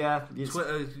stuff. Yeah.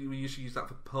 Twitter, we usually use that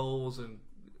for polls and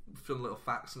fill little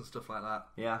facts and stuff like that.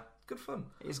 Yeah. Good fun.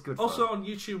 It's good fun. Also on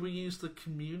YouTube we use the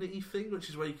community thing, which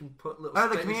is where you can put little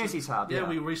statuses. The community tab, yeah.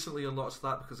 We recently unlocked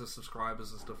that because of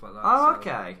subscribers and stuff like that. Oh, so,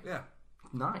 okay. Yeah.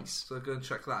 Nice. So go and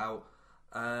check that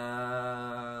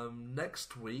out.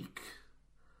 Next week,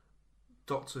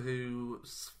 Doctor Who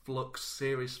Flux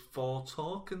Series 4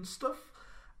 talk and stuff.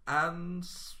 And...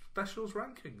 specials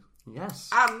ranking. Yes.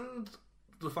 And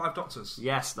the 5 Doctors.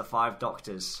 Yes, the 5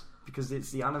 Doctors. Because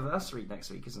it's the anniversary next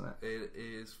week, isn't it? It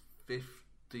is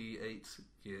 58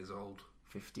 years old.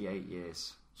 58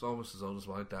 years. It's almost as old as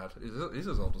my dad. He's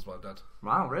as old as my dad.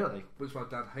 Wow, really? Which my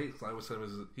dad hates. I always say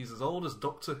he's as old as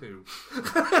Doctor Who.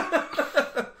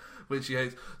 Which he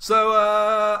hates. So,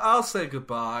 I'll say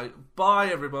goodbye. Bye,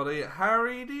 everybody.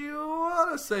 Harry, do you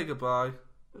want to say goodbye?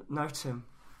 No, Tim.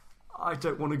 I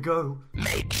don't want to go.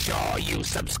 Make sure you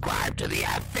subscribe to the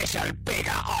official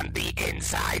Bigger on the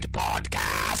Inside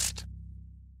podcast.